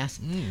pretty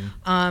badass.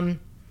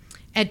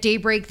 At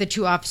daybreak, the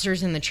 2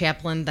 officers and the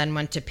chaplain then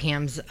went to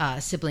Pam's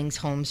siblings'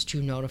 homes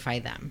to notify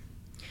them.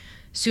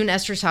 Soon,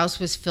 Esther's house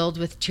was filled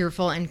with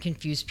tearful and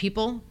confused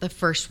people, the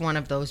first one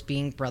of those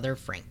being Brother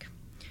Frank.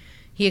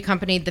 He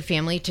accompanied the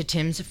family to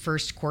Tim's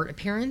first court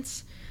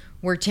appearance,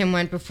 where Tim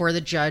went before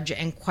the judge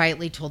and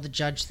quietly told the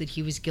judge that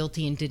he was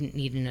guilty and didn't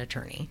need an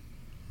attorney.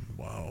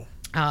 Wow.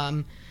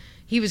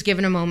 He was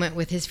given a moment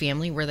with his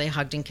family where they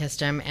hugged and kissed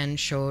him and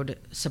showed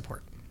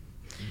support.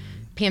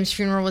 Pam's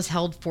funeral was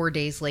held 4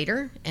 days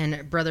later,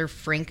 and Brother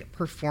Frank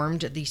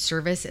performed the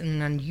service in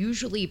an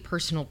unusually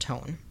personal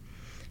tone.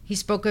 He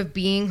spoke of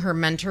being her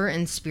mentor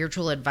and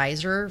spiritual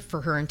advisor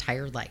for her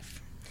entire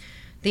life.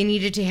 They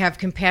needed to have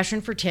compassion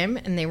for Tim,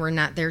 and they were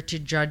not there to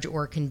judge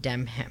or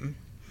condemn him.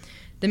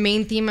 The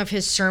main theme of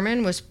his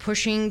sermon was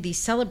pushing the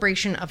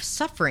celebration of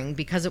suffering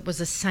because it was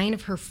a sign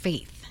of her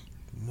faith.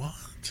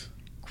 What?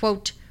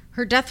 Quote,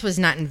 "Her death was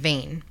not in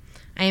vain.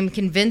 I am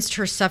convinced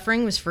her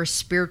suffering was for a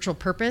spiritual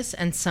purpose,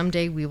 and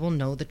someday we will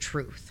know the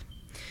truth.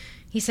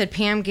 He said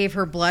Pam gave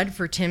her blood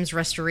for Tim's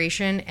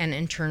restoration and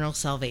eternal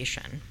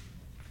salvation.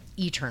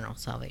 He talked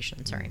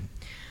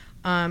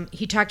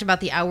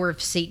about the hour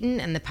of Satan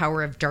and the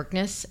power of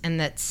darkness, and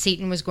that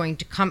Satan was going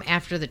to come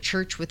after the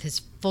church with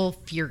his full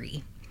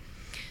fury.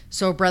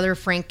 So Brother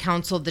Frank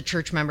counseled the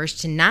church members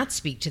to not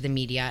speak to the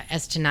media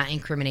as to not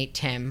incriminate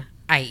Tim,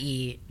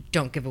 i.e.,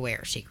 don't give away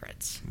our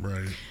secrets.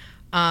 Right.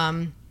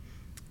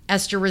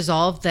 Esther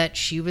resolved that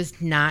she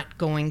was not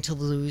going to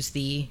lose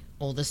the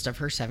oldest of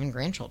her 7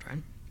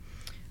 grandchildren.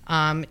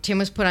 Tim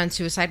was put on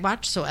suicide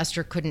watch, so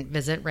Esther couldn't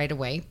visit right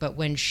away. But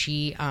when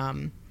she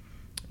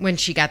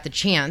got the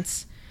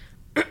chance,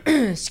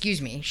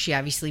 she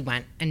obviously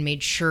went and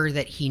made sure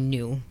that he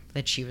knew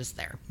that she was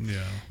there.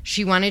 Yeah.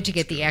 She wanted to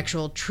get the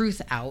actual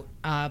truth out,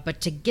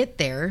 but to get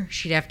there,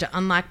 she'd have to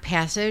unlock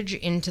passage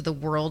into the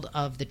world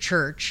of the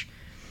church.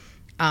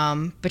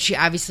 But she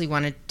obviously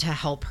wanted to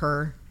help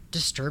her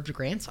disturbed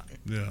grandson.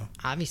 Yeah.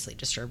 Obviously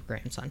disturbed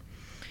grandson.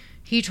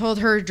 He told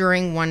her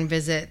during one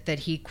visit that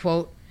he,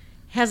 quote,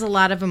 has a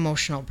lot of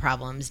emotional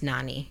problems,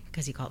 Nani,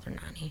 because he called her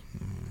Nani.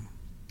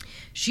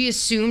 She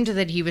assumed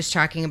that he was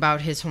talking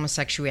about his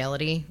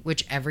homosexuality,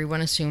 which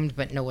everyone assumed,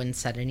 but no one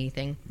said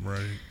anything.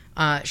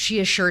 Right. She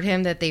assured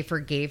him that they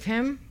forgave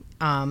him.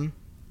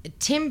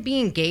 Tim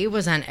being gay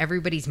was on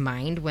everybody's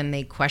mind when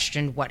they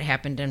questioned what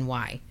happened and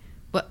why.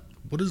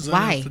 What does that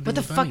why? have to do What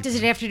the with fuck anything? does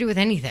it have to do with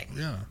anything?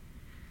 Yeah.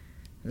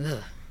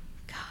 Ugh.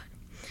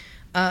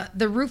 God.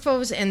 The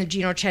Rufos and the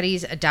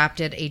Ginochettis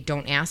adopted a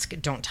don't ask,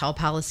 don't tell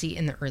policy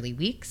in the early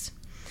weeks.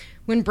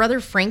 When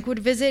Brother Frank would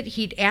visit,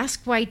 he'd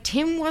ask why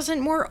Tim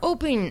wasn't more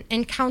open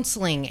and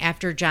counseling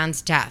after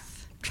John's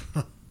death.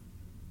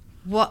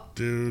 What?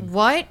 Dude.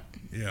 What?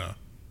 Yeah.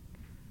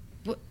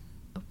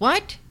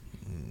 What?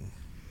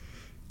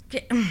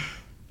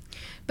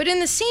 But in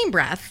the same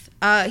breath,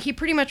 he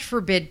pretty much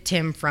forbid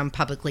Tim from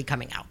publicly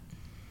coming out.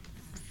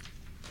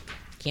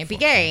 Can't be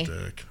gay.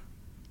 Dick.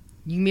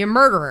 You can be a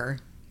murderer.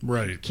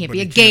 Right. Can't but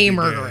be a you gay can't be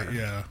murderer.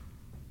 Yeah.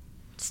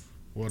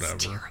 Whatever.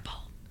 It's terrible.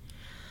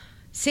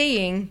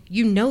 Saying,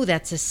 you know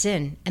that's a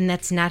sin, and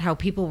that's not how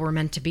people were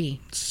meant to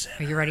be. Sinner.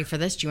 Are you ready for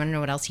this? Do you want to know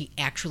what else he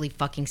actually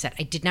fucking said?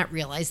 I did not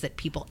realize that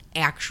people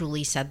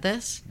actually said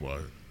this.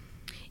 What?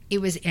 It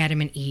was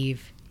Adam and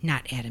Eve,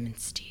 not Adam and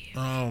Steve.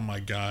 Oh my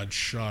God!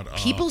 Shut up.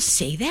 People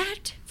say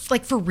that?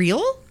 Like, for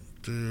real?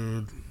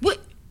 Dude.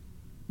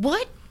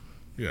 What?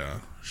 Yeah.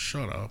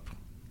 Shut up.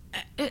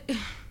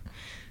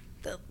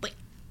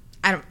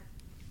 I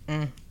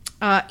don't...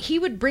 he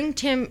would bring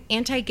Tim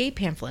anti-gay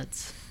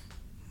pamphlets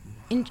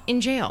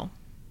in jail.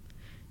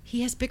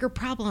 He has bigger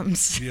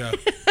problems. Yeah.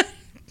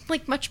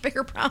 Like, much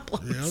bigger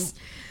problems.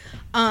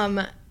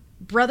 Yep.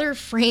 Brother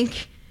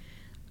Frank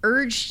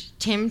urged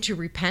Tim to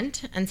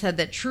repent and said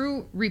that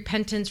true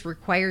repentance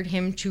required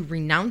him to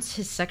renounce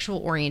his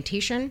sexual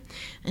orientation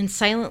and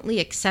silently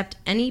accept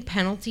any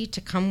penalty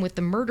to come with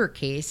the murder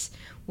case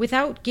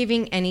without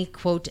giving any,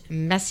 quote,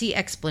 messy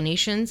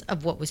explanations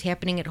of what was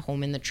happening at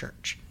home in the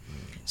church.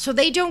 So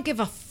they don't give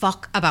a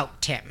fuck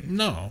about Tim.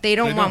 No. They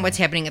don't want what's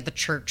happening at the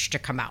church to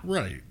come out.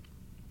 Right.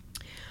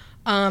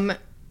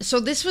 So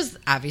this was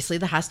obviously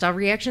the hostile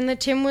reaction that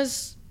Tim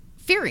was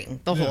fearing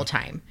the whole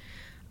time.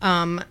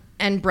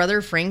 And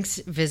Brother Frank's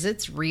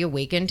visits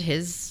reawakened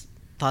his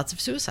thoughts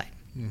of suicide.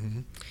 Mm-hmm.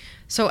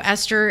 So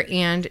Esther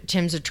and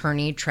Tim's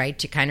attorney tried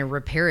to kind of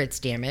repair its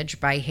damage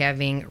by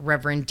having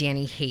Reverend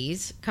Danny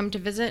Hayes come to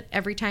visit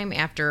every time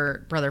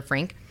after Brother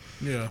Frank.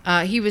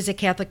 Yeah. He was a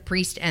Catholic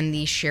priest and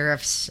the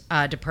sheriff's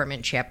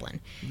department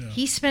chaplain. Yeah.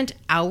 He spent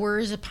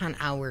hours upon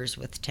hours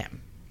with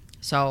Tim.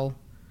 So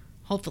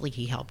hopefully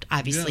he helped.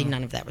 Obviously,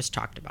 none of that was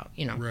talked about,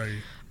 you know.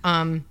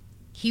 Right.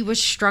 He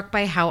was struck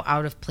by how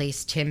out of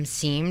place Tim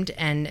seemed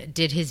and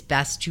did his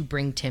best to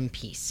bring Tim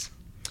peace.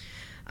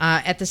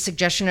 At the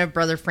suggestion of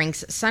Brother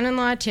Frank's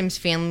son-in-law, Tim's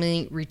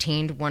family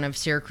retained one of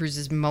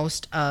Syracuse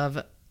most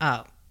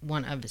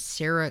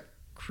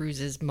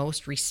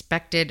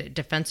respected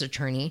defense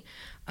attorney,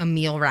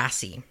 Emil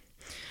Rossi.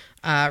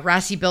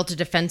 Rossi built a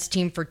defense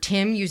team for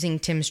Tim using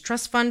Tim's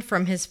trust fund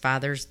from his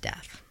father's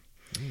death.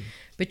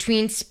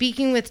 Between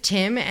speaking with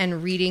Tim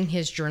and reading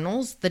his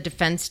journals, the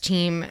defense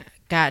team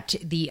got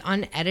the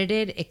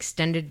unedited,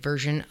 extended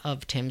version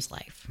of Tim's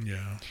life.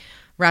 Yeah.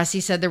 Rossi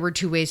said there were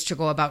 2 ways to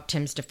go about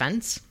Tim's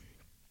defense.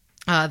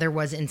 There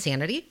was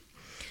insanity,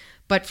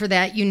 but for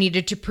that you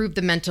needed to prove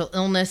the mental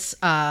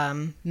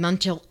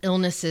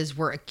illnesses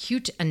were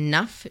acute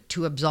enough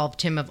to absolve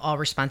Tim of all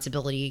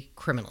responsibility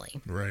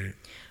criminally. Right.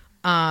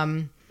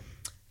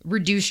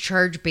 Reduced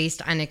charge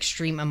based on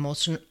extreme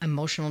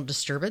emotional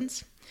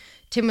disturbance.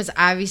 Tim was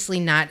obviously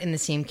not in the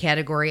same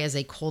category as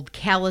a cold,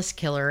 callous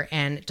killer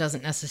and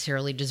doesn't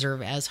necessarily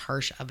deserve as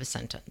harsh of a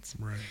sentence.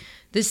 Right.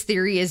 This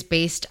theory is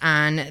based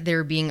on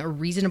there being a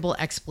reasonable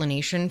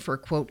explanation for,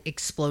 quote,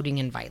 exploding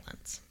in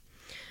violence.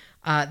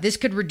 This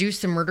could reduce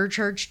the murder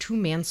charge to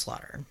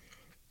manslaughter.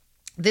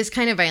 This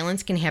kind of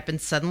violence can happen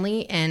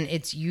suddenly, and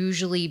it's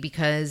usually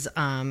because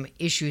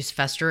issues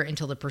fester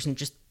until the person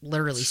just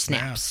literally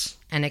snaps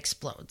and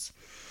explodes.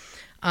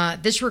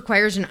 This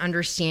requires an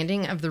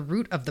understanding of the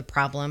root of the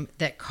problem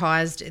that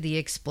caused the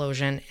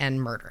explosion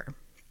and murder.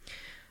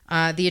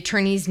 The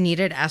attorneys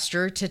needed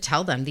Esther to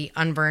tell them the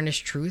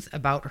unvarnished truth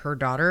about her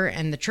daughter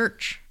and the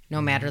church,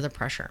 no matter the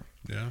pressure.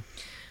 Yeah.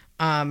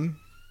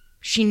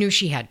 She knew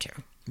she had to.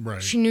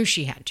 Right. She knew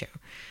she had to.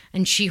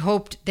 And she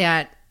hoped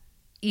that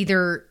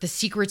either the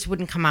secrets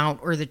wouldn't come out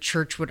or the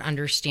church would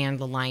understand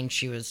the line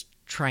she was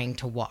trying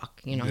to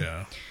walk, you know?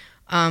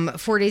 Yeah.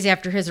 4 days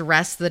after his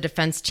arrest, the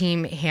defense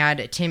team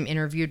had Tim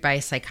interviewed by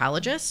a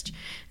psychologist.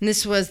 And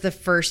this was the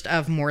first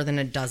of more than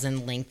a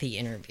dozen lengthy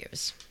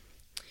interviews.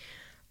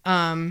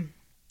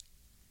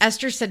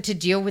 Esther said to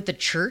deal with the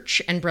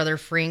church and Brother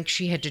Frank,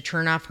 she had to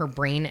turn off her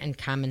brain and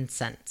common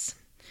sense.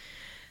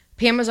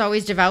 Pam was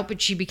always devout,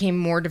 but she became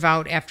more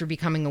devout after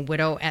becoming a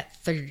widow at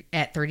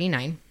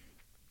 39.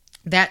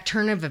 That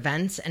turn of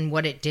events and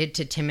what it did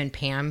to Tim and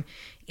Pam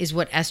is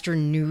what Esther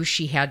knew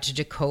she had to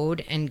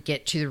decode and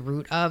get to the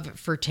root of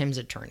for Tim's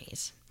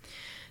attorneys.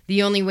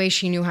 The only way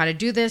she knew how to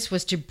do this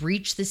was to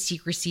breach the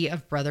secrecy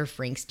of Brother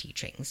Frank's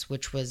teachings,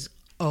 which was,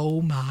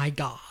 oh my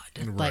God.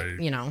 Right.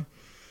 Like, you know.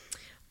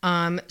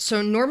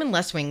 So Norman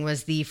Leswing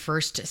was the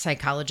first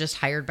psychologist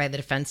hired by the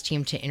defense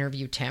team to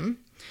interview Tim.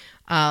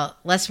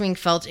 Leswing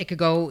felt it could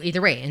go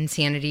either way,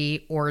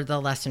 insanity or the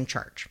lesson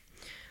charge.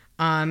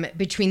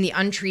 Between the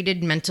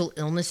untreated mental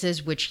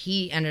illnesses, which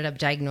he ended up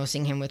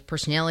diagnosing him with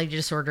personality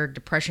disorder,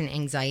 depression,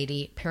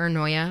 anxiety,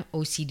 paranoia,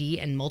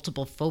 OCD, and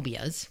multiple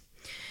phobias,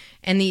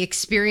 and the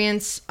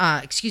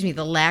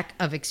the lack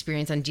of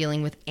experience on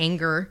dealing with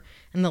anger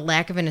and the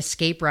lack of an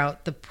escape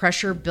route, the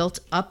pressure built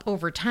up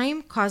over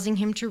time, causing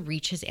him to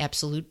reach his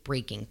absolute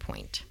breaking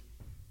point.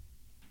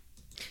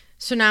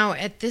 So now,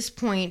 at this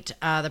point,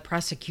 the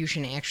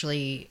prosecution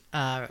actually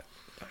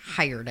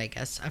hired, I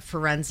guess, a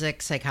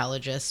forensic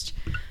psychologist,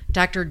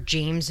 Dr.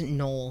 James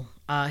Knoll.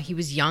 He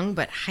was young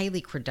but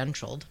highly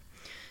credentialed.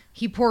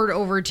 He pored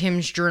over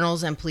Tim's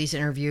journals and police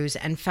interviews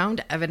and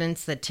found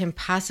evidence that Tim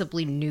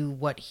possibly knew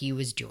what he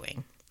was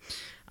doing.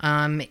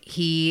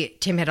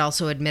 Tim had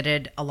also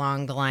admitted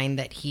along the line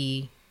that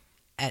he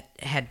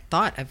had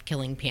thought of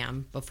killing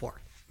Pam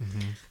before.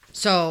 Mm-hmm.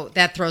 So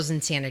that throws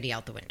insanity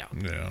out the window.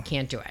 Yeah.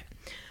 Can't do it.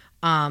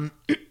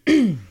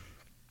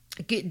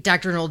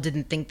 Dr. Knoll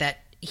didn't think that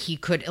he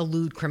could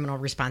elude criminal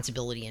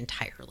responsibility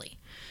entirely.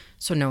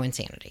 So no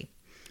insanity.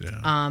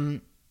 Yeah.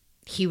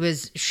 He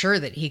was sure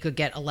that he could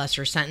get a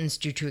lesser sentence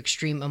due to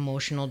extreme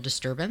emotional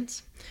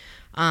disturbance.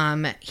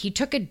 He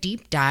took a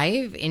deep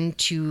dive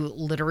into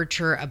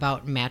literature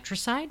about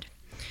matricide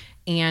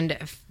and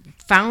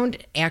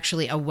found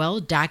actually a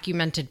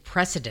well-documented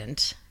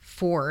precedent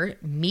for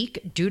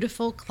meek,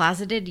 dutiful,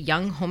 closeted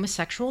young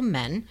homosexual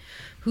men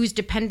whose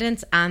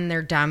dependence on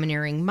their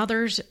domineering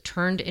mothers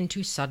turned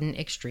into sudden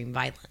extreme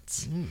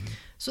violence. Mm.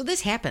 So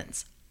this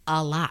happens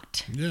a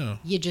lot. Yeah.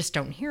 You just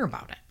don't hear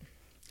about it.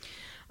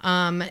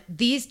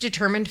 These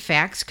determined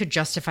facts could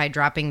justify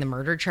dropping the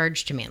murder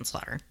charge to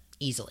manslaughter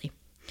easily.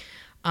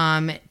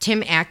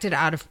 Tim acted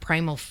out of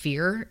primal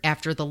fear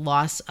after the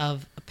loss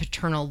of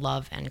paternal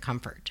love and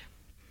comfort.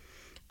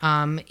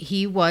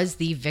 He was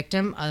the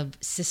victim of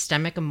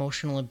systemic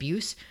emotional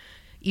abuse,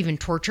 even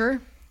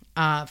torture,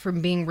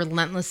 from being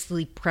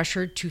relentlessly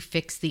pressured to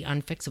fix the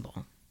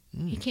unfixable.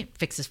 He can't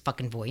fix his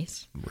fucking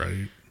voice.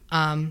 Right.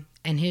 And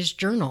his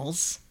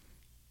journals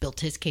built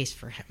his case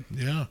for him.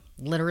 Yeah.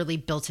 Literally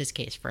built his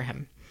case for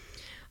him.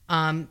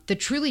 The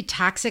truly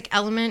toxic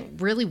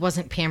element really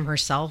wasn't Pam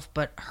herself,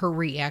 but her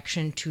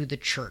reaction to the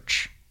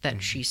church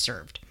that she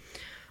served.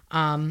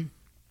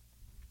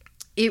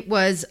 It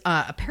was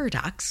a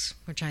paradox,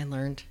 which I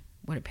learned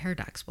what a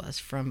paradox was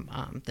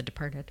from The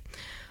Departed.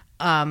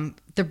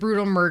 The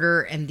brutal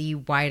murder and the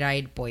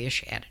wide-eyed,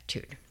 boyish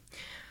attitude.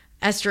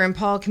 Esther and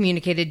Paul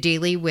communicated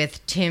daily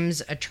with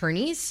Tim's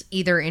attorneys,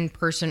 either in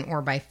person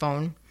or by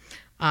phone.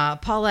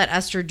 Paul let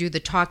Esther do the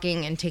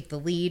talking and take the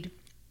lead,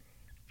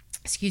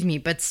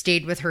 but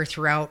stayed with her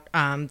throughout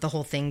the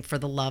whole thing for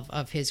the love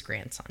of his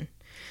grandson.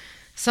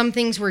 Some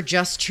things were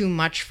just too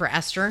much for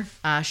Esther.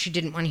 She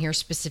didn't want to hear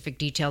specific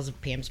details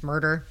of Pam's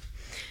murder.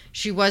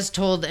 She was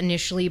told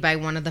initially by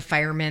one of the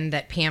firemen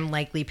that Pam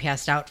likely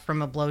passed out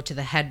from a blow to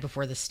the head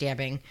before the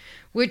stabbing,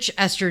 which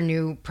Esther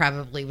knew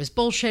probably was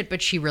bullshit,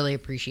 but she really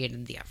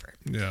appreciated the effort.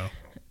 Yeah.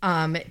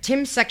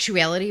 Tim's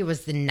sexuality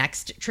was the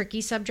next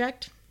tricky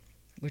subject,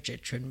 which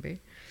it shouldn't be.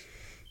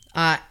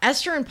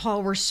 Esther and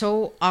Paul were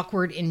so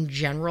awkward in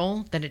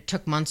general that it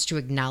took months to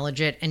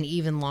acknowledge it and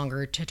even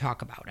longer to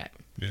talk about it.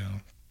 Yeah.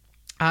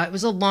 It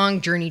was a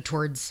long journey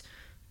towards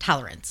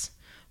tolerance,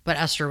 but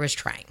Esther was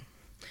trying.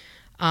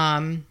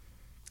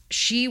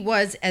 She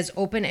was as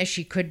open as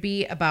she could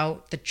be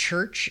about the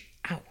church.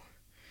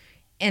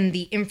 And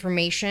the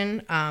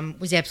information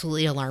was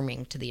absolutely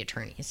alarming to the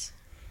attorneys.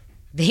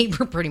 They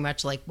were pretty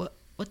much like, what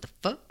the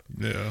fuck?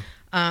 Yeah.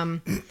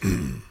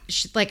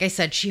 Like I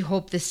said, she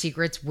hoped the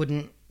secrets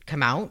wouldn't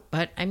come out,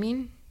 but I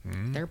mean,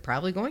 they're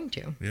probably going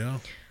to. Yeah.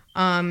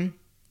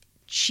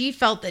 she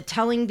felt that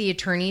telling the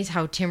attorneys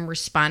how Tim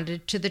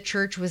responded to the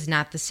church was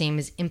not the same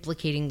as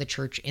implicating the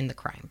church in the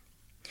crime.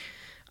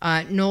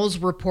 Noel's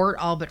report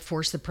all but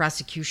forced the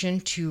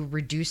prosecution to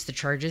reduce the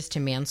charges to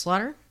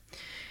manslaughter.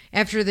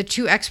 After the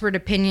 2 expert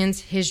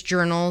opinions, his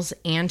journals,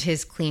 and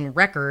his clean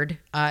record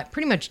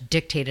pretty much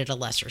dictated a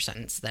lesser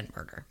sentence than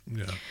murder.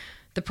 Yeah.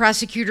 The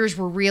prosecutors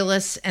were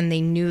realists, and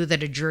they knew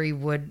that a jury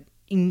would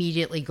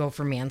immediately go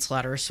for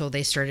manslaughter, so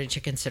they started to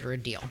consider a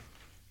deal.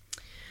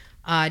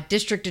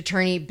 District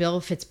Attorney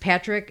Bill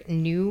Fitzpatrick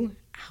knew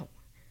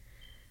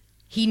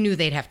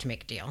they'd have to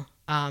make a deal.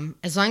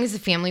 As long as the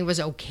family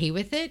was okay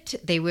with it,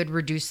 they would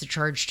reduce the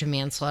charge to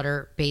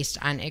manslaughter based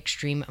on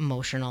extreme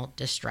emotional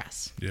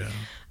distress.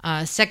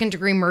 Yeah.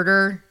 Second-degree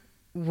murder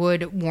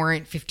would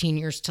warrant 15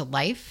 years to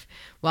life,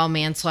 while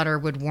manslaughter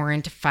would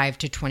warrant 5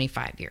 to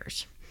 25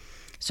 years.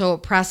 So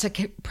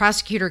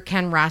prosecutor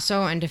Ken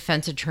Rosso and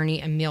defense attorney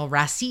Emil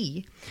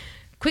Rassi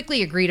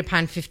quickly agreed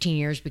upon 15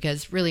 years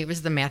because really it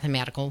was the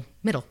mathematical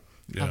middle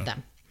of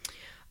them.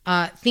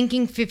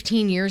 Thinking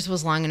 15 years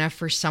was long enough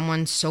for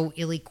someone so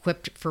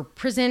ill-equipped for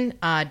prison,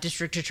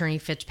 District Attorney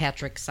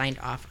Fitzpatrick signed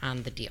off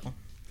on the deal.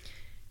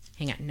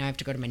 Hang on, now I have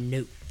to go to my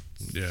notes.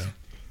 Yeah.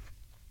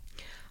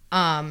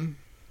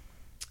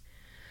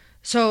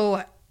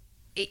 So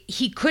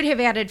he could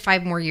have added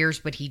 5 more years,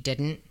 but he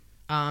didn't.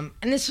 And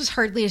this was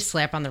hardly a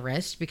slap on the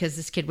wrist because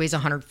this kid weighs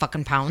 100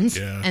 fucking pounds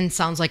and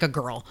sounds like a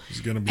girl.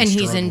 He's gonna be and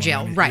he's in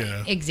jail. Right,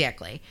 yeah.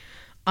 Exactly.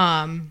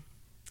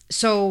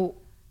 So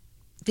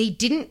they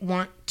didn't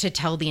want to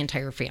tell the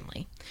entire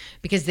family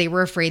because they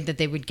were afraid that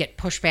they would get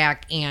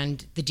pushback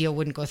and the deal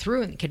wouldn't go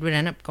through and the kid would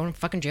end up going to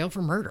fucking jail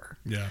for murder.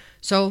 Yeah.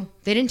 So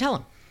they didn't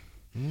tell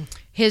him.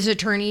 His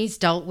attorneys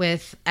dealt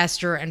with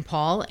Esther and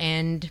Paul,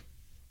 and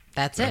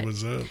that's it. That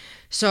was it.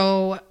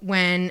 So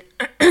when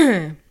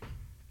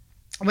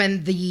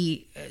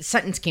the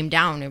sentence came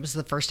down, it was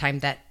the first time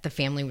that the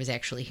family was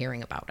actually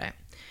hearing about it.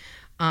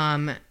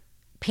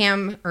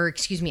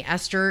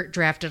 Esther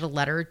drafted a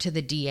letter to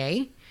the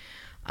DA,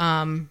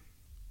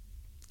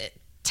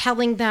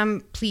 telling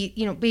them, please,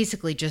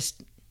 basically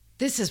just,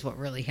 this is what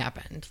really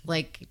happened.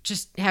 Like,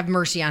 just have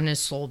mercy on his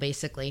soul,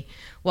 basically.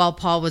 While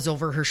Paul was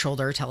over her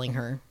shoulder telling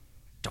her,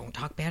 don't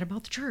talk bad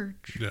about the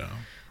church. Yeah.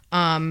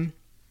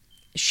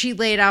 She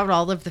laid out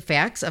all of the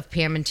facts of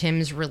Pam and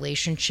Tim's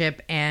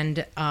relationship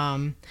and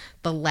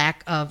the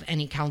lack of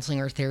any counseling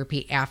or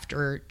therapy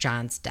after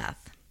John's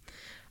death.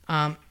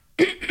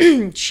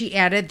 She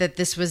added that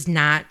this was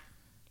not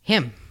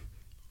him.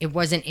 It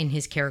wasn't in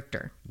his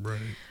character.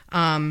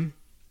 Right.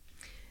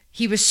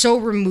 He was so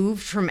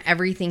removed from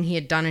everything he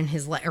had done in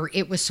his life, or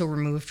it was so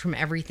removed from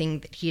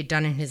everything that he had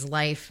done in his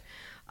life.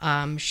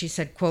 She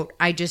said, quote,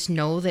 I just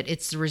know that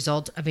it's the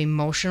result of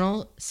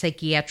emotional,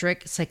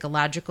 psychiatric,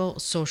 psychological,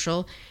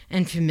 social,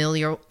 and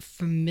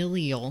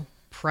familial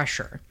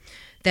pressure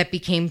that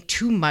became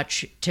too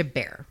much to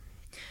bear.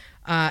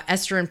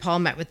 Esther and Paul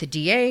met with the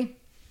DA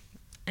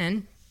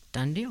and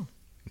done deal.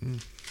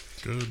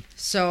 Good.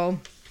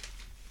 So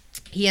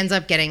he ends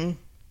up getting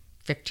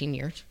 15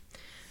 years.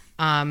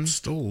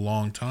 Still a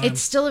long time.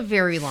 It's still a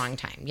very long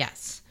time,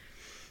 yes.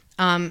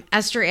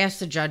 Esther asked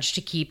the judge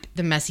to keep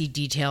the messy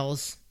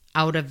details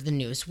out of the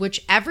news,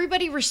 which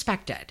everybody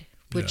respected,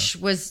 which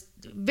was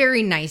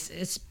very nice.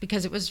 It's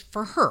because it was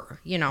for her,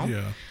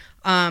 Yeah.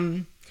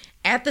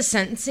 At the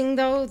sentencing,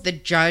 though, the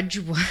judge,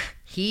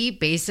 he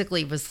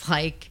basically was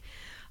like,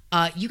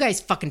 you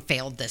guys fucking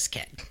failed this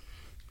kid.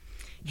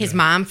 His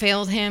mom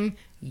failed him.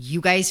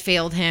 You guys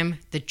failed him.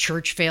 The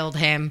church failed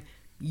him.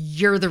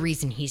 You're the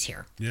reason he's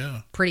here.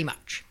 Yeah. Pretty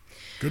much.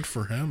 Good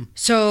for him.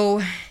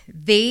 So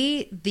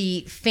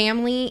the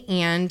family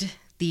and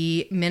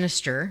the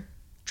minister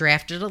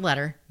drafted a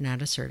letter,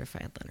 not a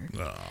certified letter.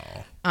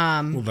 Oh.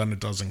 Well, then it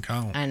doesn't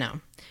count. I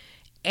know.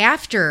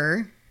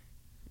 After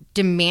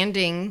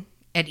demanding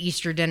at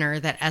Easter dinner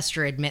that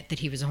Esther admit that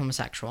he was a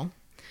homosexual,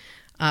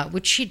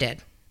 which she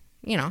did,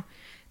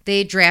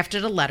 they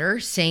drafted a letter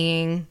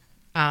saying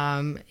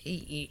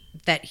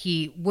that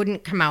he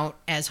wouldn't come out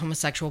as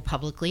homosexual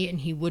publicly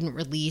and he wouldn't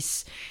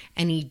release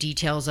any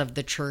details of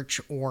the church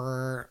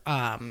or,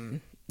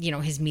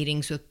 his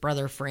meetings with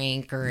Brother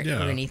Frank or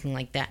anything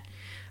like that.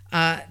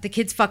 The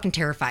kid's fucking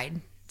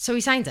terrified. So he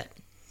signs it.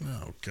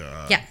 Oh,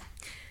 God. Yeah.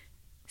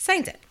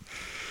 Signs it.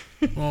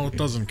 Well, it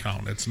doesn't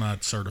count. It's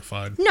not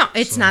certified. No,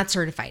 it's not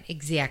certified.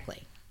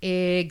 Exactly.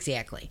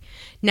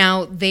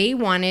 Now, they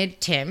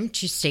wanted Tim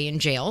to stay in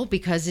jail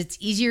because it's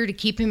easier to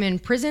keep him in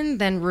prison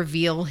than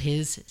reveal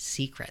his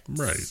secrets.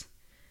 Right.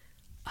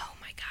 Oh,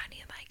 my God.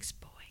 He likes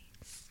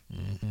boys.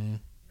 Mm-hmm.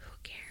 Who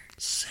cares?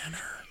 Sinner.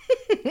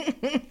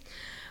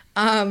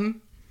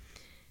 Hang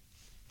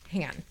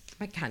on.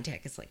 My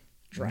contact is like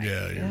dry.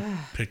 Yeah, you're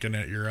picking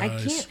at your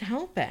eyes. I can't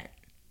help it.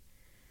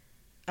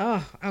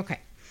 Oh, okay.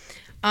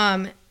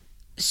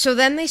 So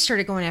then they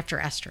started going after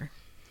Esther.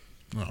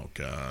 Oh,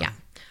 God. Yeah.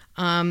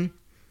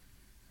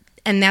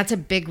 And that's a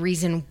big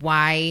reason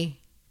why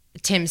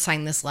Tim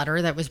signed this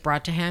letter that was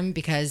brought to him,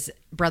 because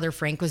Brother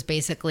Frank was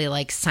basically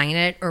like, sign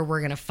it or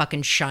we're going to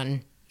fucking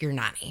shun your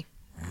nanny.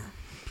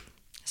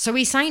 So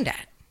he signed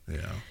it.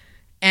 Yeah.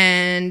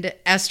 And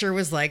Esther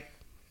was like,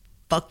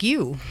 fuck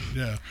you.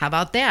 Yeah. How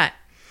about that?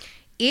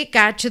 It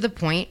got to the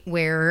point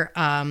where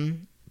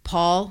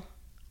Paul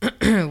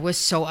was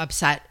so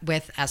upset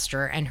with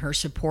Esther and her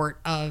support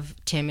of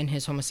Tim and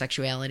his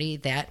homosexuality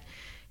that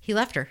he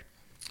left her.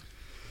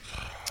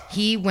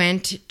 He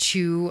went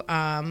to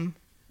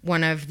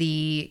one of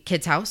the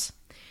kids' house,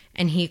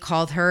 and he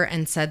called her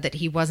and said that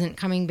he wasn't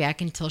coming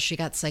back until she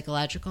got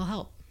psychological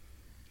help.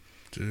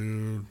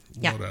 Dude,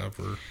 Yeah.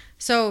 whatever.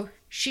 So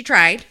she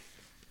tried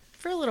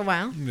for a little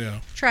while. Yeah.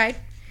 Tried.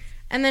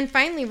 And then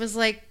finally was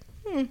like,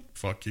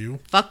 Fuck you.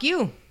 fuck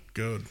you.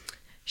 Good.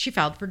 She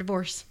filed for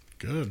divorce.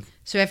 Good.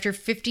 So after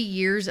 50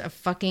 years of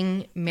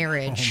fucking Oh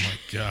marriage,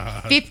 my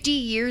God. 50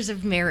 years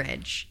of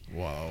marriage,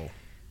 Wow.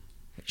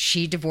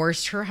 she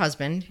divorced her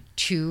husband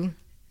to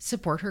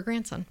support her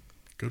grandson.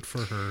 Good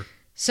for her.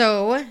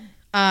 So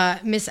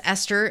Miss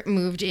Esther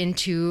moved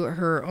into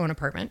her own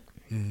apartment.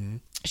 Mm-hmm.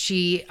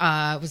 She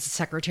was a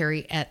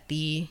secretary at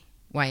the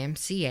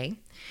YMCA,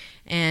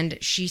 and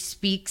she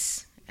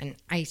speaks, and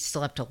I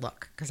still have to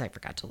look because I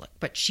forgot to look,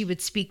 but she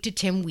would speak to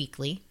Tim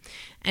weekly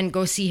and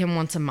go see him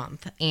once a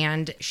month.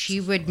 And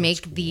she would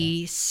make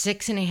the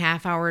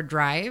 6.5 hour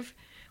drive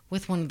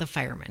with one of the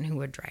firemen who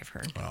would drive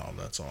her. Oh,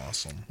 that's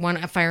awesome.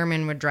 A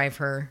fireman would drive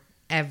her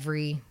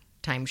every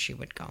time she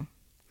would go.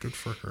 Good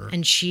for her.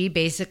 And she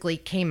basically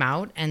came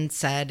out and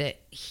said,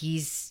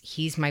 he's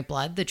my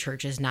blood, the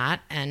church is not,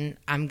 and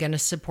I'm going to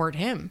support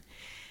him.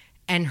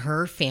 And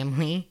her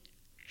family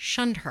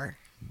shunned her.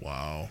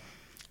 Wow.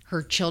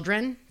 Her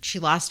children, she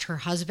lost her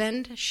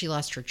husband, she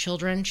lost her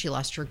children, she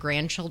lost her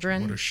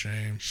grandchildren. What a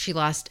shame. She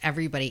lost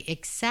everybody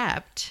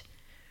except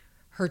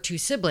her 2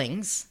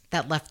 siblings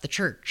that left the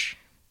church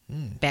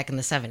back in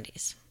the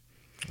 70s.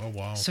 Oh,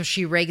 wow. So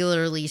she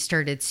regularly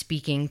started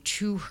speaking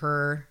to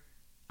her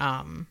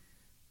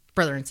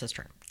brother and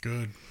sister.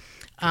 Good.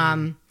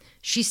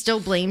 She still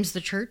blames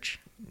the church,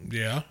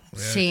 Yeah.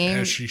 saying,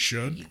 as she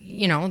should.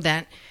 you know,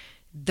 that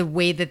the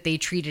way that they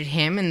treated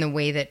him and the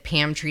way that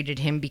Pam treated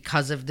him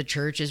because of the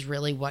church is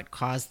really what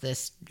caused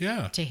this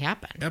Yeah. to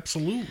happen.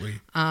 Absolutely.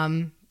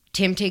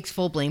 Tim takes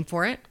full blame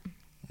for it.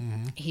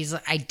 Mm-hmm. He's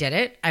like, I did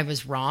it. I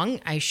was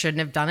wrong. I shouldn't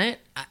have done it.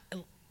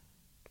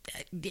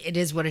 It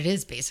is what it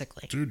is,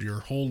 basically. Dude, your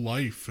whole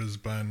life has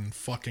been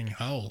fucking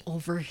hell.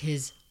 Over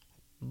his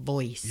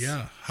voice.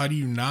 Yeah. How do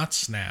you not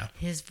snap?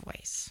 His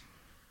voice.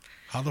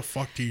 How the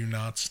fuck do you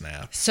not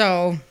snap?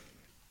 So,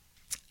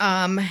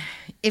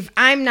 if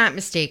I'm not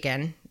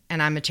mistaken,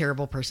 and I'm a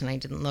terrible person, I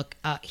didn't look,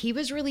 he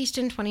was released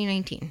in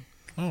 2019.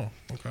 Oh,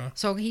 okay.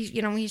 So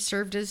he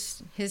served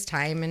his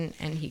time and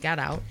he got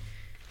out.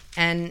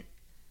 And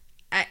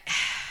I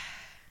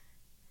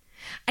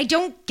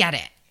don't get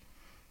it,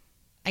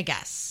 I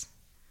guess.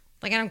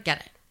 Like, I don't get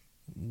it.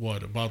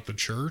 What, about the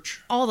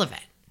church? All of it.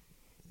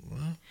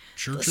 Well,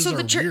 churches So are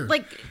the church, weird.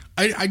 like,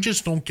 I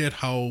just don't get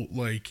how,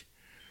 like,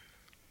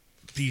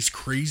 these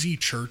crazy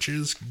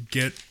churches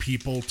get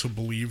people to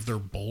believe they're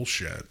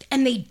bullshit.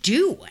 and they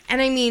do.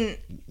 And I mean,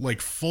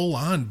 Like, full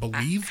on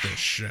believe this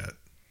shit.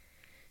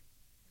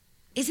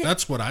 is it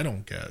That's what I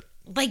don't get.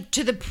 like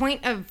to the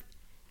point of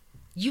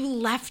you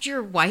left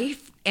your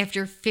wife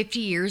after 50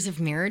 years of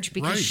marriage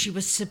because Right. she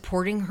was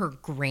supporting her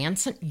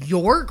grandson,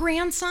 your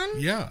grandson?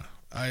 Yeah.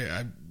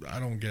 I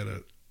don't get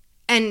it.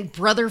 And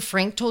Brother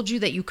Frank told you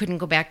that you couldn't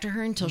go back to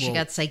her until she Well,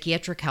 got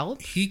psychiatric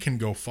help? He can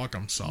go fuck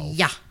himself.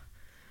 Yeah.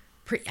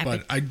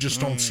 But I just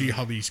don't see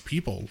how these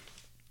people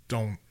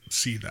don't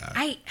see that.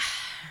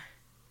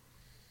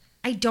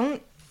 I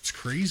don't It's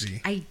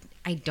crazy.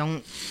 I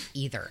don't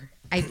either.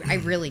 I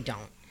really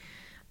don't.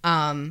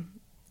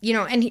 You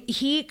know, and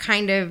he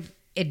kind of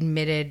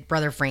admitted,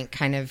 Brother Frank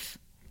kind of,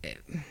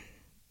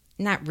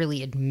 not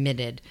really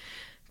admitted,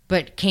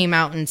 but came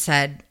out and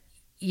said,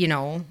 you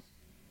know,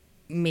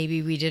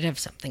 maybe we did have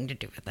something to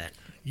do with it.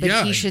 But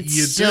Yeah, he should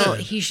you still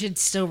did. he should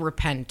still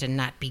repent and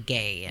not be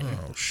gay. And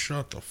Oh,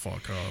 shut the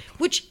fuck up.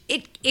 which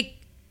it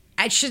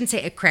I shouldn't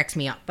say it cracks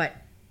me up, but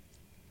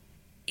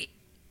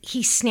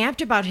he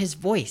snapped about his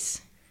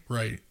voice.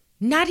 Right.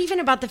 Not even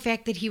about the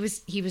fact that he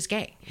was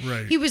gay.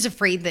 Right. He was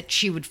afraid that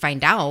she would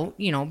find out,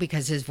 you know,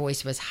 because his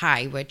voice was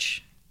high,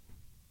 which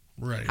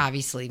Right.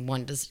 obviously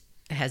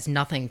has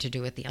nothing to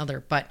do with the other.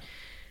 But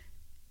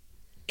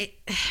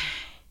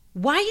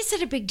why is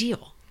it a big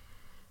deal?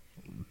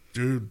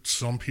 Dude,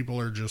 some people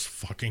are just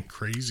fucking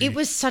crazy. It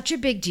was such a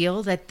big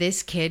deal that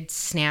this kid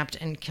snapped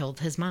and killed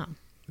his mom.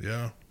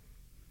 Yeah.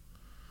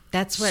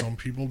 That's what. Some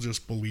people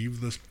just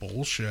believe this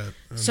bullshit.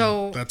 And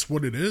So, that's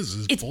what it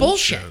is It's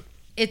bullshit.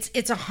 It's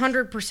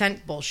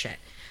 100% bullshit.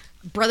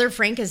 Brother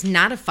Frank is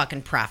not a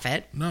fucking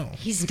prophet. No.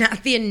 He's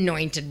not the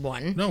anointed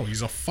one. No,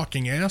 he's a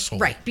fucking asshole.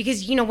 Right,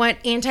 because you know what?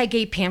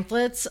 Anti-gay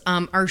pamphlets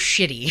are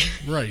shitty.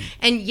 Right.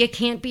 And you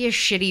can't be a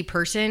shitty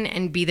person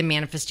and be the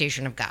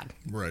manifestation of God.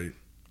 Right.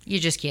 You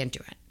just can't do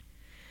it.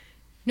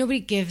 Nobody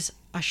gives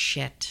a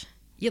shit.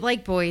 You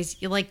like boys,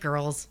 you like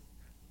girls.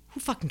 Who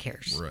fucking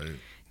cares? Right.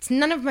 It's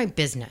none of my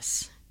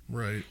business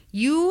Right.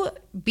 You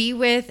be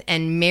with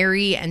and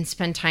marry and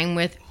spend time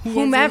with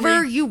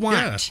whomever you want.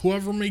 Yeah,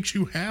 whoever makes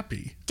you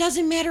happy.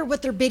 Doesn't matter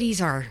what their biddies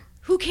are.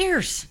 Who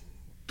cares?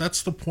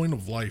 That's the point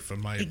of life,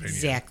 in my opinion.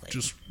 Exactly.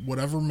 Just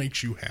whatever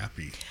makes you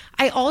happy.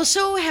 I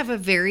also have a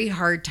very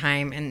hard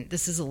time, and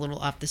this is a little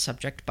off the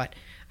subject, but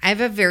I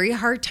have a very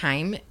hard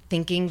time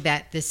thinking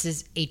that this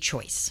is a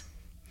choice.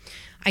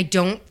 I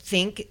don't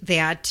think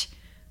that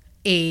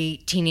a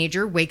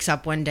teenager wakes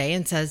up one day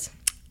and says,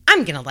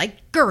 I'm going to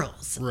like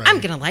girls. Right. I'm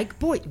going to like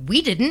boys.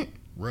 We didn't.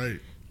 Right.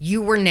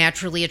 You were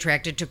naturally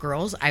attracted to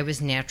girls. I was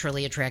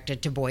naturally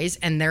attracted to boys.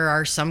 And there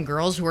are some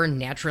girls who are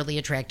naturally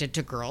attracted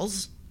to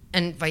girls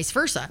and vice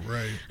versa.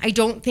 Right. I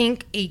don't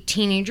think a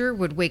teenager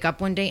would wake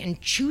up one day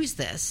and choose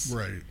this.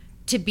 Right.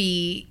 To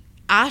be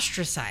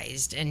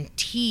ostracized and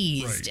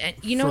teased. Right.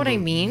 And you know what I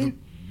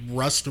mean? The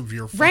rest of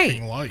your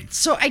fucking life.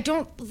 So I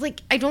don't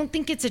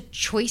think it's a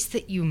choice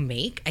that you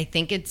make. I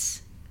think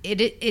it's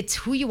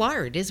who you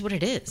are. It is what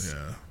it is.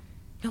 Yeah.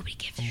 Nobody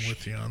gives a shit. shit. I'm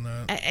with you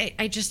on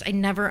that. I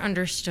never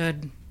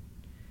understood.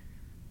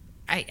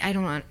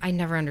 I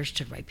never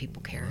understood why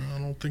people care. I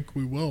don't think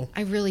we will.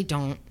 I really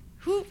don't.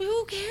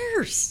 Who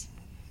cares?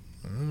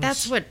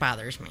 That's what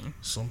bothers me.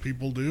 Some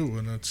people do,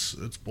 and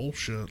it's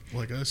bullshit,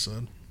 like I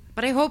said.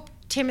 But I hope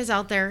Tim is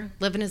out there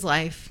living his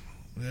life.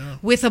 Yeah.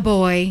 With a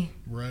boy.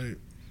 Right.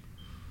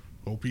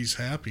 Hope he's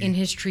happy. In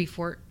his tree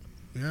fort.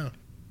 Yeah.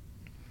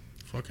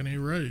 Fucking A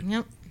right.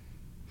 Yep.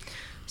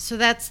 So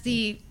that's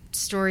the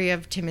story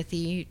of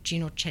Timothy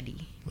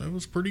Ginocchetti. That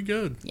was pretty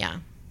good. Yeah.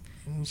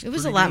 It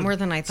was a lot more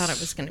than I thought it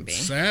was going to be.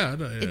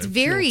 Sad. It's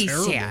very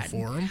sad.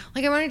 For him.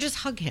 Like, I want to just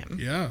hug him.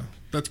 Yeah.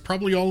 That's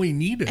probably all he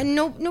needed. And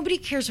nobody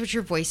cares what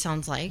your voice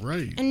sounds like.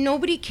 Right. And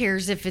nobody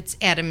cares if it's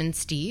Adam and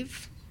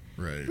Steve.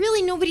 Right.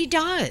 Really, nobody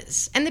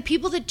does. And the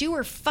people that do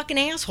are fucking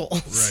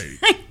assholes.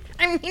 Right.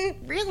 I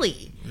mean,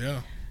 really.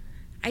 Yeah.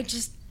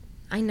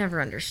 I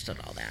never understood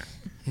all that.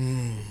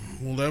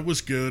 Well, that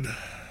was good.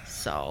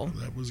 So.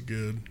 That was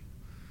good.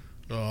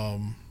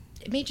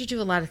 It made you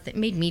do a lot of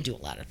made me do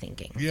a lot of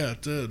thinking. Yeah,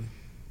 it did.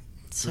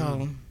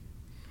 So.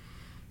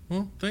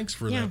 Well, thanks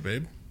for that,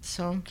 babe.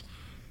 So.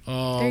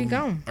 There you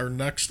go. Our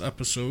next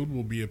episode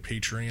will be a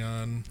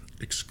Patreon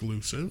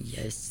exclusive.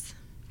 Yes.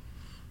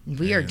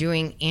 We are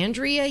doing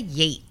Andrea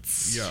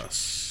Yates.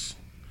 Yes.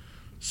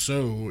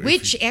 So.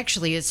 Which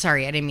actually is,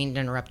 sorry, I didn't mean to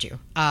interrupt you.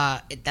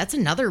 That's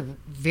another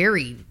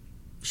very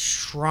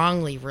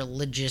strongly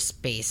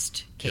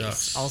religious-based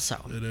case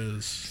also. It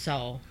is.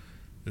 So.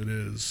 It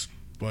is.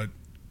 But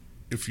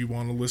if you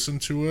want to listen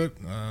to it,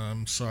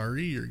 I'm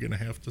sorry, you're going to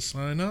have to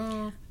sign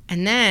up.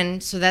 And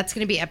then, so that's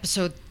going to be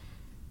episode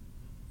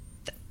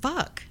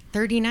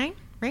 39,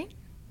 right?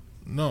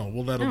 No,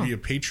 well, that'll be a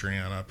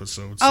Patreon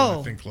episode, so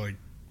I think like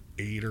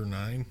 8 or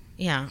 9.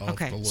 Yeah,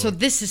 okay. So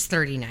this is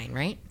 39,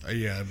 right?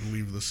 Yeah, I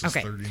believe this is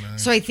 39.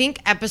 So I think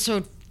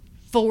episode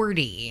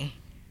 40,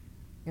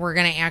 we're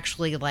going to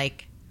actually,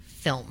 like,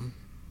 film.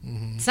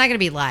 Mm-hmm. It's not going to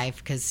be live,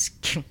 because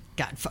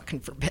God fucking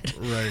forbid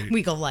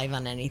we go live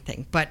on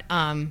anything. But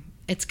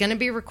it's going to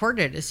be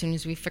recorded as soon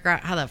as we figure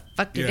out how the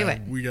fuck to do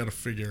it. We got to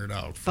figure it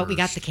out first. But we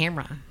got the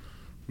camera.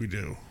 We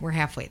do. We're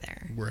halfway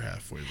there.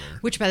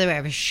 Which, by the way,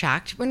 I was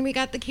shocked when we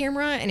got the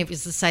camera, and it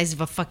was the size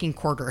of a fucking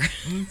quarter.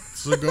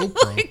 It's a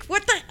GoPro. Like,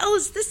 what the hell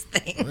is this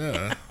thing?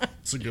 Yeah,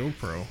 it's a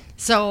GoPro.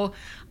 So,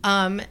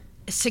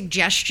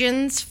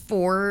 suggestions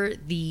for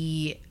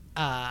the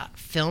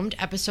filmed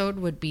episode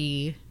would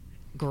be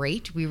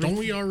great. Don't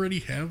we already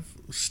have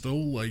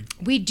still, like...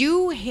 We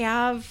do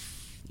have...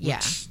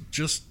 Let's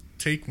just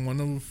take one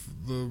of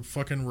the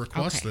fucking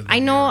requested. Okay. I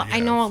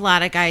know a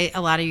lot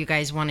of you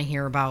guys want to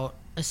hear about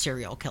a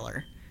serial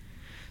killer.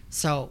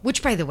 So,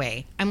 which, by the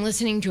way, I'm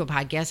listening to a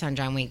podcast on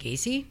John Wayne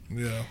Gacy.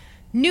 Yeah.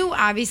 Knew,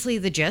 obviously,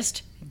 the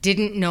gist.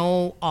 Didn't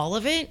know all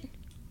of it.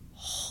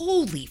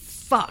 Holy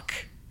fuck.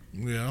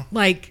 Yeah.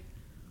 Like,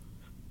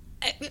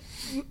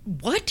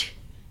 what?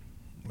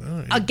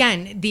 Well, yeah.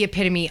 Again, the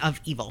epitome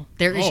of evil.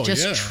 There is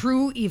just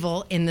true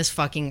evil in this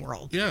fucking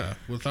world. Yeah,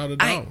 without a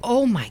doubt.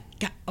 Oh, my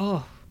God.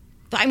 Oh.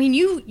 I mean,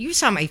 you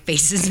saw my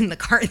faces in the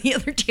car the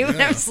other day when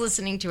I was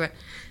listening to it.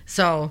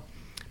 So,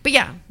 but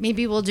yeah,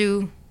 maybe we'll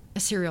do a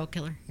serial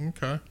killer.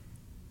 Okay.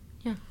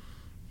 Yeah.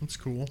 That's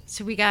cool.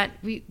 So we got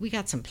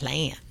some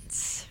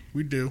plans.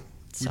 We do.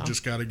 So. We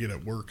just got to get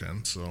it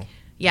working, so.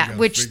 Yeah,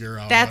 which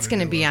that's going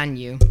to be on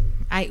you.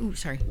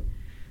 Sorry.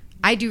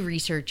 I do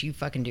research, you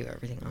fucking do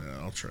everything else.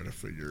 Yeah, I'll try to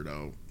figure it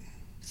out.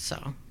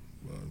 So.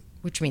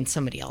 Which means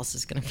somebody else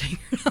is going to figure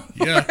it out.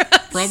 Yeah,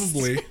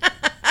 probably.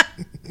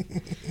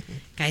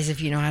 Guys,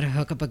 if you know how to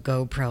hook up a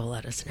GoPro,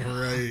 let us know.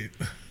 Right.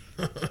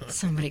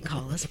 Somebody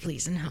call us,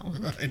 please, and help.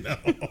 I know.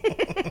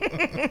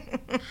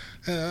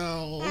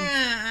 Help.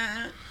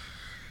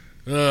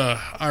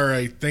 All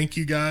right. Thank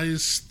you,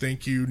 guys.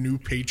 Thank you, new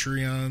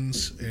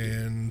Patreons.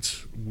 And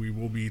we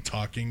will be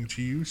talking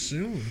to you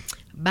soon.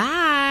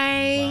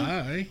 Bye.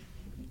 Bye.